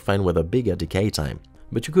would work fine with a bigger decay time.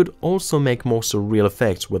 But you could also make more surreal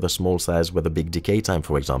effects with a small size with a big decay time,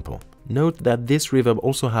 for example. Note that this reverb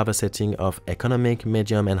also have a setting of economic,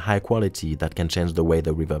 medium and high quality that can change the way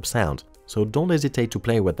the reverb sounds. So don't hesitate to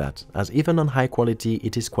play with that, as even on high quality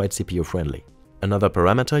it is quite CPU friendly. Another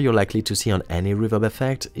parameter you're likely to see on any reverb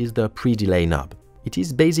effect is the pre-delay knob. It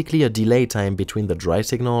is basically a delay time between the dry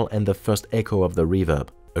signal and the first echo of the reverb.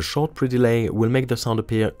 A short pre-delay will make the sound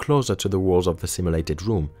appear closer to the walls of the simulated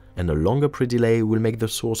room, and a longer pre-delay will make the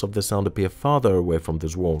source of the sound appear farther away from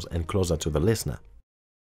those walls and closer to the listener.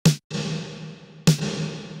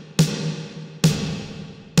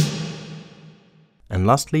 And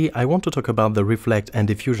lastly, I want to talk about the reflect and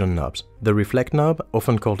diffusion knobs. The reflect knob,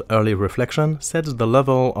 often called early reflection, sets the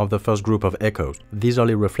level of the first group of echoes. These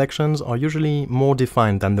early reflections are usually more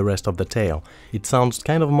defined than the rest of the tail. It sounds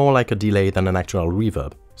kind of more like a delay than an actual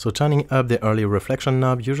reverb. So turning up the early reflection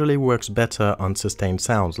knob usually works better on sustained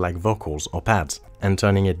sounds like vocals or pads. And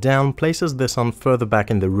turning it down places the sound further back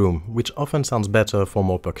in the room, which often sounds better for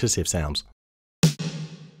more percussive sounds.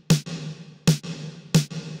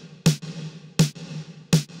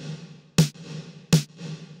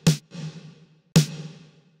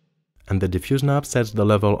 And the diffuse knob sets the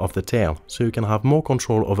level of the tail, so you can have more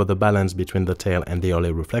control over the balance between the tail and the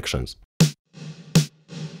early reflections.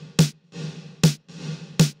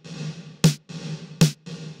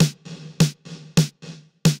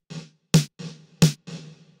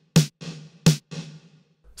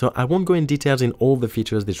 So I won't go in details in all the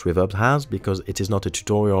features this reverb has, because it is not a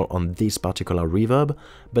tutorial on this particular reverb,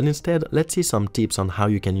 but instead let's see some tips on how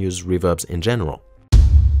you can use reverbs in general.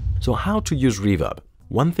 So how to use reverb?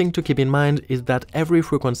 One thing to keep in mind is that every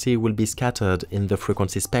frequency will be scattered in the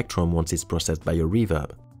frequency spectrum once it's processed by your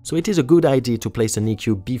reverb. So it is a good idea to place an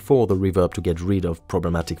EQ before the reverb to get rid of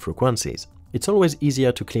problematic frequencies. It's always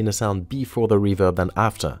easier to clean a sound before the reverb than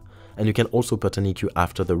after, and you can also put an EQ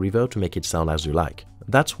after the reverb to make it sound as you like.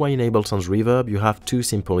 That's why in Ableton's Reverb you have two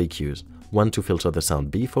simple EQs, one to filter the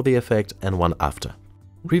sound before the effect and one after.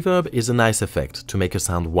 Reverb is a nice effect to make a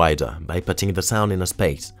sound wider by putting the sound in a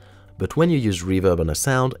space, but when you use reverb on a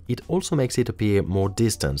sound, it also makes it appear more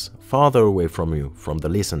distant, farther away from you, from the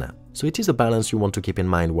listener. So it is a balance you want to keep in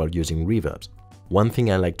mind while using reverbs. One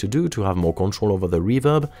thing I like to do to have more control over the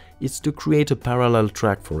reverb is to create a parallel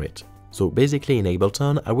track for it. So basically in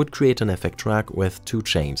Ableton, I would create an effect track with two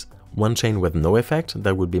chains. One chain with no effect,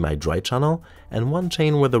 that would be my dry channel, and one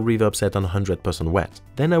chain with the reverb set on 100% wet.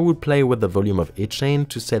 Then I would play with the volume of each chain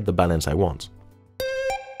to set the balance I want.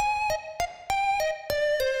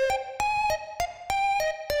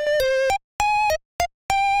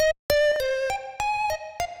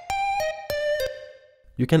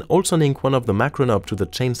 You can also link one of the macro knobs to the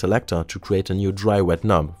chain selector to create a new dry-wet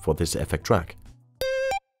knob for this effect track.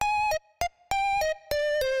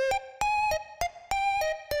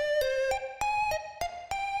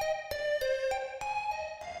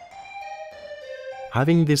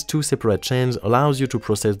 Having these two separate chains allows you to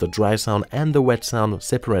process the dry sound and the wet sound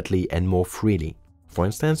separately and more freely. For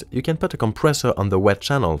instance, you can put a compressor on the wet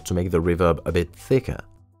channel to make the reverb a bit thicker.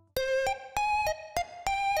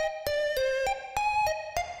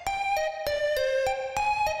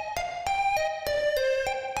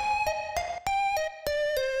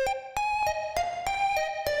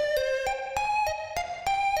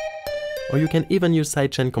 Or you can even use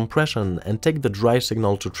sidechain compression and take the dry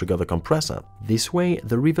signal to trigger the compressor. This way,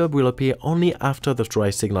 the reverb will appear only after the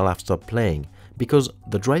dry signal has stopped playing, because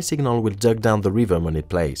the dry signal will duck down the reverb when it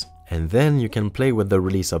plays. And then you can play with the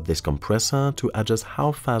release of this compressor to adjust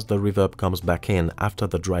how fast the reverb comes back in after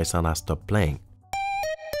the dry sound has stopped playing.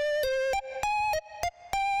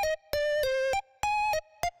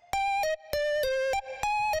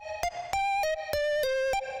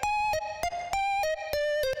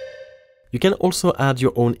 You can also add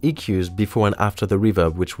your own EQs before and after the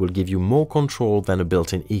reverb, which will give you more control than a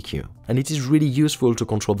built-in EQ. And it is really useful to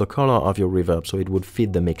control the color of your reverb so it would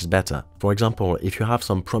fit the mix better. For example, if you have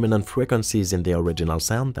some prominent frequencies in the original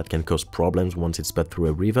sound that can cause problems once it's put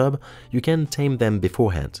through a reverb, you can tame them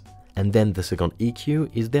beforehand. And then the second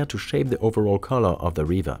EQ is there to shape the overall color of the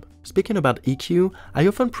reverb. Speaking about EQ, I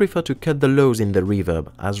often prefer to cut the lows in the reverb,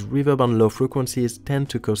 as reverb on low frequencies tend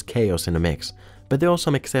to cause chaos in a mix, but there are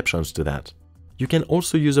some exceptions to that. You can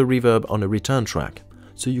also use a reverb on a return track,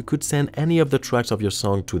 so you could send any of the tracks of your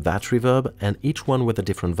song to that reverb and each one with a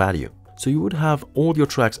different value. So you would have all your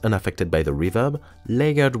tracks unaffected by the reverb,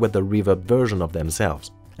 layered with the reverb version of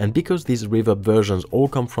themselves. And because these reverb versions all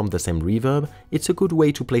come from the same reverb, it's a good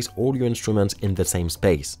way to place all your instruments in the same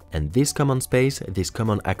space. And this common space, these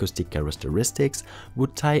common acoustic characteristics,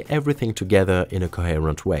 would tie everything together in a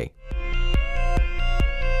coherent way.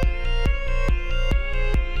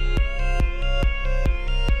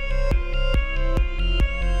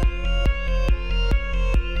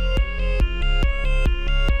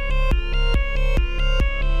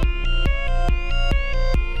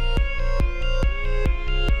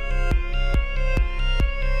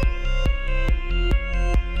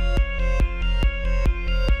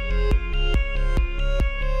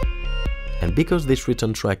 And because this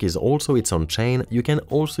return track is also its own chain, you can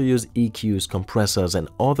also use EQs, compressors and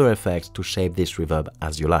other effects to shape this reverb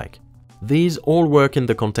as you like. These all work in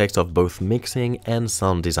the context of both mixing and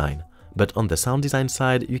sound design. But on the sound design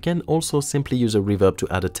side, you can also simply use a reverb to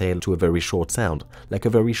add a tail to a very short sound, like a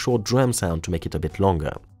very short drum sound to make it a bit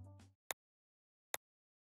longer.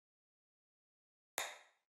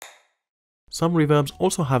 Some reverbs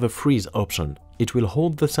also have a freeze option. It will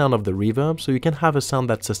hold the sound of the reverb so you can have a sound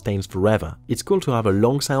that sustains forever. It's cool to have a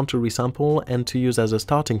long sound to resample and to use as a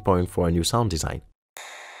starting point for a new sound design.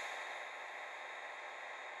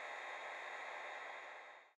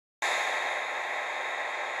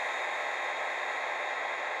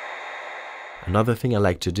 Another thing I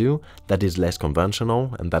like to do that is less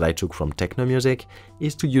conventional and that I took from techno music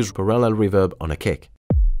is to use parallel reverb on a kick.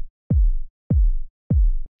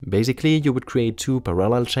 Basically, you would create two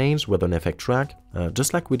parallel chains with an effect track,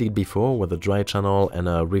 just like we did before with a dry channel and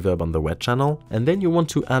a reverb on the wet channel, and then you want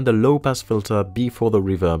to add a low pass filter before the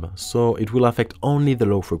reverb, so it will affect only the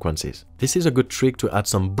low frequencies. This is a good trick to add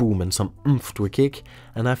some boom and some oomph to a kick,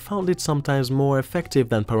 and I found it sometimes more effective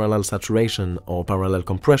than parallel saturation or parallel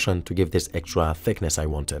compression to give this extra thickness I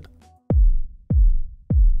wanted.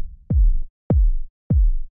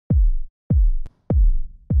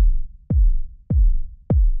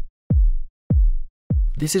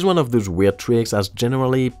 This is one of those weird tricks, as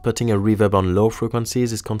generally putting a reverb on low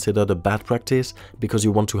frequencies is considered a bad practice because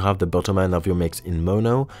you want to have the bottom end of your mix in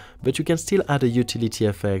mono, but you can still add a utility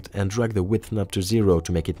effect and drag the width knob to 0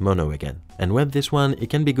 to make it mono again. And with this one,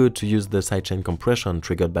 it can be good to use the sidechain compression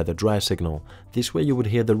triggered by the drive signal. This way you would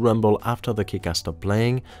hear the rumble after the kick has stopped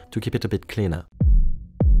playing to keep it a bit cleaner.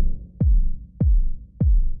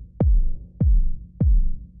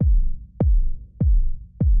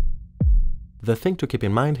 The thing to keep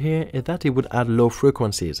in mind here is that it would add low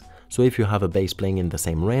frequencies, so if you have a bass playing in the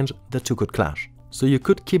same range, the two could clash. So you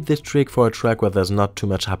could keep this trick for a track where there's not too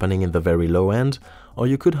much happening in the very low end, or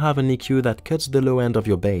you could have an EQ that cuts the low end of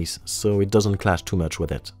your bass, so it doesn't clash too much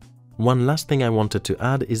with it. One last thing I wanted to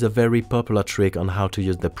add is a very popular trick on how to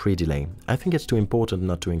use the pre-delay. I think it's too important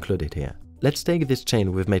not to include it here. Let's take this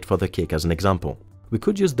chain we've made for the kick as an example. We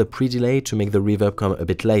could use the pre-delay to make the reverb come a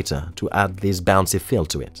bit later, to add this bouncy feel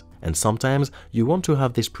to it. And sometimes you want to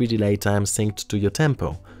have this pre-delay time synced to your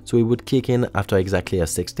tempo, so it would kick in after exactly a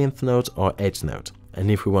 16th note or 8th note.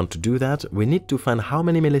 And if we want to do that, we need to find how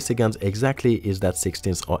many milliseconds exactly is that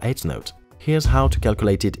 16th or 8th note. Here's how to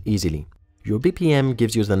calculate it easily. Your BPM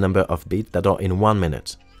gives you the number of beats that are in 1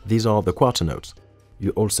 minute. These are the quarter notes.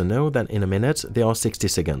 You also know that in a minute there are 60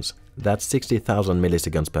 seconds. That's 60,000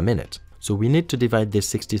 milliseconds per minute. So we need to divide this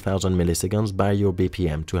 60,000 milliseconds by your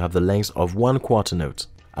BPM to have the length of one quarter note.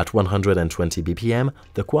 At 120 BPM,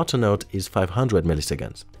 the quarter note is 500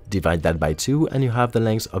 milliseconds. Divide that by 2 and you have the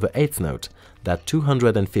length of an 8th note, that's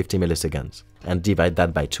 250 milliseconds. And divide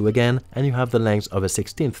that by 2 again and you have the length of a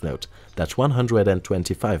 16th note, that's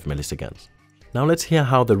 125 milliseconds. Now let's hear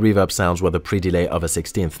how the reverb sounds with a pre-delay of a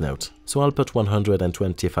 16th note. So I'll put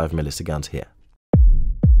 125 milliseconds here.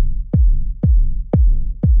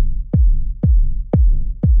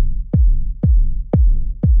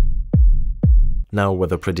 Now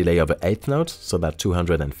with a pre-delay of an 8th note, so that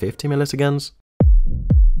 250 milliseconds.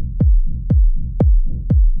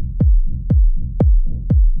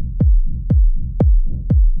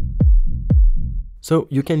 So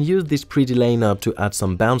you can use this pre-delay knob to add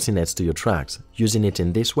some bounciness to your tracks. Using it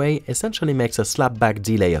in this way essentially makes a slapback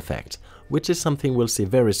delay effect, which is something we'll see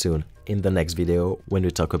very soon in the next video when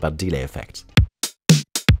we talk about delay effects.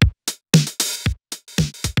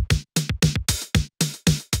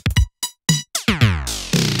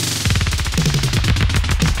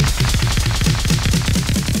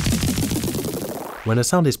 When a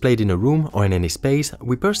sound is played in a room or in any space,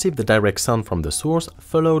 we perceive the direct sound from the source,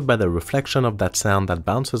 followed by the reflection of that sound that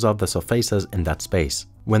bounces off the surfaces in that space.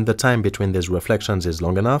 When the time between these reflections is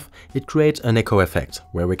long enough, it creates an echo effect,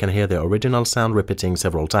 where we can hear the original sound repeating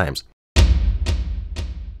several times.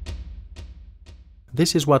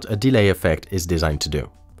 This is what a delay effect is designed to do.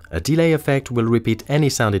 A delay effect will repeat any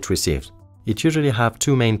sound it receives. It usually has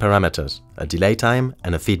two main parameters, a delay time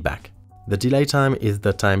and a feedback. The delay time is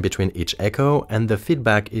the time between each echo, and the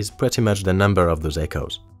feedback is pretty much the number of those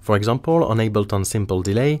echoes. For example, on Ableton Simple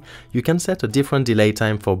Delay, you can set a different delay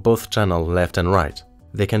time for both channels left and right.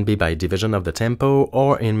 They can be by division of the tempo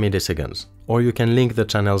or in milliseconds. Or you can link the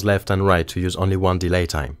channels left and right to use only one delay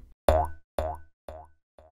time.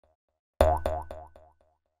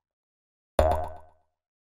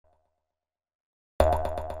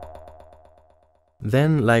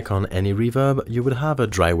 Then, like on any reverb, you would have a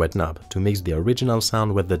dry-wet knob to mix the original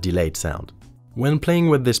sound with the delayed sound. When playing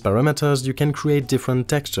with these parameters, you can create different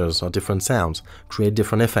textures or different sounds, create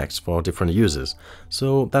different effects for different uses,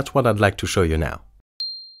 so that's what I'd like to show you now.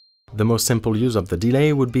 The most simple use of the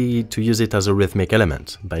delay would be to use it as a rhythmic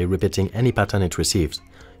element, by repeating any pattern it receives.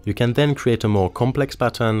 You can then create a more complex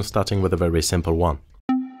pattern starting with a very simple one.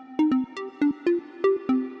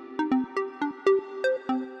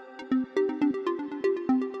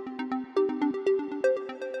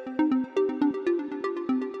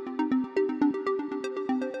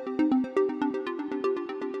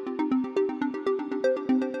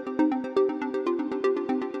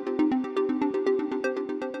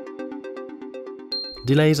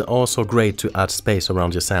 Delays are also great to add space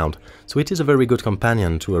around your sound, so it is a very good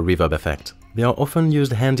companion to a reverb effect. They are often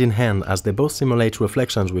used hand in hand as they both simulate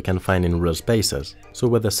reflections we can find in real spaces, so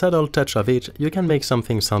with a subtle touch of each, you can make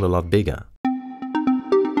something sound a lot bigger.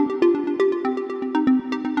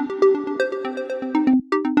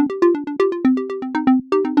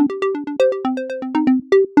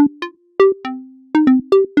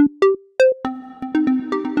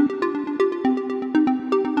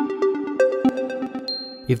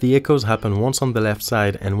 If the echoes happen once on the left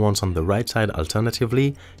side and once on the right side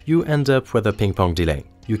alternatively, you end up with a ping-pong delay.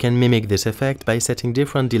 You can mimic this effect by setting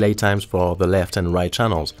different delay times for the left and right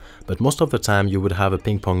channels, but most of the time you would have a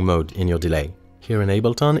ping-pong mode in your delay. Here in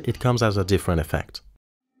Ableton, it comes as a different effect.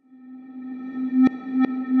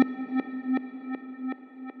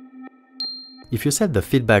 If you set the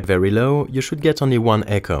feedback very low, you should get only one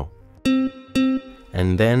echo.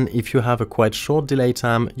 And then, if you have a quite short delay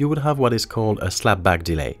time, you would have what is called a slapback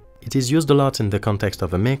delay. It is used a lot in the context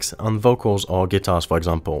of a mix, on vocals or guitars for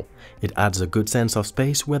example. It adds a good sense of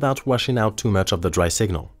space without washing out too much of the dry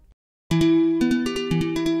signal.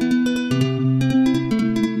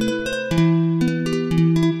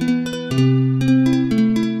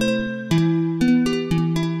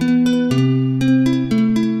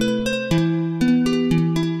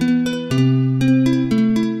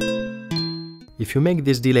 If you make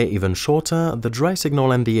this delay even shorter, the dry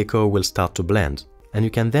signal and the echo will start to blend, and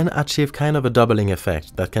you can then achieve kind of a doubling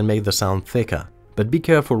effect that can make the sound thicker. But be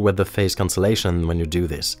careful with the phase cancellation when you do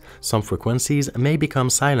this. Some frequencies may become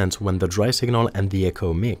silent when the dry signal and the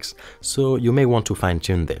echo mix, so you may want to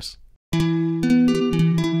fine-tune this.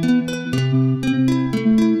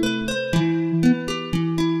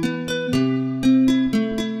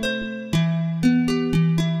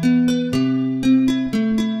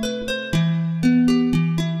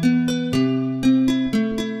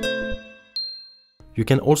 You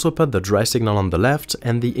can also put the dry signal on the left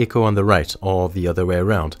and the echo on the right, or the other way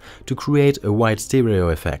around, to create a wide stereo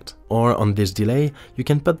effect. Or on this delay, you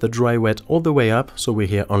can put the dry wet all the way up, so we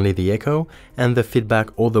hear only the echo, and the feedback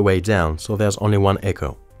all the way down, so there's only one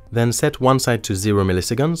echo. Then set one side to 0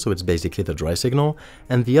 milliseconds, so it's basically the dry signal,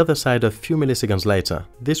 and the other side a few milliseconds later.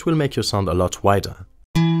 This will make your sound a lot wider.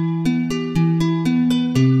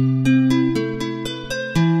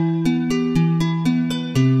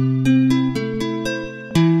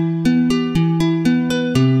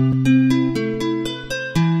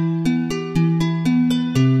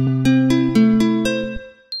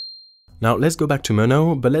 Now let's go back to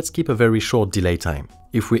mono, but let's keep a very short delay time.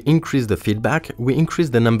 If we increase the feedback, we increase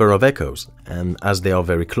the number of echoes, and as they are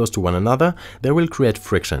very close to one another, they will create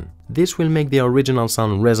friction. This will make the original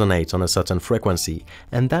sound resonate on a certain frequency,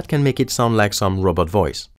 and that can make it sound like some robot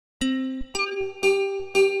voice.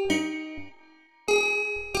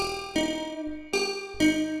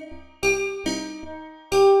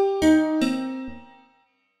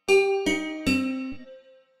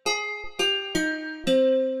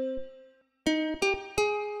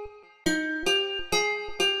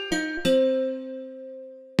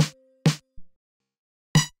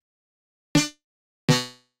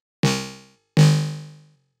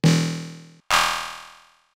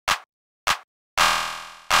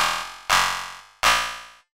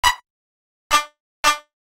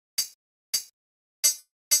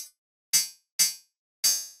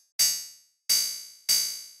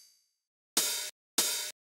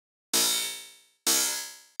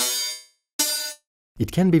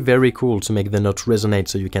 It can be very cool to make the note resonate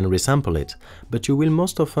so you can resample it, but you will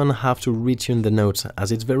most often have to retune the note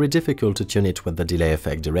as it's very difficult to tune it with the delay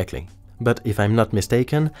effect directly. But if I'm not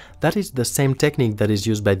mistaken, that is the same technique that is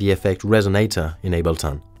used by the effect resonator in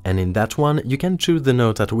Ableton. And in that one, you can choose the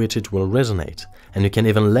note at which it will resonate, and you can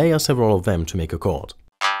even layer several of them to make a chord.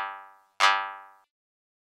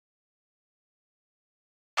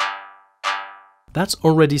 That's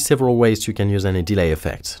already several ways you can use any delay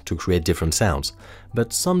effect to create different sounds,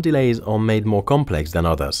 but some delays are made more complex than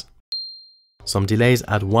others. Some delays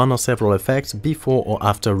add one or several effects before or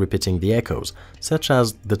after repeating the echoes, such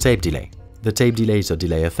as the tape delay. The tape delay is a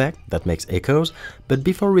delay effect that makes echoes, but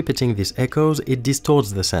before repeating these echoes, it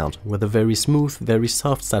distorts the sound with a very smooth, very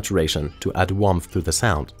soft saturation to add warmth to the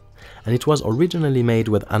sound. And it was originally made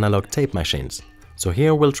with analog tape machines. So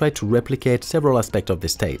here we'll try to replicate several aspects of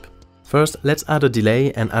this tape. First, let's add a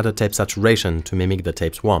delay and add a tape saturation to mimic the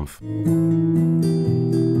tape's warmth.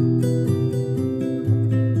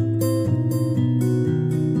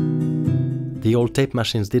 The old tape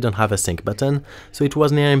machines didn't have a sync button, so it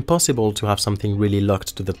was near impossible to have something really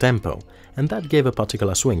locked to the tempo, and that gave a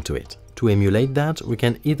particular swing to it. To emulate that, we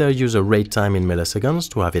can either use a rate time in milliseconds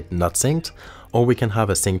to have it not synced, or we can have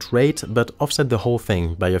a synced rate but offset the whole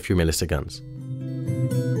thing by a few milliseconds.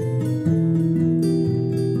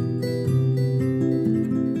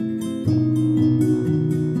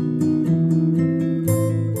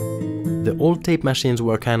 The old tape machines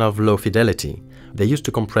were kind of low fidelity. They used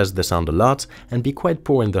to compress the sound a lot and be quite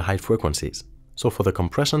poor in the high frequencies. So for the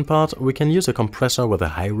compression part, we can use a compressor with a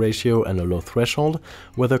high ratio and a low threshold,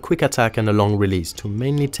 with a quick attack and a long release to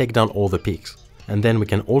mainly take down all the peaks. And then we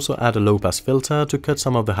can also add a low-pass filter to cut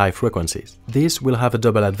some of the high frequencies. This will have a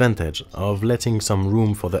double advantage of letting some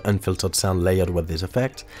room for the unfiltered sound layered with this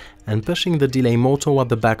effect, and pushing the delay more toward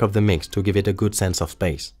the back of the mix to give it a good sense of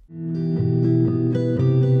space.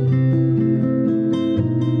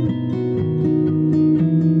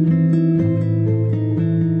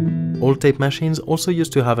 Old tape machines also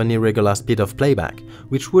used to have an irregular speed of playback,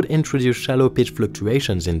 which would introduce shallow pitch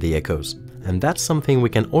fluctuations in the echoes. And that's something we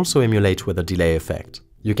can also emulate with a delay effect.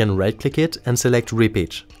 You can right-click it and select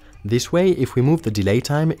Repitch. This way, if we move the delay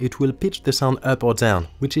time, it will pitch the sound up or down,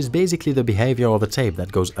 which is basically the behavior of a tape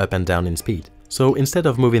that goes up and down in speed. So instead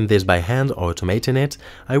of moving this by hand or automating it,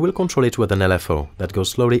 I will control it with an LFO that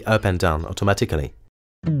goes slowly up and down automatically.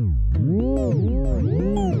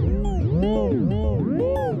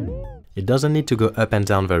 It doesn't need to go up and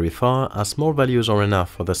down very far, as small values are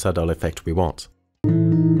enough for the subtle effect we want.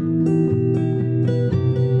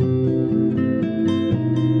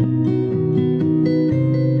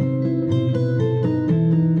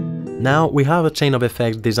 Now we have a chain of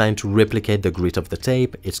effects designed to replicate the grit of the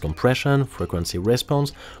tape, its compression, frequency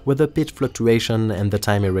response, with the pitch fluctuation and the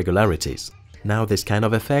time irregularities. Now this kind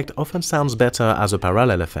of effect often sounds better as a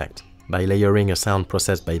parallel effect, by layering a sound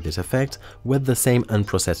processed by this effect with the same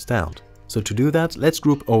unprocessed sound. So to do that, let's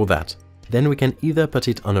group all that. Then we can either put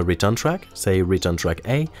it on a return track, say return track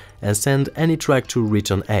A, and send any track to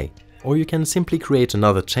return A. Or you can simply create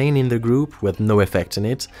another chain in the group with no effect in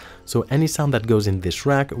it, so any sound that goes in this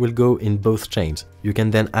track will go in both chains. You can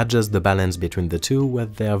then adjust the balance between the two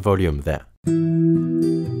with their volume there.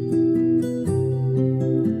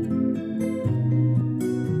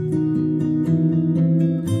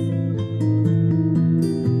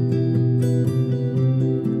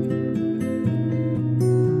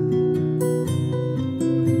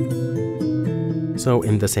 So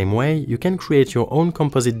in the same way, you can create your own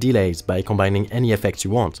composite delays by combining any effects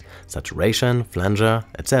you want, saturation, flanger,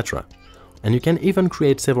 etc. And you can even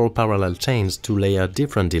create several parallel chains to layer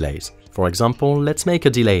different delays. For example, let's make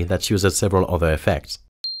a delay that uses several other effects.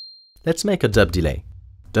 Let's make a dub delay.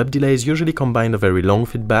 Dub delays usually combine a very long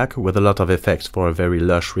feedback with a lot of effects for a very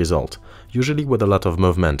lush result, usually with a lot of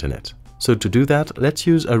movement in it. So to do that, let's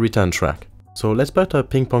use a return track. So let's put a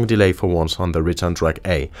ping-pong delay for once on the return track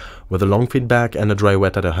A, with a long feedback and a dry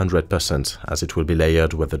wet at 100%, as it will be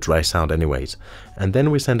layered with the dry sound anyways, and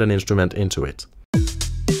then we send an instrument into it.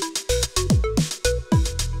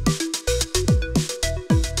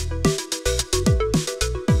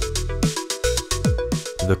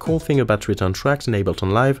 The cool thing about return tracks in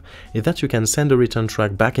Ableton Live is that you can send a return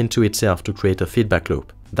track back into itself to create a feedback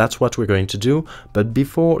loop. That's what we're going to do, but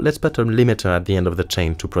before, let's put a limiter at the end of the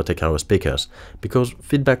chain to protect our speakers, because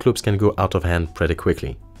feedback loops can go out of hand pretty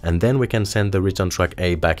quickly. And then we can send the return track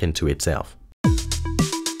A back into itself.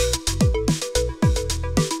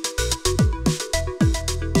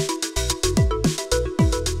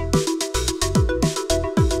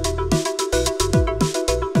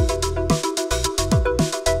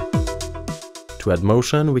 To add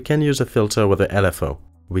motion, we can use a filter with the LFO.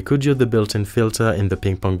 We could use the built-in filter in the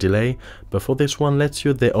ping-pong delay, but for this one let's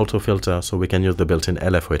use the auto filter so we can use the built-in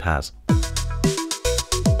LFO it has.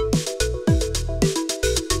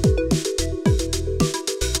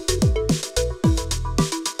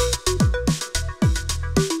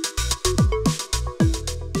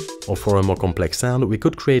 Or for a more complex sound, we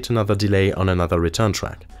could create another delay on another return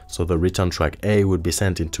track. So the return track A would be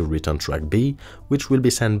sent into return track B, which will be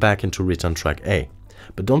sent back into return track A.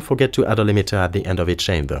 But don't forget to add a limiter at the end of each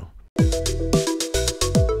chain though.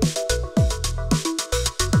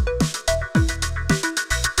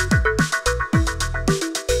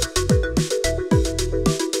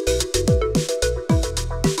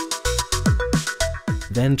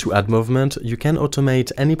 Then to add movement, you can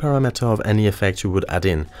automate any parameter of any effect you would add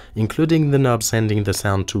in, including the knob sending the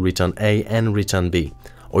sound to return A and return B.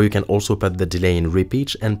 Or you can also put the delay in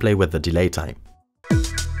repitch and play with the delay time.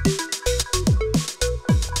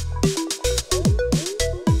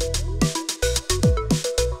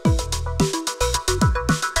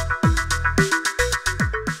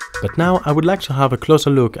 But now I would like to have a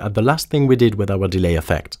closer look at the last thing we did with our delay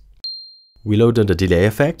effect. We loaded the delay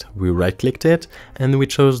effect, we right-clicked it, and we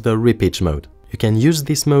chose the repitch mode. You can use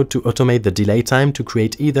this mode to automate the delay time to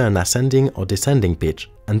create either an ascending or descending pitch,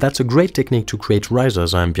 and that's a great technique to create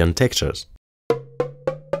risers or ambient textures.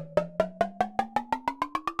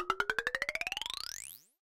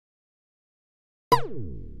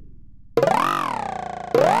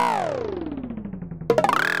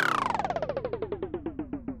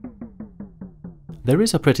 There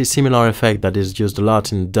is a pretty similar effect that is used a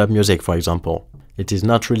lot in dub music, for example. It is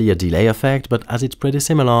not really a delay effect, but as it's pretty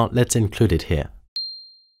similar, let's include it here.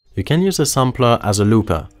 You can use a sampler as a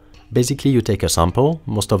looper. Basically, you take a sample,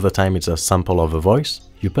 most of the time it's a sample of a voice,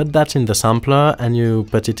 you put that in the sampler and you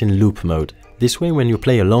put it in loop mode. This way, when you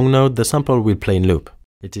play a long note, the sample will play in loop.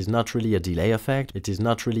 It is not really a delay effect,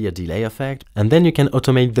 and then you can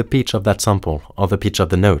automate the pitch of that sample, or the pitch of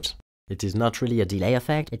the note. It is not really a delay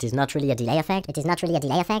effect. It is not really a delay effect. It is not really a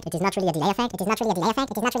delay effect. It is not really a delay effect. It is not really a delay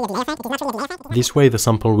effect. It is not really a delay effect. It is not really a delay effect. This way the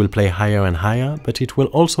sample will play higher and higher, but it will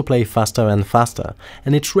also play faster and faster,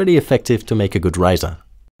 and it's really effective to make a good riser.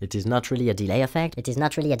 It is not really a delay effect. It is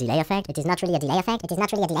not really a delay effect. It is not really a delay effect. It is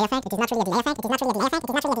not really a delay effect. It is not really a delay effect. It is not really a delay effect. It is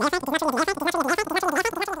not really a delay effect. It is not really a delay effect. It is not really a delay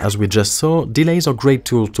effect. As we just saw, delays are great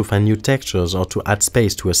tools to find new textures or to add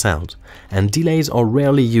space to a sound. And delays are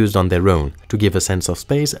rarely used on their own. To give a sense of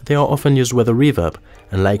space, they are often used with a reverb,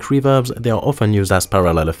 and like reverbs, they are often used as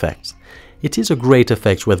parallel effects. It is a great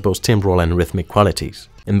effect with both timbral and rhythmic qualities.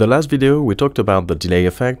 In the last video, we talked about the delay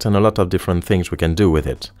effect and a lot of different things we can do with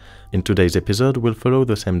it. In today's episode, we'll follow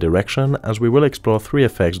the same direction as we will explore 3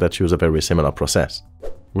 effects that use a very similar process.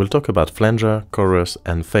 We'll talk about flanger, chorus,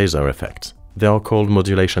 and phaser effects. They are called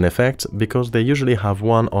modulation effects because they usually have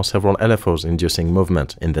one or several LFOs inducing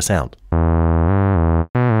movement in the sound.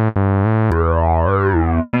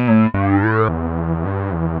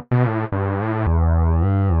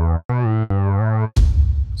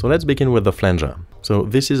 So let's begin with the flanger. So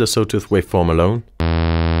this is a sawtooth waveform alone.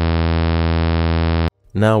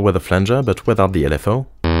 Now with a flanger, but without the LFO.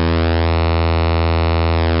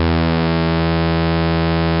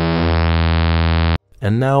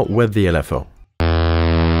 And now with the LFO.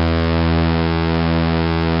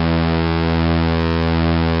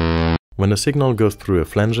 When a signal goes through a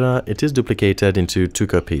flanger, it is duplicated into 2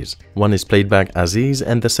 copies. One is played back as is,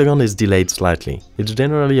 and the second is delayed slightly. It's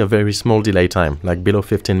generally a very small delay time, like below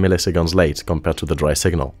 15 milliseconds late compared to the dry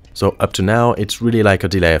signal. So up to now, it's really like a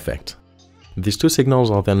delay effect. These 2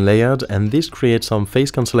 signals are then layered, and this creates some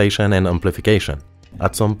phase cancellation and amplification.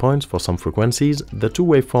 At some points, for some frequencies, the 2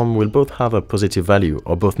 waveforms will both have a positive value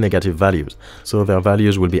or both negative values, so their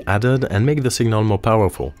values will be added and make the signal more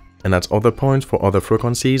powerful. And at other points, for other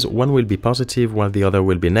frequencies, one will be positive while the other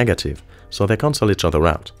will be negative, so they cancel each other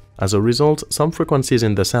out. As a result, some frequencies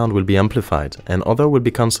in the sound will be amplified, and others will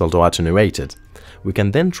be cancelled or attenuated. We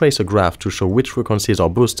can then trace a graph to show which frequencies are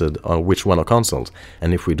boosted or which one are cancelled,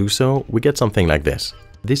 and if we do so, we get something like this.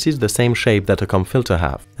 This is the same shape that a comb filter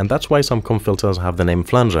have, and that's why some comb filters have the name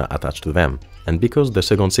flanger attached to them. And because the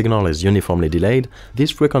second signal is uniformly delayed,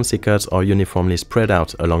 these frequency cuts are uniformly spread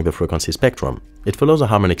out along the frequency spectrum. It follows a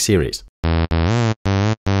harmonic series.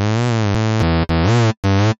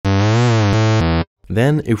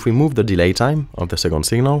 Then, if we move the delay time of the second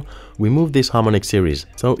signal, we move this harmonic series,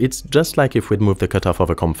 so it's just like if we'd move the cutoff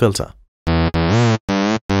of a comb filter.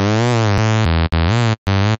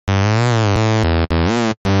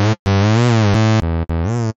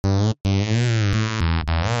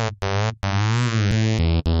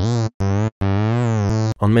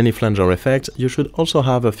 On many flanger effects, you should also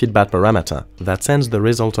have a feedback parameter that sends the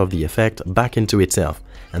result of the effect back into itself,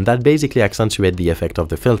 and that basically accentuates the effect of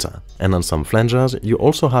the filter. And on some flangers, you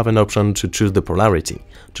also have an option to choose the polarity,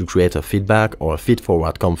 to create a feedback or a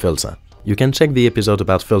feed-forward comb filter. You can check the episode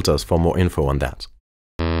about filters for more info on that.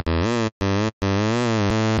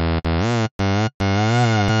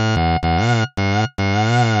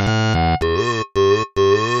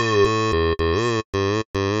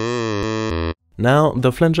 Now,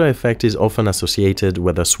 the flanger effect is often associated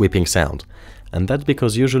with a sweeping sound, and that's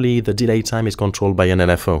because usually the delay time is controlled by an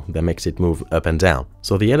LFO that makes it move up and down.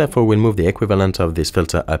 So the LFO will move the equivalent of this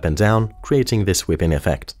filter up and down, creating this sweeping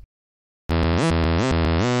effect.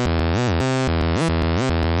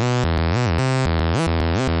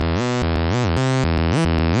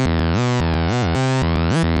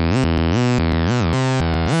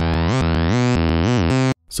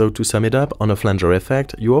 So to sum it up, on a flanger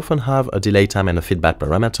effect, you often have a delay time and a feedback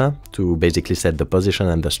parameter to basically set the position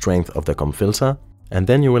and the strength of the comb filter, and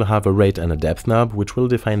then you will have a rate and a depth knob which will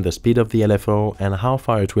define the speed of the LFO and how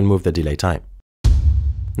far it will move the delay time.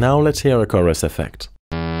 Now let's hear a chorus effect.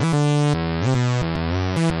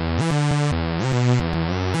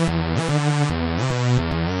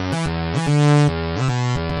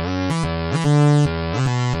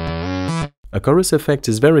 A chorus effect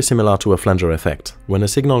is very similar to a flanger effect. When a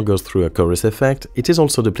signal goes through a chorus effect, it is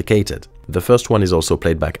also duplicated. The first one is also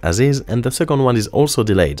played back as is, and the second one is also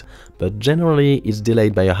delayed, but generally it's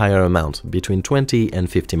delayed by a higher amount, between 20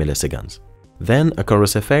 and 50 milliseconds. Then, a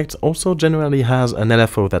chorus effect also generally has an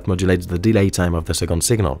LFO that modulates the delay time of the second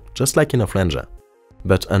signal, just like in a flanger.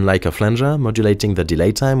 But unlike a flanger, modulating the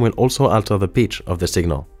delay time will also alter the pitch of the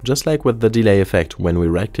signal, just like with the delay effect when we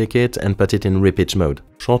right-click it and put it in repitch mode.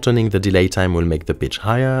 Shortening the delay time will make the pitch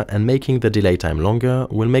higher, and making the delay time longer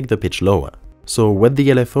will make the pitch lower. So with the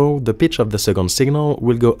LFO, the pitch of the second signal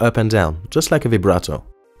will go up and down, just like a vibrato.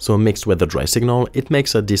 So mixed with the dry signal, it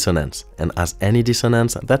makes a dissonance, and as any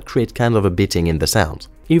dissonance, that creates kind of a beating in the sound.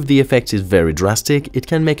 If the effect is very drastic, it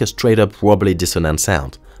can make a straight-up wobbly dissonant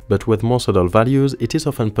sound, but with more subtle values, it is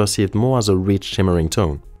often perceived more as a rich shimmering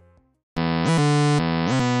tone.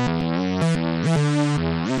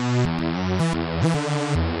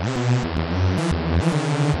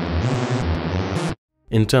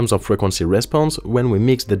 In terms of frequency response, when we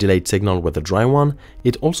mix the delayed signal with the dry one,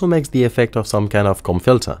 it also makes the effect of some kind of comb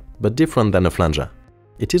filter, but different than a flanger.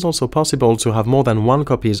 It is also possible to have more than one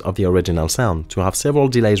copies of the original sound, to have several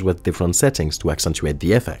delays with different settings to accentuate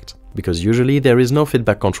the effect, because usually there is no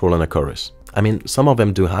feedback control on a chorus. I mean, some of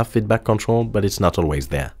them do have feedback control, but it's not always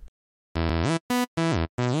there.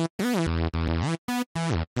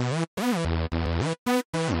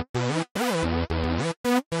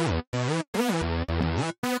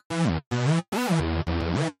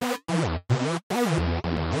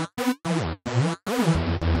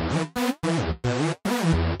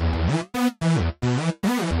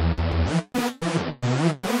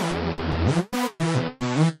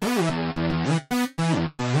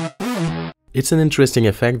 It's an interesting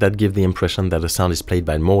effect that gives the impression that a sound is played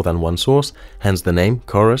by more than one source, hence the name,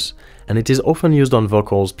 chorus, and it is often used on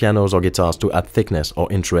vocals, pianos or guitars to add thickness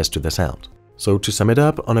or interest to the sound. So to sum it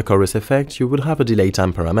up, on a chorus effect you would have a delay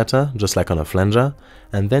time parameter, just like on a flanger,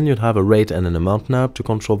 and then you'd have a rate and an amount knob to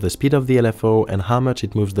control the speed of the LFO and how much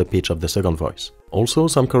it moves the pitch of the second voice. Also,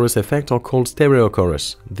 some chorus effects are called stereo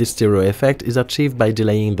chorus. This stereo effect is achieved by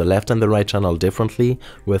delaying the left and the right channel differently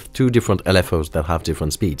with two different LFOs that have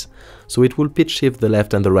different speeds, so it will pitch shift the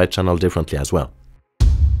left and the right channel differently as well.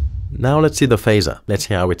 Now let's see the phaser, let's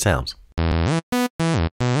hear how it sounds.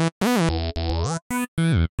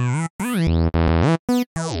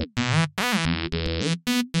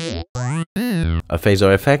 A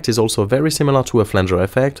phaser effect is also very similar to a flanger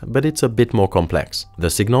effect, but it's a bit more complex. The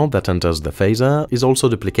signal that enters the phaser is also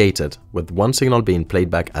duplicated, with one signal being played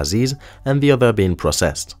back as is and the other being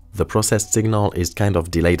processed. The processed signal is kind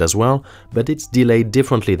of delayed as well, but it's delayed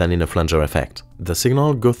differently than in a flanger effect. The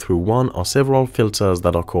signal goes through one or several filters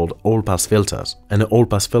that are called all-pass filters. And an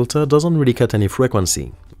all-pass filter doesn't really cut any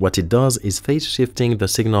frequency. What it does is phase shifting the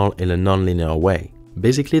signal in a non-linear way.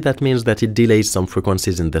 Basically, that means that it delays some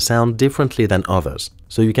frequencies in the sound differently than others.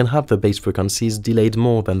 So you can have the bass frequencies delayed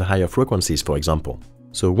more than the higher frequencies, for example.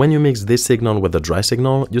 So when you mix this signal with the dry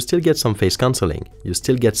signal, you still get some phase cancelling, you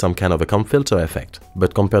still get some kind of a comb filter effect.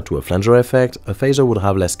 But compared to a flanger effect, a phaser would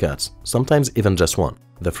have less cuts, sometimes even just one.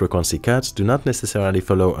 The frequency cuts do not necessarily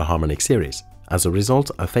follow a harmonic series. As a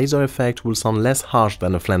result, a phaser effect will sound less harsh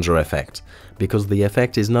than a flanger effect, because the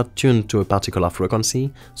effect is not tuned to a particular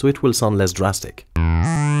frequency, so it will sound less drastic.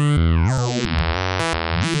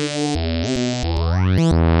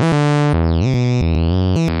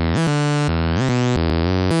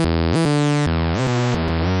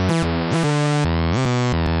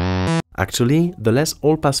 Actually, the less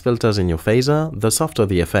all-pass filters in your phaser, the softer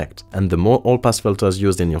the effect, and the more all-pass filters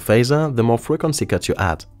used in your phaser, the more frequency cut you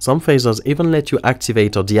add. Some phasers even let you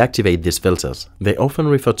activate or deactivate these filters. They often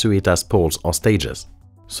refer to it as poles or stages.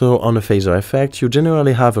 So on a phaser effect, you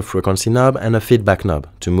generally have a frequency knob and a feedback knob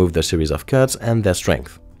to move the series of cuts and their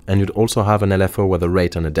strength. And you'd also have an LFO with a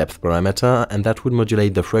rate and a depth parameter, and that would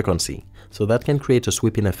modulate the frequency, so that can create a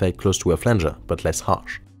sweeping effect close to a flanger, but less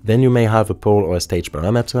harsh. Then you may have a pole or a stage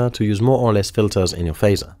parameter to use more or less filters in your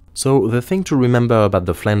phaser. So the thing to remember about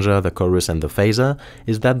the flanger, the chorus and the phaser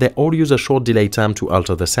is that they all use a short delay time to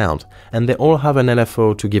alter the sound, and they all have an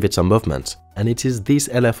LFO to give it some movement, and it is this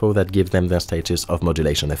LFO that gives them their status of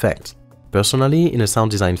modulation effect. Personally, in a sound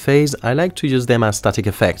design phase, I like to use them as static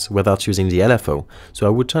effects without using the LFO, so I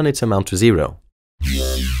would turn its amount to 0.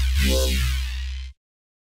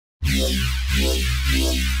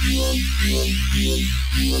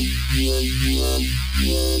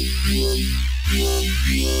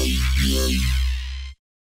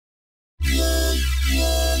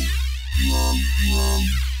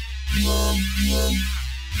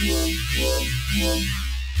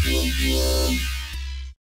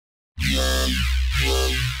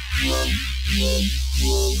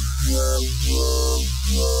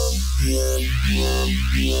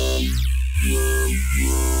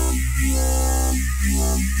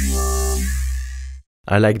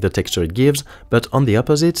 I like the texture it gives, but on the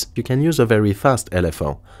opposite, you can use a very fast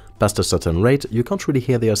LFO. Past a certain rate, you can't really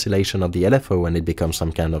hear the oscillation of the LFO and it becomes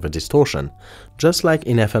some kind of a distortion. Just like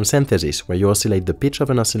in FM synthesis, where you oscillate the pitch of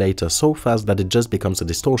an oscillator so fast that it just becomes a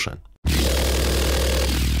distortion.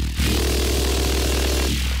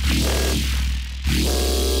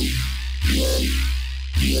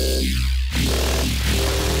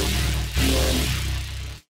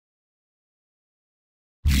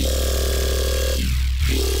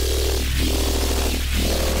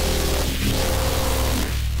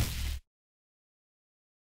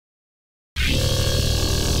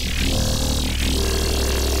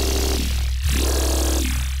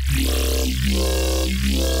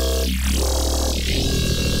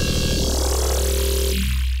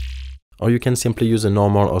 or you can simply use a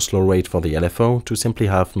normal or slow rate for the LFO to simply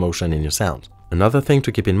have motion in your sound. Another thing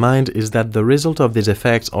to keep in mind is that the result of these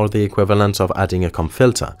effects are the equivalent of adding a comp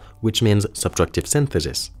filter, which means subtractive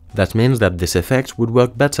synthesis. That means that this effect would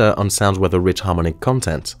work better on sounds with a rich harmonic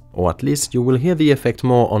content, or at least you will hear the effect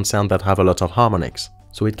more on sounds that have a lot of harmonics.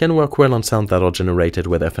 So it can work well on sounds that are generated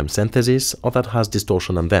with FM synthesis or that has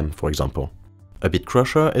distortion on them, for example. A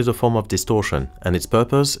Bitcrusher is a form of distortion, and its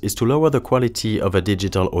purpose is to lower the quality of a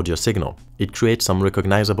digital audio signal. It creates some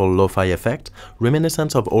recognizable lo-fi effect,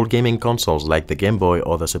 reminiscent of old gaming consoles like the Game Boy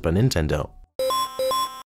or the Super Nintendo.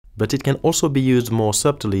 But it can also be used more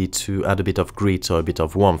subtly to add a bit of grit or a bit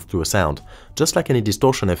of warmth to a sound, just like any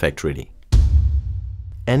distortion effect really.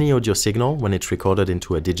 Any audio signal, when it's recorded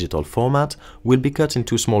into a digital format, will be cut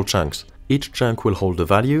into small chunks. Each chunk will hold a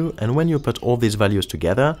value, and when you put all these values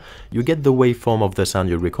together, you get the waveform of the sound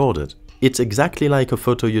you recorded. It's exactly like a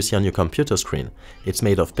photo you see on your computer screen. It's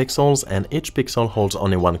made of pixels, and each pixel holds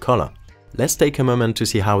only one color. Let's take a moment to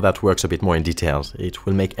see how that works a bit more in details. It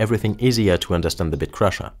will make everything easier to understand the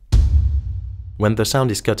Bitcrusher. When the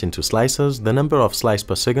sound is cut into slices, the number of slices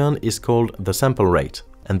per second is called the sample rate.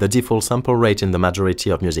 And the default sample rate in the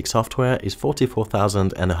majority of music software is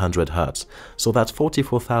 44,100 Hz. So that's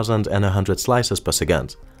 44,100 slices per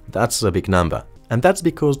second. That's a big number. And that's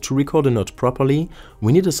because to record a note properly,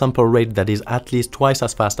 we need a sample rate that is at least twice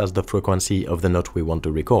as fast as the frequency of the note we want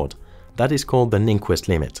to record. That is called the Nyquist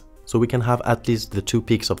limit. So we can have at least the 2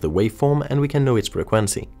 peaks of the waveform and we can know its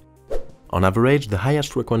frequency. On average, the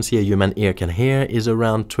highest frequency a human ear can hear is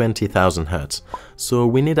around 20,000 Hz, so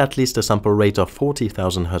we need at least a sample rate of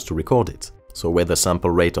 40,000 Hz to record it. So with a sample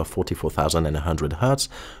rate of 44,100 Hz,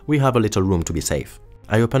 we have a little room to be safe.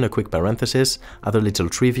 I open a quick parenthesis, add a little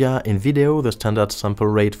trivia. In video, the standard sample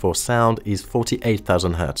rate for sound is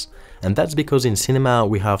 48,000 Hz, and that's because in cinema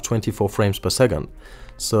we have 24 frames per second.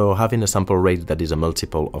 So having a sample rate that is a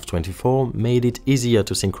multiple of 24 made it easier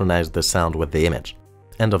to synchronize the sound with the image.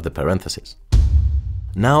 End of the parenthesis.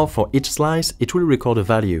 Now for each slice, it will record a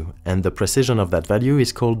value, and the precision of that value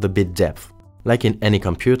is called the bit depth. Like in any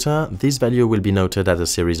computer, this value will be noted as a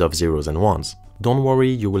series of zeros and ones. Don't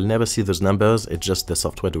worry, you will never see those numbers, it's just the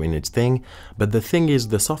software doing its thing, but the thing is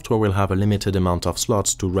the software will have a limited amount of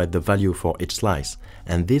slots to write the value for each slice,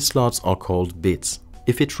 and these slots are called bits.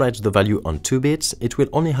 If it writes the value on 2 bits, it will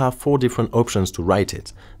only have 4 different options to write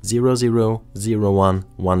it: 00, 01,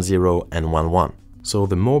 10, and 11. So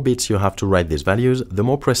the more bits you have to write these values, the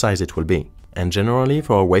more precise it will be. And generally,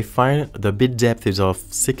 for a WAV file, the bit depth is of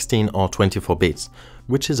 16 or 24 bits,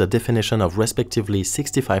 which is a definition of respectively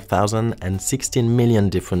 65,000 and 16 million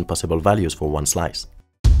different possible values for one slice.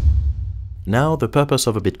 Now, the purpose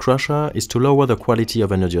of a Bitcrusher is to lower the quality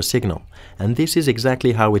of an audio signal, and this is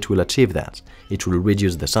exactly how it will achieve that. It will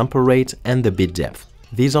reduce the sample rate and the bit depth.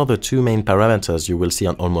 These are the 2 main parameters you will see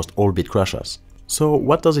on almost all Bitcrushers. So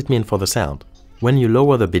what does it mean for the sound? When you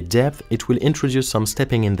lower the bit depth, it will introduce some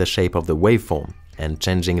stepping in the shape of the waveform, and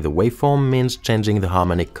changing the waveform means changing the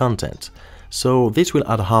harmonic content. So this will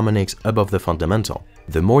add harmonics above the fundamental.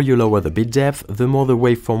 The more you lower the bit depth, the more the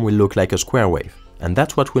waveform will look like a square wave, and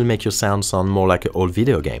that's what will make your sound sound more like an old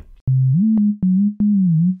video game.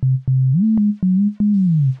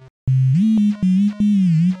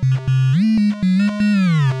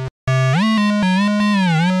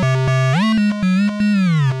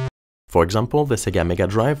 For example, the Sega Mega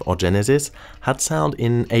Drive or Genesis had sound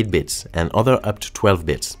in 8 bits and other up to 12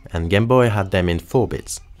 bits, and Game Boy had them in 4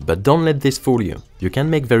 bits. But don't let this fool you. You can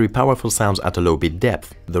make very powerful sounds at a low bit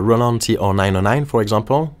depth. The Roland TR-909, for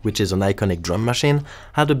example, which is an iconic drum machine,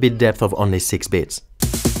 had a bit depth of only 6 bits.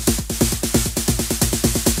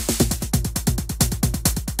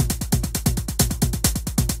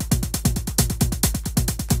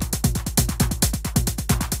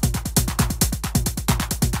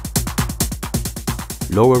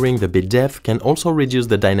 Lowering the bit depth can also reduce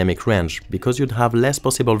the dynamic range, because you'd have less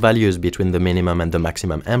possible values between the minimum and the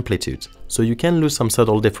maximum amplitude, so you can lose some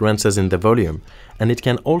subtle differences in the volume, and it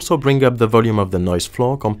can also bring up the volume of the noise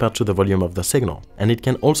floor compared to the volume of the signal, and it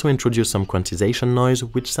can also introduce some quantization noise,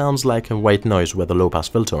 which sounds like a white noise with a low-pass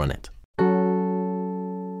filter on it.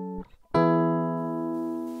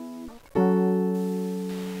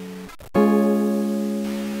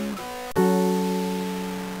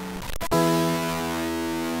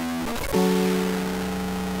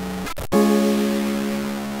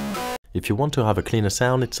 If you want to have a cleaner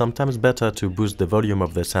sound, it's sometimes better to boost the volume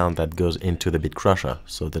of the sound that goes into the Bitcrusher,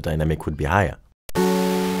 so the dynamic would be higher.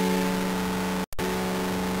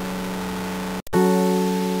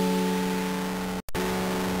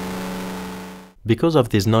 Because of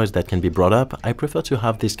this noise that can be brought up, I prefer to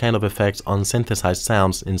have this kind of effects on synthesized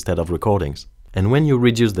sounds instead of recordings. And when you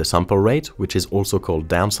reduce the sample rate, which is also called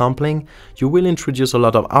downsampling, you will introduce a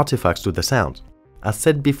lot of artifacts to the sound. As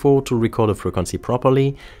said before, to record a frequency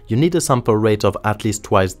properly, you need a sample rate of at least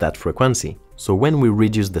twice that frequency. So when we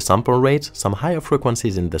reduce the sample rate, some higher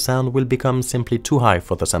frequencies in the sound will become simply too high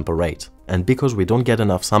for the sample rate. And because we don't get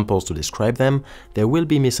enough samples to describe them, they will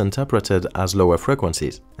be misinterpreted as lower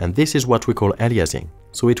frequencies. And this is what we call aliasing.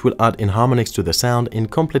 So it will add harmonics to the sound in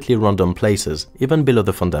completely random places, even below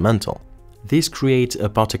the fundamental. This creates a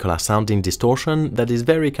particular sounding distortion that is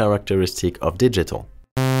very characteristic of digital.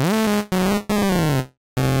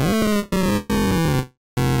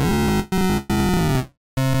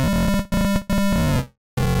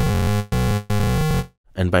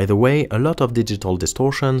 And by the way, a lot of digital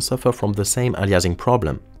distortions suffer from the same aliasing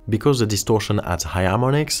problem. Because the distortion adds high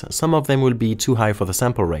harmonics, some of them will be too high for the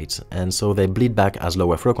sample rate, and so they bleed back as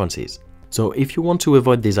lower frequencies. So if you want to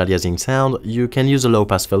avoid this aliasing sound, you can use a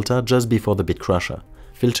low-pass filter just before the Bitcrusher.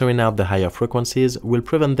 Filtering out the higher frequencies will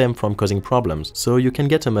prevent them from causing problems, so you can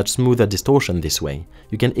get a much smoother distortion this way.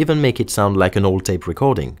 You can even make it sound like an old tape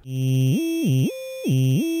recording.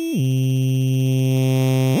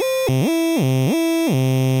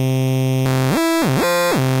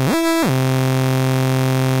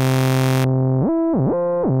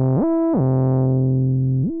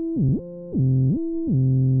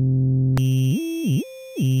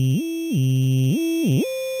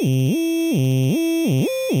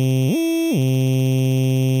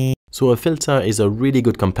 So a filter is a really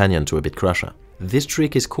good companion to a Bitcrusher. This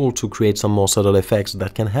trick is cool to create some more subtle effects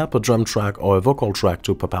that can help a drum track or a vocal track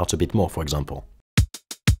to pop out a bit more, for example.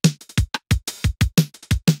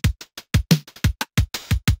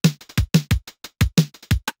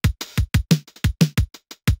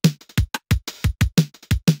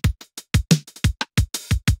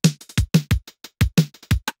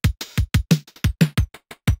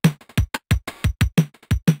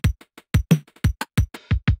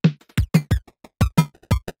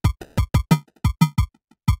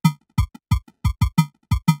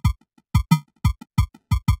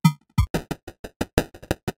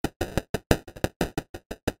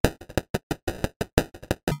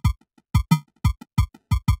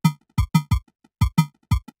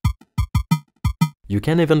 You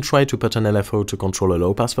can even try to put an LFO to control a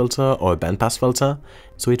low-pass filter or a bandpass filter,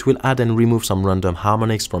 so it will add and remove some random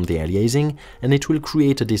harmonics from the aliasing, and it will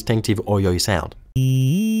create a distinctive oi-oi sound.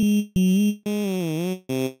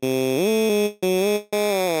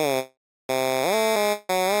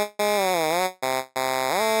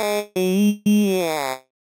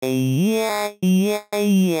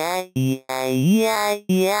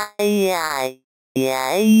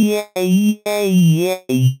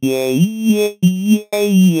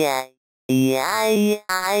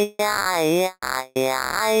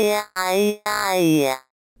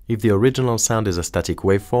 If the original sound is a static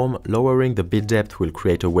waveform, lowering the bit depth will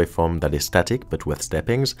create a waveform that is static but with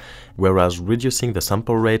steppings, whereas reducing the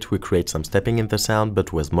sample rate will create some stepping in the sound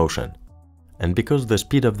but with motion. And because the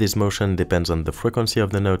speed of this motion depends on the frequency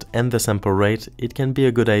of the note and the sample rate, it can be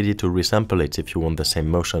a good idea to resample it if you want the same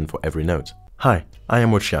motion for every note. Hi, I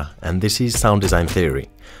am Woochia, and this is Sound Design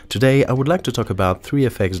Theory. Today I would like to talk about 3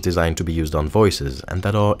 effects designed to be used on voices and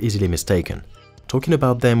that are easily mistaken. Talking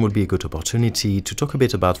about them would be a good opportunity to talk a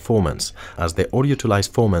bit about formants, as they all utilize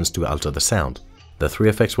formants to alter the sound. The 3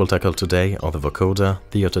 effects we'll tackle today are the vocoder,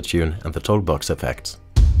 the autotune, and the talkbox effects.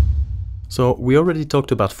 So we already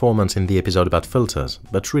talked about formants in the episode about filters,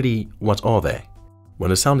 but really, what are they?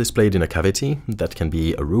 When a sound is played in a cavity, that can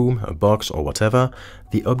be a room, a box, or whatever,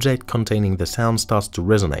 the object containing the sound starts to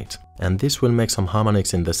resonate, and this will make some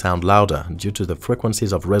harmonics in the sound louder due to the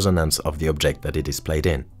frequencies of resonance of the object that it is played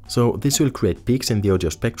in. So this will create peaks in the audio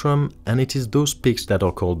spectrum, and it is those peaks that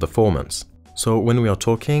are called the formants. So when we are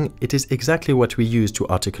talking, it is exactly what we use to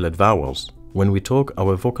articulate vowels. When we talk,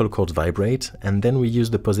 our vocal cords vibrate, and then we use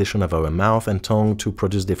the position of our mouth and tongue to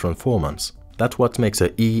produce different formants. That's what makes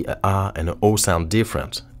a E, a R, and a O sound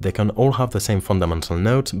different. They can all have the same fundamental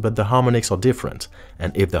note, but the harmonics are different.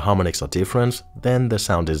 And if the harmonics are different, then the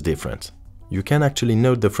sound is different. You can actually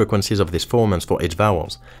note the frequencies of these formants for each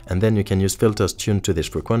vowels, and then you can use filters tuned to these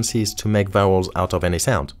frequencies to make vowels out of any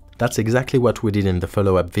sound. That's exactly what we did in the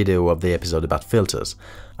follow-up video of the episode about filters.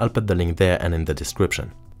 I'll put the link there and in the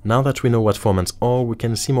description. Now that we know what formants are, we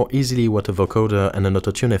can see more easily what a vocoder and an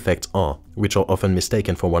autotune effect are, which are often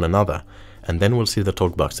mistaken for one another, and then we'll see the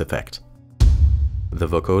talkbox effect. The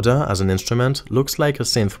vocoder, as an instrument, looks like a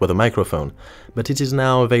synth with a microphone, but it is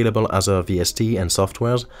now available as a VST and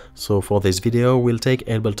softwares, so for this video we'll take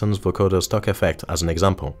Ableton's vocoder stock effect as an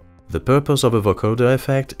example. The purpose of a vocoder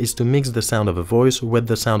effect is to mix the sound of a voice with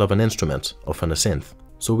the sound of an instrument, often a synth.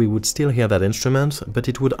 So we would still hear that instrument, but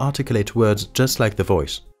it would articulate words just like the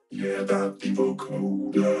voice. Yeah, that the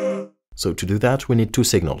vocoder. So to do that, we need two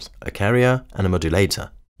signals, a carrier and a modulator.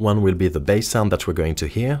 One will be the bass sound that we're going to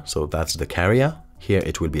hear, so that's the carrier. Here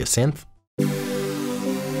it will be a synth.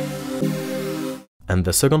 And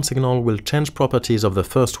the second signal will change properties of the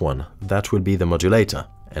first one, that will be the modulator,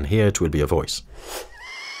 and here it will be a voice.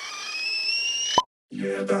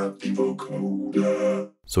 Yeah, that the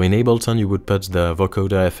vocoder. So in Ableton you would put the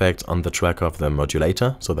vocoder effect on the track of the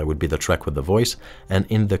modulator, so that would be the track with the voice, and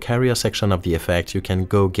in the carrier section of the effect you can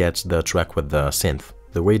go get the track with the synth.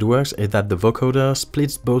 The way it works is that the vocoder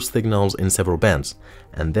splits both signals in several bands,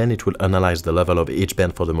 and then it will analyze the level of each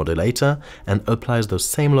band for the modulator and applies those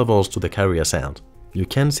same levels to the carrier sound. You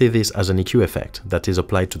can see this as an EQ effect that is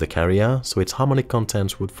applied to the carrier, so its harmonic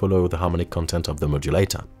content would follow the harmonic content of the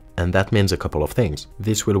modulator. And that means a couple of things.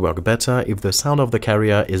 This will work better if the sound of the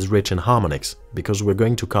carrier is rich in harmonics, because we're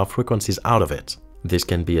going to carve frequencies out of it. This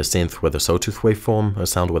can be a synth with a sawtooth waveform, a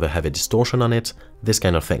sound with a heavy distortion on it, this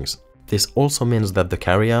kind of things. This also means that the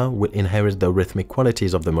carrier will inherit the rhythmic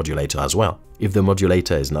qualities of the modulator as well. If the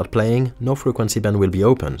modulator is not playing, no frequency band will be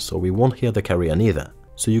open, so we won't hear the carrier neither.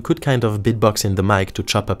 So you could kind of beatbox in the mic to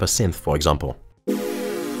chop up a synth, for example.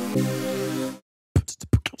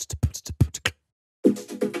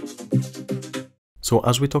 So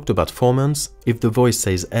as we talked about formants, if the voice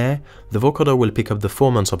says eh, the vocoder will pick up the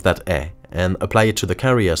formants of that eh and apply it to the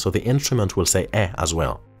carrier so the instrument will say eh as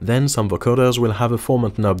well. Then some vocoders will have a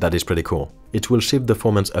formant knob that is pretty cool. It will shift the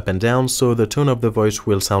formants up and down so the tone of the voice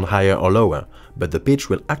will sound higher or lower, but the pitch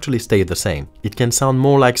will actually stay the same. It can sound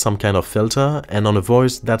more like some kind of filter, and on a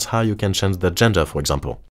voice that's how you can change the gender, for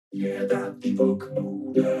example. Yeah, that the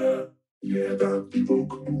vocoder. Yeah, that the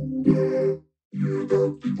vocoder. Yeah,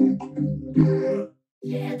 that the vocoder.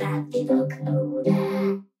 Yeah, that the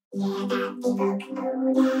vocoder. Yeah, that the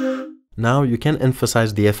vocoder. Now you can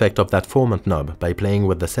emphasize the effect of that formant knob by playing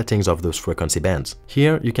with the settings of those frequency bands.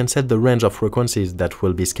 Here you can set the range of frequencies that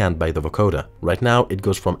will be scanned by the vocoder. Right now it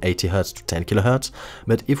goes from 80 Hz to 10 kHz,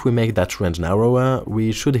 but if we make that range narrower,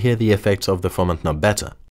 we should hear the effects of the formant knob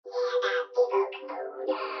better.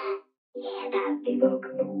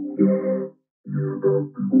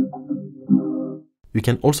 You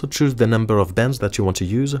can also choose the number of bands that you want to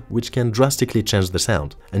use, which can drastically change the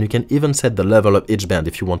sound, and you can even set the level of each band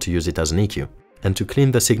if you want to use it as an EQ. And to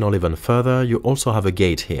clean the signal even further, you also have a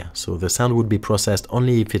gate here, so the sound would be processed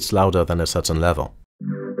only if it's louder than a certain level.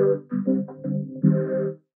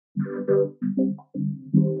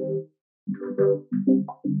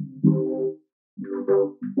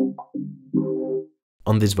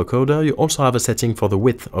 On this vocoder, you also have a setting for the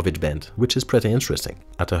width of each band, which is pretty interesting.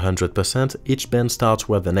 At 100%, each band starts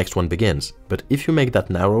where the next one begins, but if you make that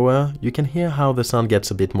narrower, you can hear how the sound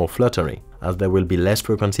gets a bit more fluttery. As there will be less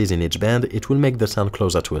frequencies in each band, it will make the sound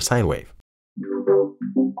closer to a sine wave.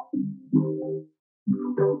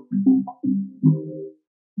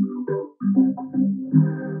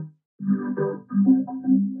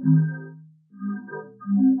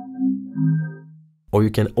 Or you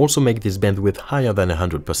can also make this bandwidth higher than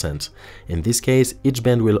 100%. In this case, each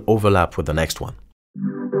band will overlap with the next one.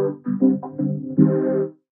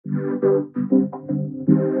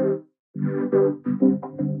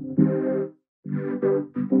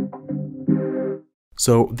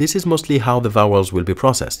 So this is mostly how the vowels will be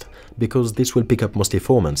processed, because this will pick up mostly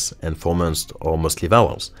formants, and formants are mostly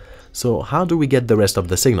vowels. So how do we get the rest of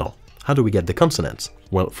the signal? How do we get the consonants?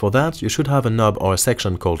 Well, for that, you should have a knob or a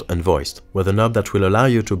section called unvoiced, with a knob that will allow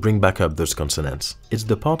you to bring back up those consonants. It's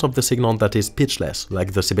the part of the signal that is pitchless,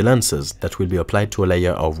 like the sibilances, that will be applied to a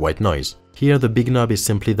layer of white noise. Here, the big knob is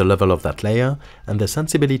simply the level of that layer, and the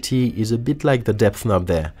sensibility is a bit like the depth knob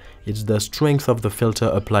there. It's the strength of the filter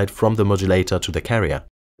applied from the modulator to the carrier.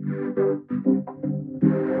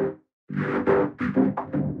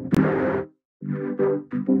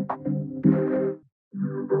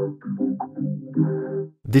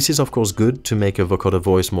 This is of course good to make a vocoder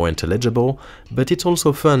voice more intelligible, but it's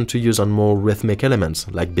also fun to use on more rhythmic elements,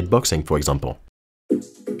 like beatboxing for example.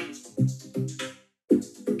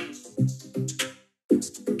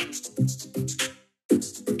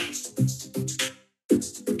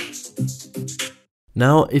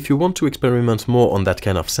 Now, if you want to experiment more on that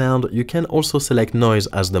kind of sound, you can also select noise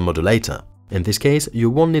as the modulator. In this case, you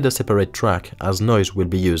won't need a separate track, as noise will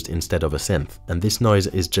be used instead of a synth, and this noise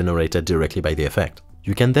is generated directly by the effect.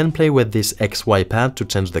 You can then play with this XY pad to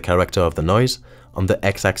change the character of the noise. On the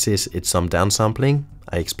X-axis, it's some downsampling.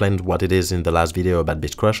 I explained what it is in the last video about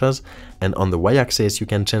Bitcrushers, and on the Y-axis, you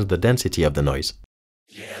can change the density of the noise.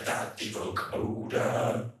 Yeah, that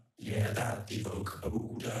Vocoder. Yeah, that the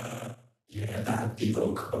Vocoder. Yeah, that the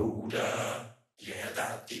Vocoder. Yeah,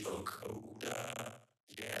 that the Vocoder.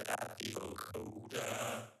 Yeah, that the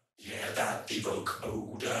Vocoder. Yeah, that the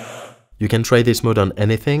Vocoder. You can try this mode on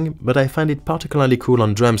anything, but I find it particularly cool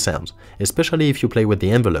on drum sounds, especially if you play with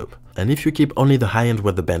the envelope. And if you keep only the high end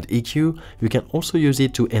with the band EQ, you can also use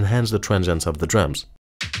it to enhance the transients of the drums.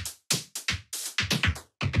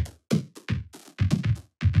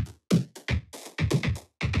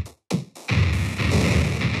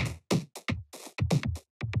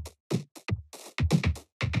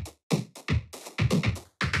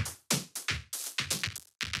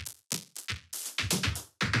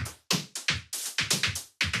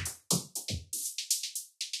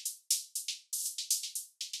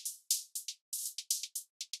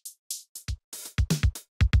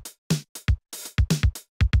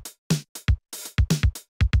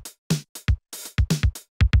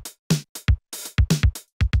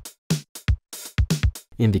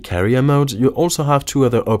 In the carrier mode, you also have two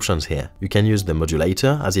other options here. You can use the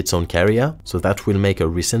modulator as its own carrier, so that will make a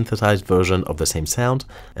resynthesized version of the same sound,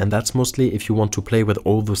 and that's mostly if you want to play with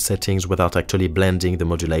all those settings without actually blending the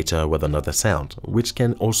modulator with another sound, which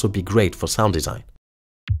can also be great for sound design.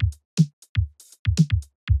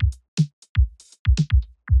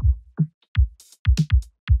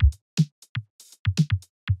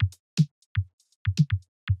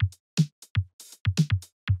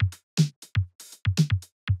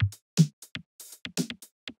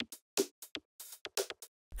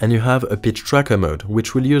 And you have a pitch tracker mode,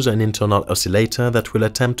 which will use an internal oscillator that will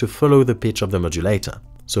attempt to follow the pitch of the modulator.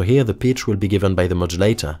 So here the pitch will be given by the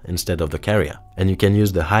modulator instead of the carrier, and you can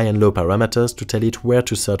use the high and low parameters to tell it where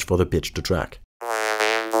to search for the pitch to track.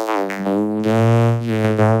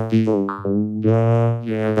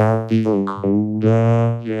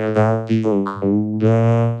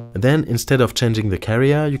 Then, instead of changing the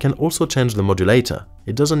carrier, you can also change the modulator.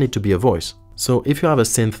 It doesn't need to be a voice. So if you have a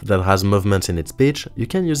synth that has movements in its pitch, you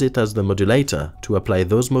can use it as the modulator to apply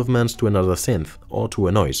those movements to another synth or to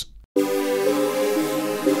a noise.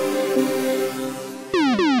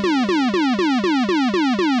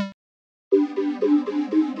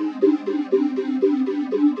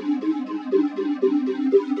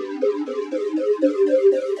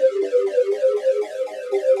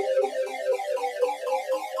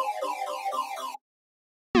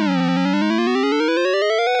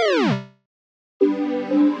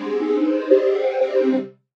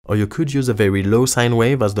 Or you could use a very low sine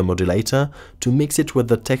wave as the modulator to mix it with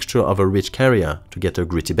the texture of a rich carrier to get a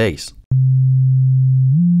gritty bass.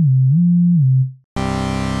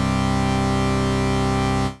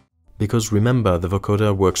 Because remember, the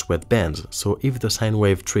vocoder works with bands, so if the sine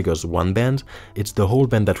wave triggers one band, it's the whole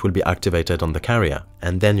band that will be activated on the carrier,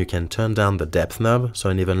 and then you can turn down the depth knob so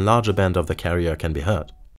an even larger band of the carrier can be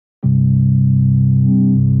heard.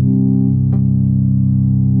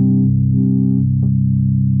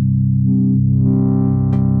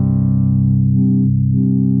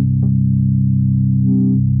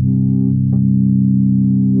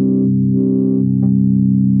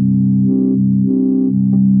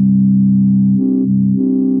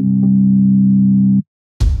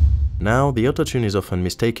 Now, the autotune is often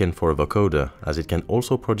mistaken for a vocoder, as it can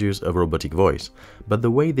also produce a robotic voice, but the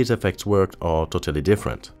way these effects work are totally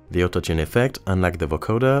different. The autotune effect, unlike the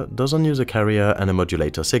vocoder, doesn't use a carrier and a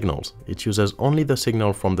modulator signals, it uses only the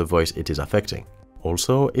signal from the voice it is affecting.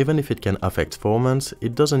 Also, even if it can affect formants,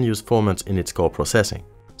 it doesn't use formants in its core processing.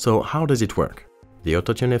 So how does it work? The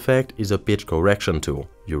autotune effect is a pitch correction tool.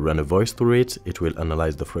 You run a voice through it, it will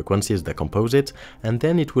analyze the frequencies that compose it, and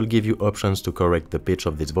then it will give you options to correct the pitch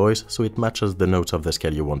of this voice so it matches the notes of the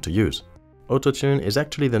scale you want to use. Autotune is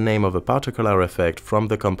actually the name of a particular effect from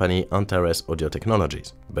the company Antares Audio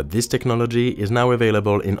Technologies. But this technology is now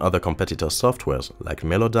available in other competitor softwares like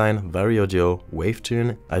Melodyne, VariAudio,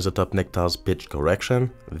 Wavetune, Isotope Nectar's pitch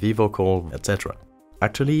correction, vVocal, etc.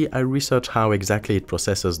 Actually, I researched how exactly it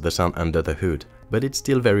processes the sound under the hood, but it's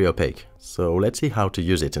still very opaque, so let's see how to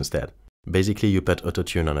use it instead. Basically, you put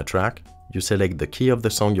autotune on a track, you select the key of the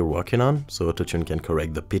song you're working on, so autotune can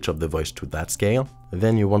correct the pitch of the voice to that scale.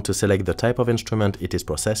 Then you want to select the type of instrument it is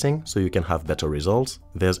processing, so you can have better results.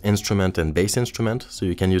 There's instrument and bass instrument, so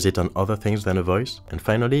you can use it on other things than a voice. And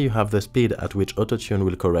finally, you have the speed at which autotune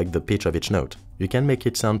will correct the pitch of each note. You can make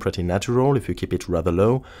it sound pretty natural if you keep it rather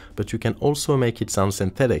low, but you can also make it sound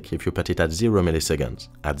synthetic if you put it at 0 milliseconds.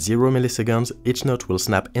 At 0 milliseconds, each note will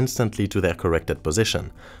snap instantly to their corrected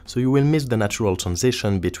position, so you will miss the natural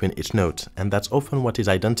transition between each note, and that's often what is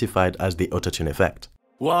identified as the autotune effect.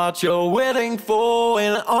 What you're waiting for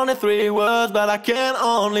in only 3 words, but I can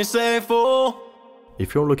only say 4.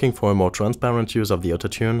 If you're looking for a more transparent use of the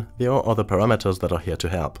autotune, there are other parameters that are here to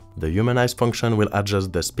help. The humanize function will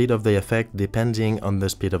adjust the speed of the effect depending on the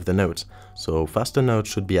speed of the notes, so faster notes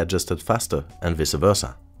should be adjusted faster and vice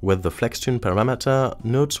versa. With the flextune parameter,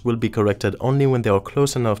 notes will be corrected only when they are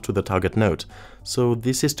close enough to the target note, so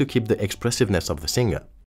this is to keep the expressiveness of the singer.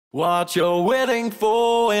 What you're waiting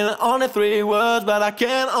for in only 3 words, but I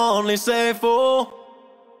can only say 4.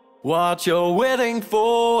 What you're waiting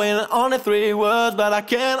for in only 3 words, but I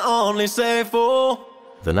can only say 4.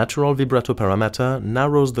 The natural vibrato parameter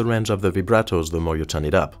narrows the range of the vibratos the more you turn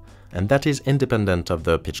it up, and that is independent of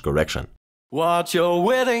the pitch correction. What you're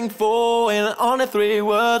waiting for in only 3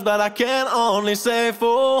 words, but I can only say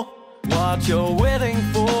 4. What you're waiting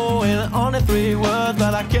for in only 3 words,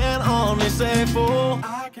 but I can only say 4.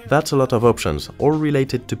 That's a lot of options, all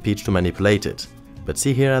related to pitch to manipulate it. But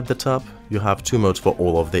see here at the top, you have 2 modes for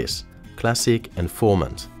all of this, classic and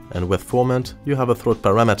formant. And with formant, you have a throat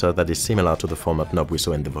parameter that is similar to the formant knob we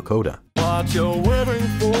saw in the vocoder. What you're waiting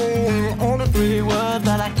for in only 3 words,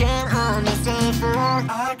 but I can only say 4.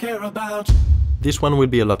 I care about. This one will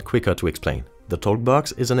be a lot quicker to explain. The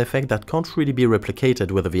talkbox is an effect that can't really be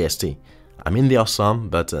replicated with a VST. I mean, there are some,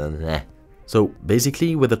 but nah. So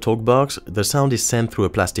basically, with the talkbox, the sound is sent through a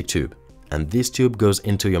plastic tube, and this tube goes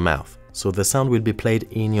into your mouth. So the sound will be played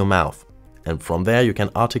in your mouth, and from there you can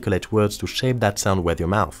articulate words to shape that sound with your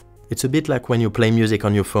mouth. It's a bit like when you play music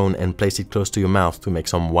on your phone and place it close to your mouth to make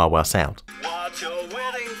some wah-wah sound. What you're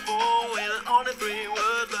waiting for in only 3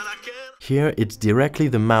 words, but I can. Here it's directly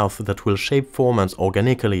the mouth that will shape formants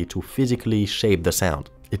organically to physically shape the sound.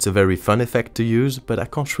 It's a very fun effect to use, but I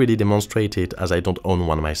can't really demonstrate it as I don't own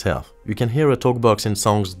one myself. You can hear a talkbox in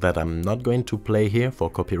songs that I'm not going to play here for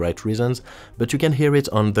copyright reasons, but you can hear it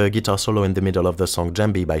on the guitar solo in the middle of the song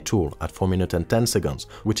Jambi by Tool at 4 minutes and 10 seconds,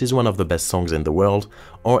 which is one of the best songs in the world,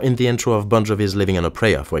 or in the intro of Bon Jovi's Living on a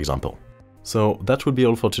Prayer, for example. So that would be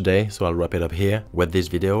all for today, so I'll wrap it up here. With this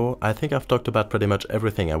video, I think I've talked about pretty much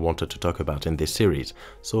everything I wanted to talk about in this series,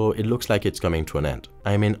 so it looks like it's coming to an end.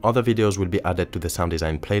 I mean, other videos will be added to the Sound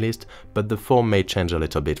Design playlist, but the form may change a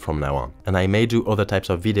little bit from now on. And I may do other types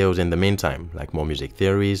of videos in the meantime, like more music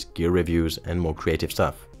theories, gear reviews, and more creative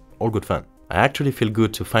stuff. All good fun. I actually feel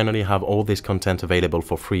good to finally have all this content available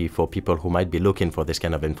for free for people who might be looking for this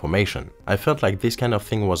kind of information. I felt like this kind of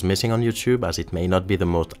thing was missing on YouTube, as it may not be the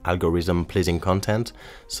most algorithm-pleasing content,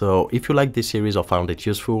 so if you like this series or found it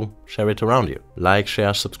useful, share it around you. Like,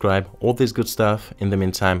 share, subscribe, all this good stuff. In the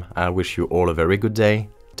meantime, I wish you all a very good day,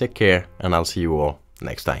 take care, and I'll see you all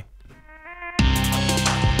next time.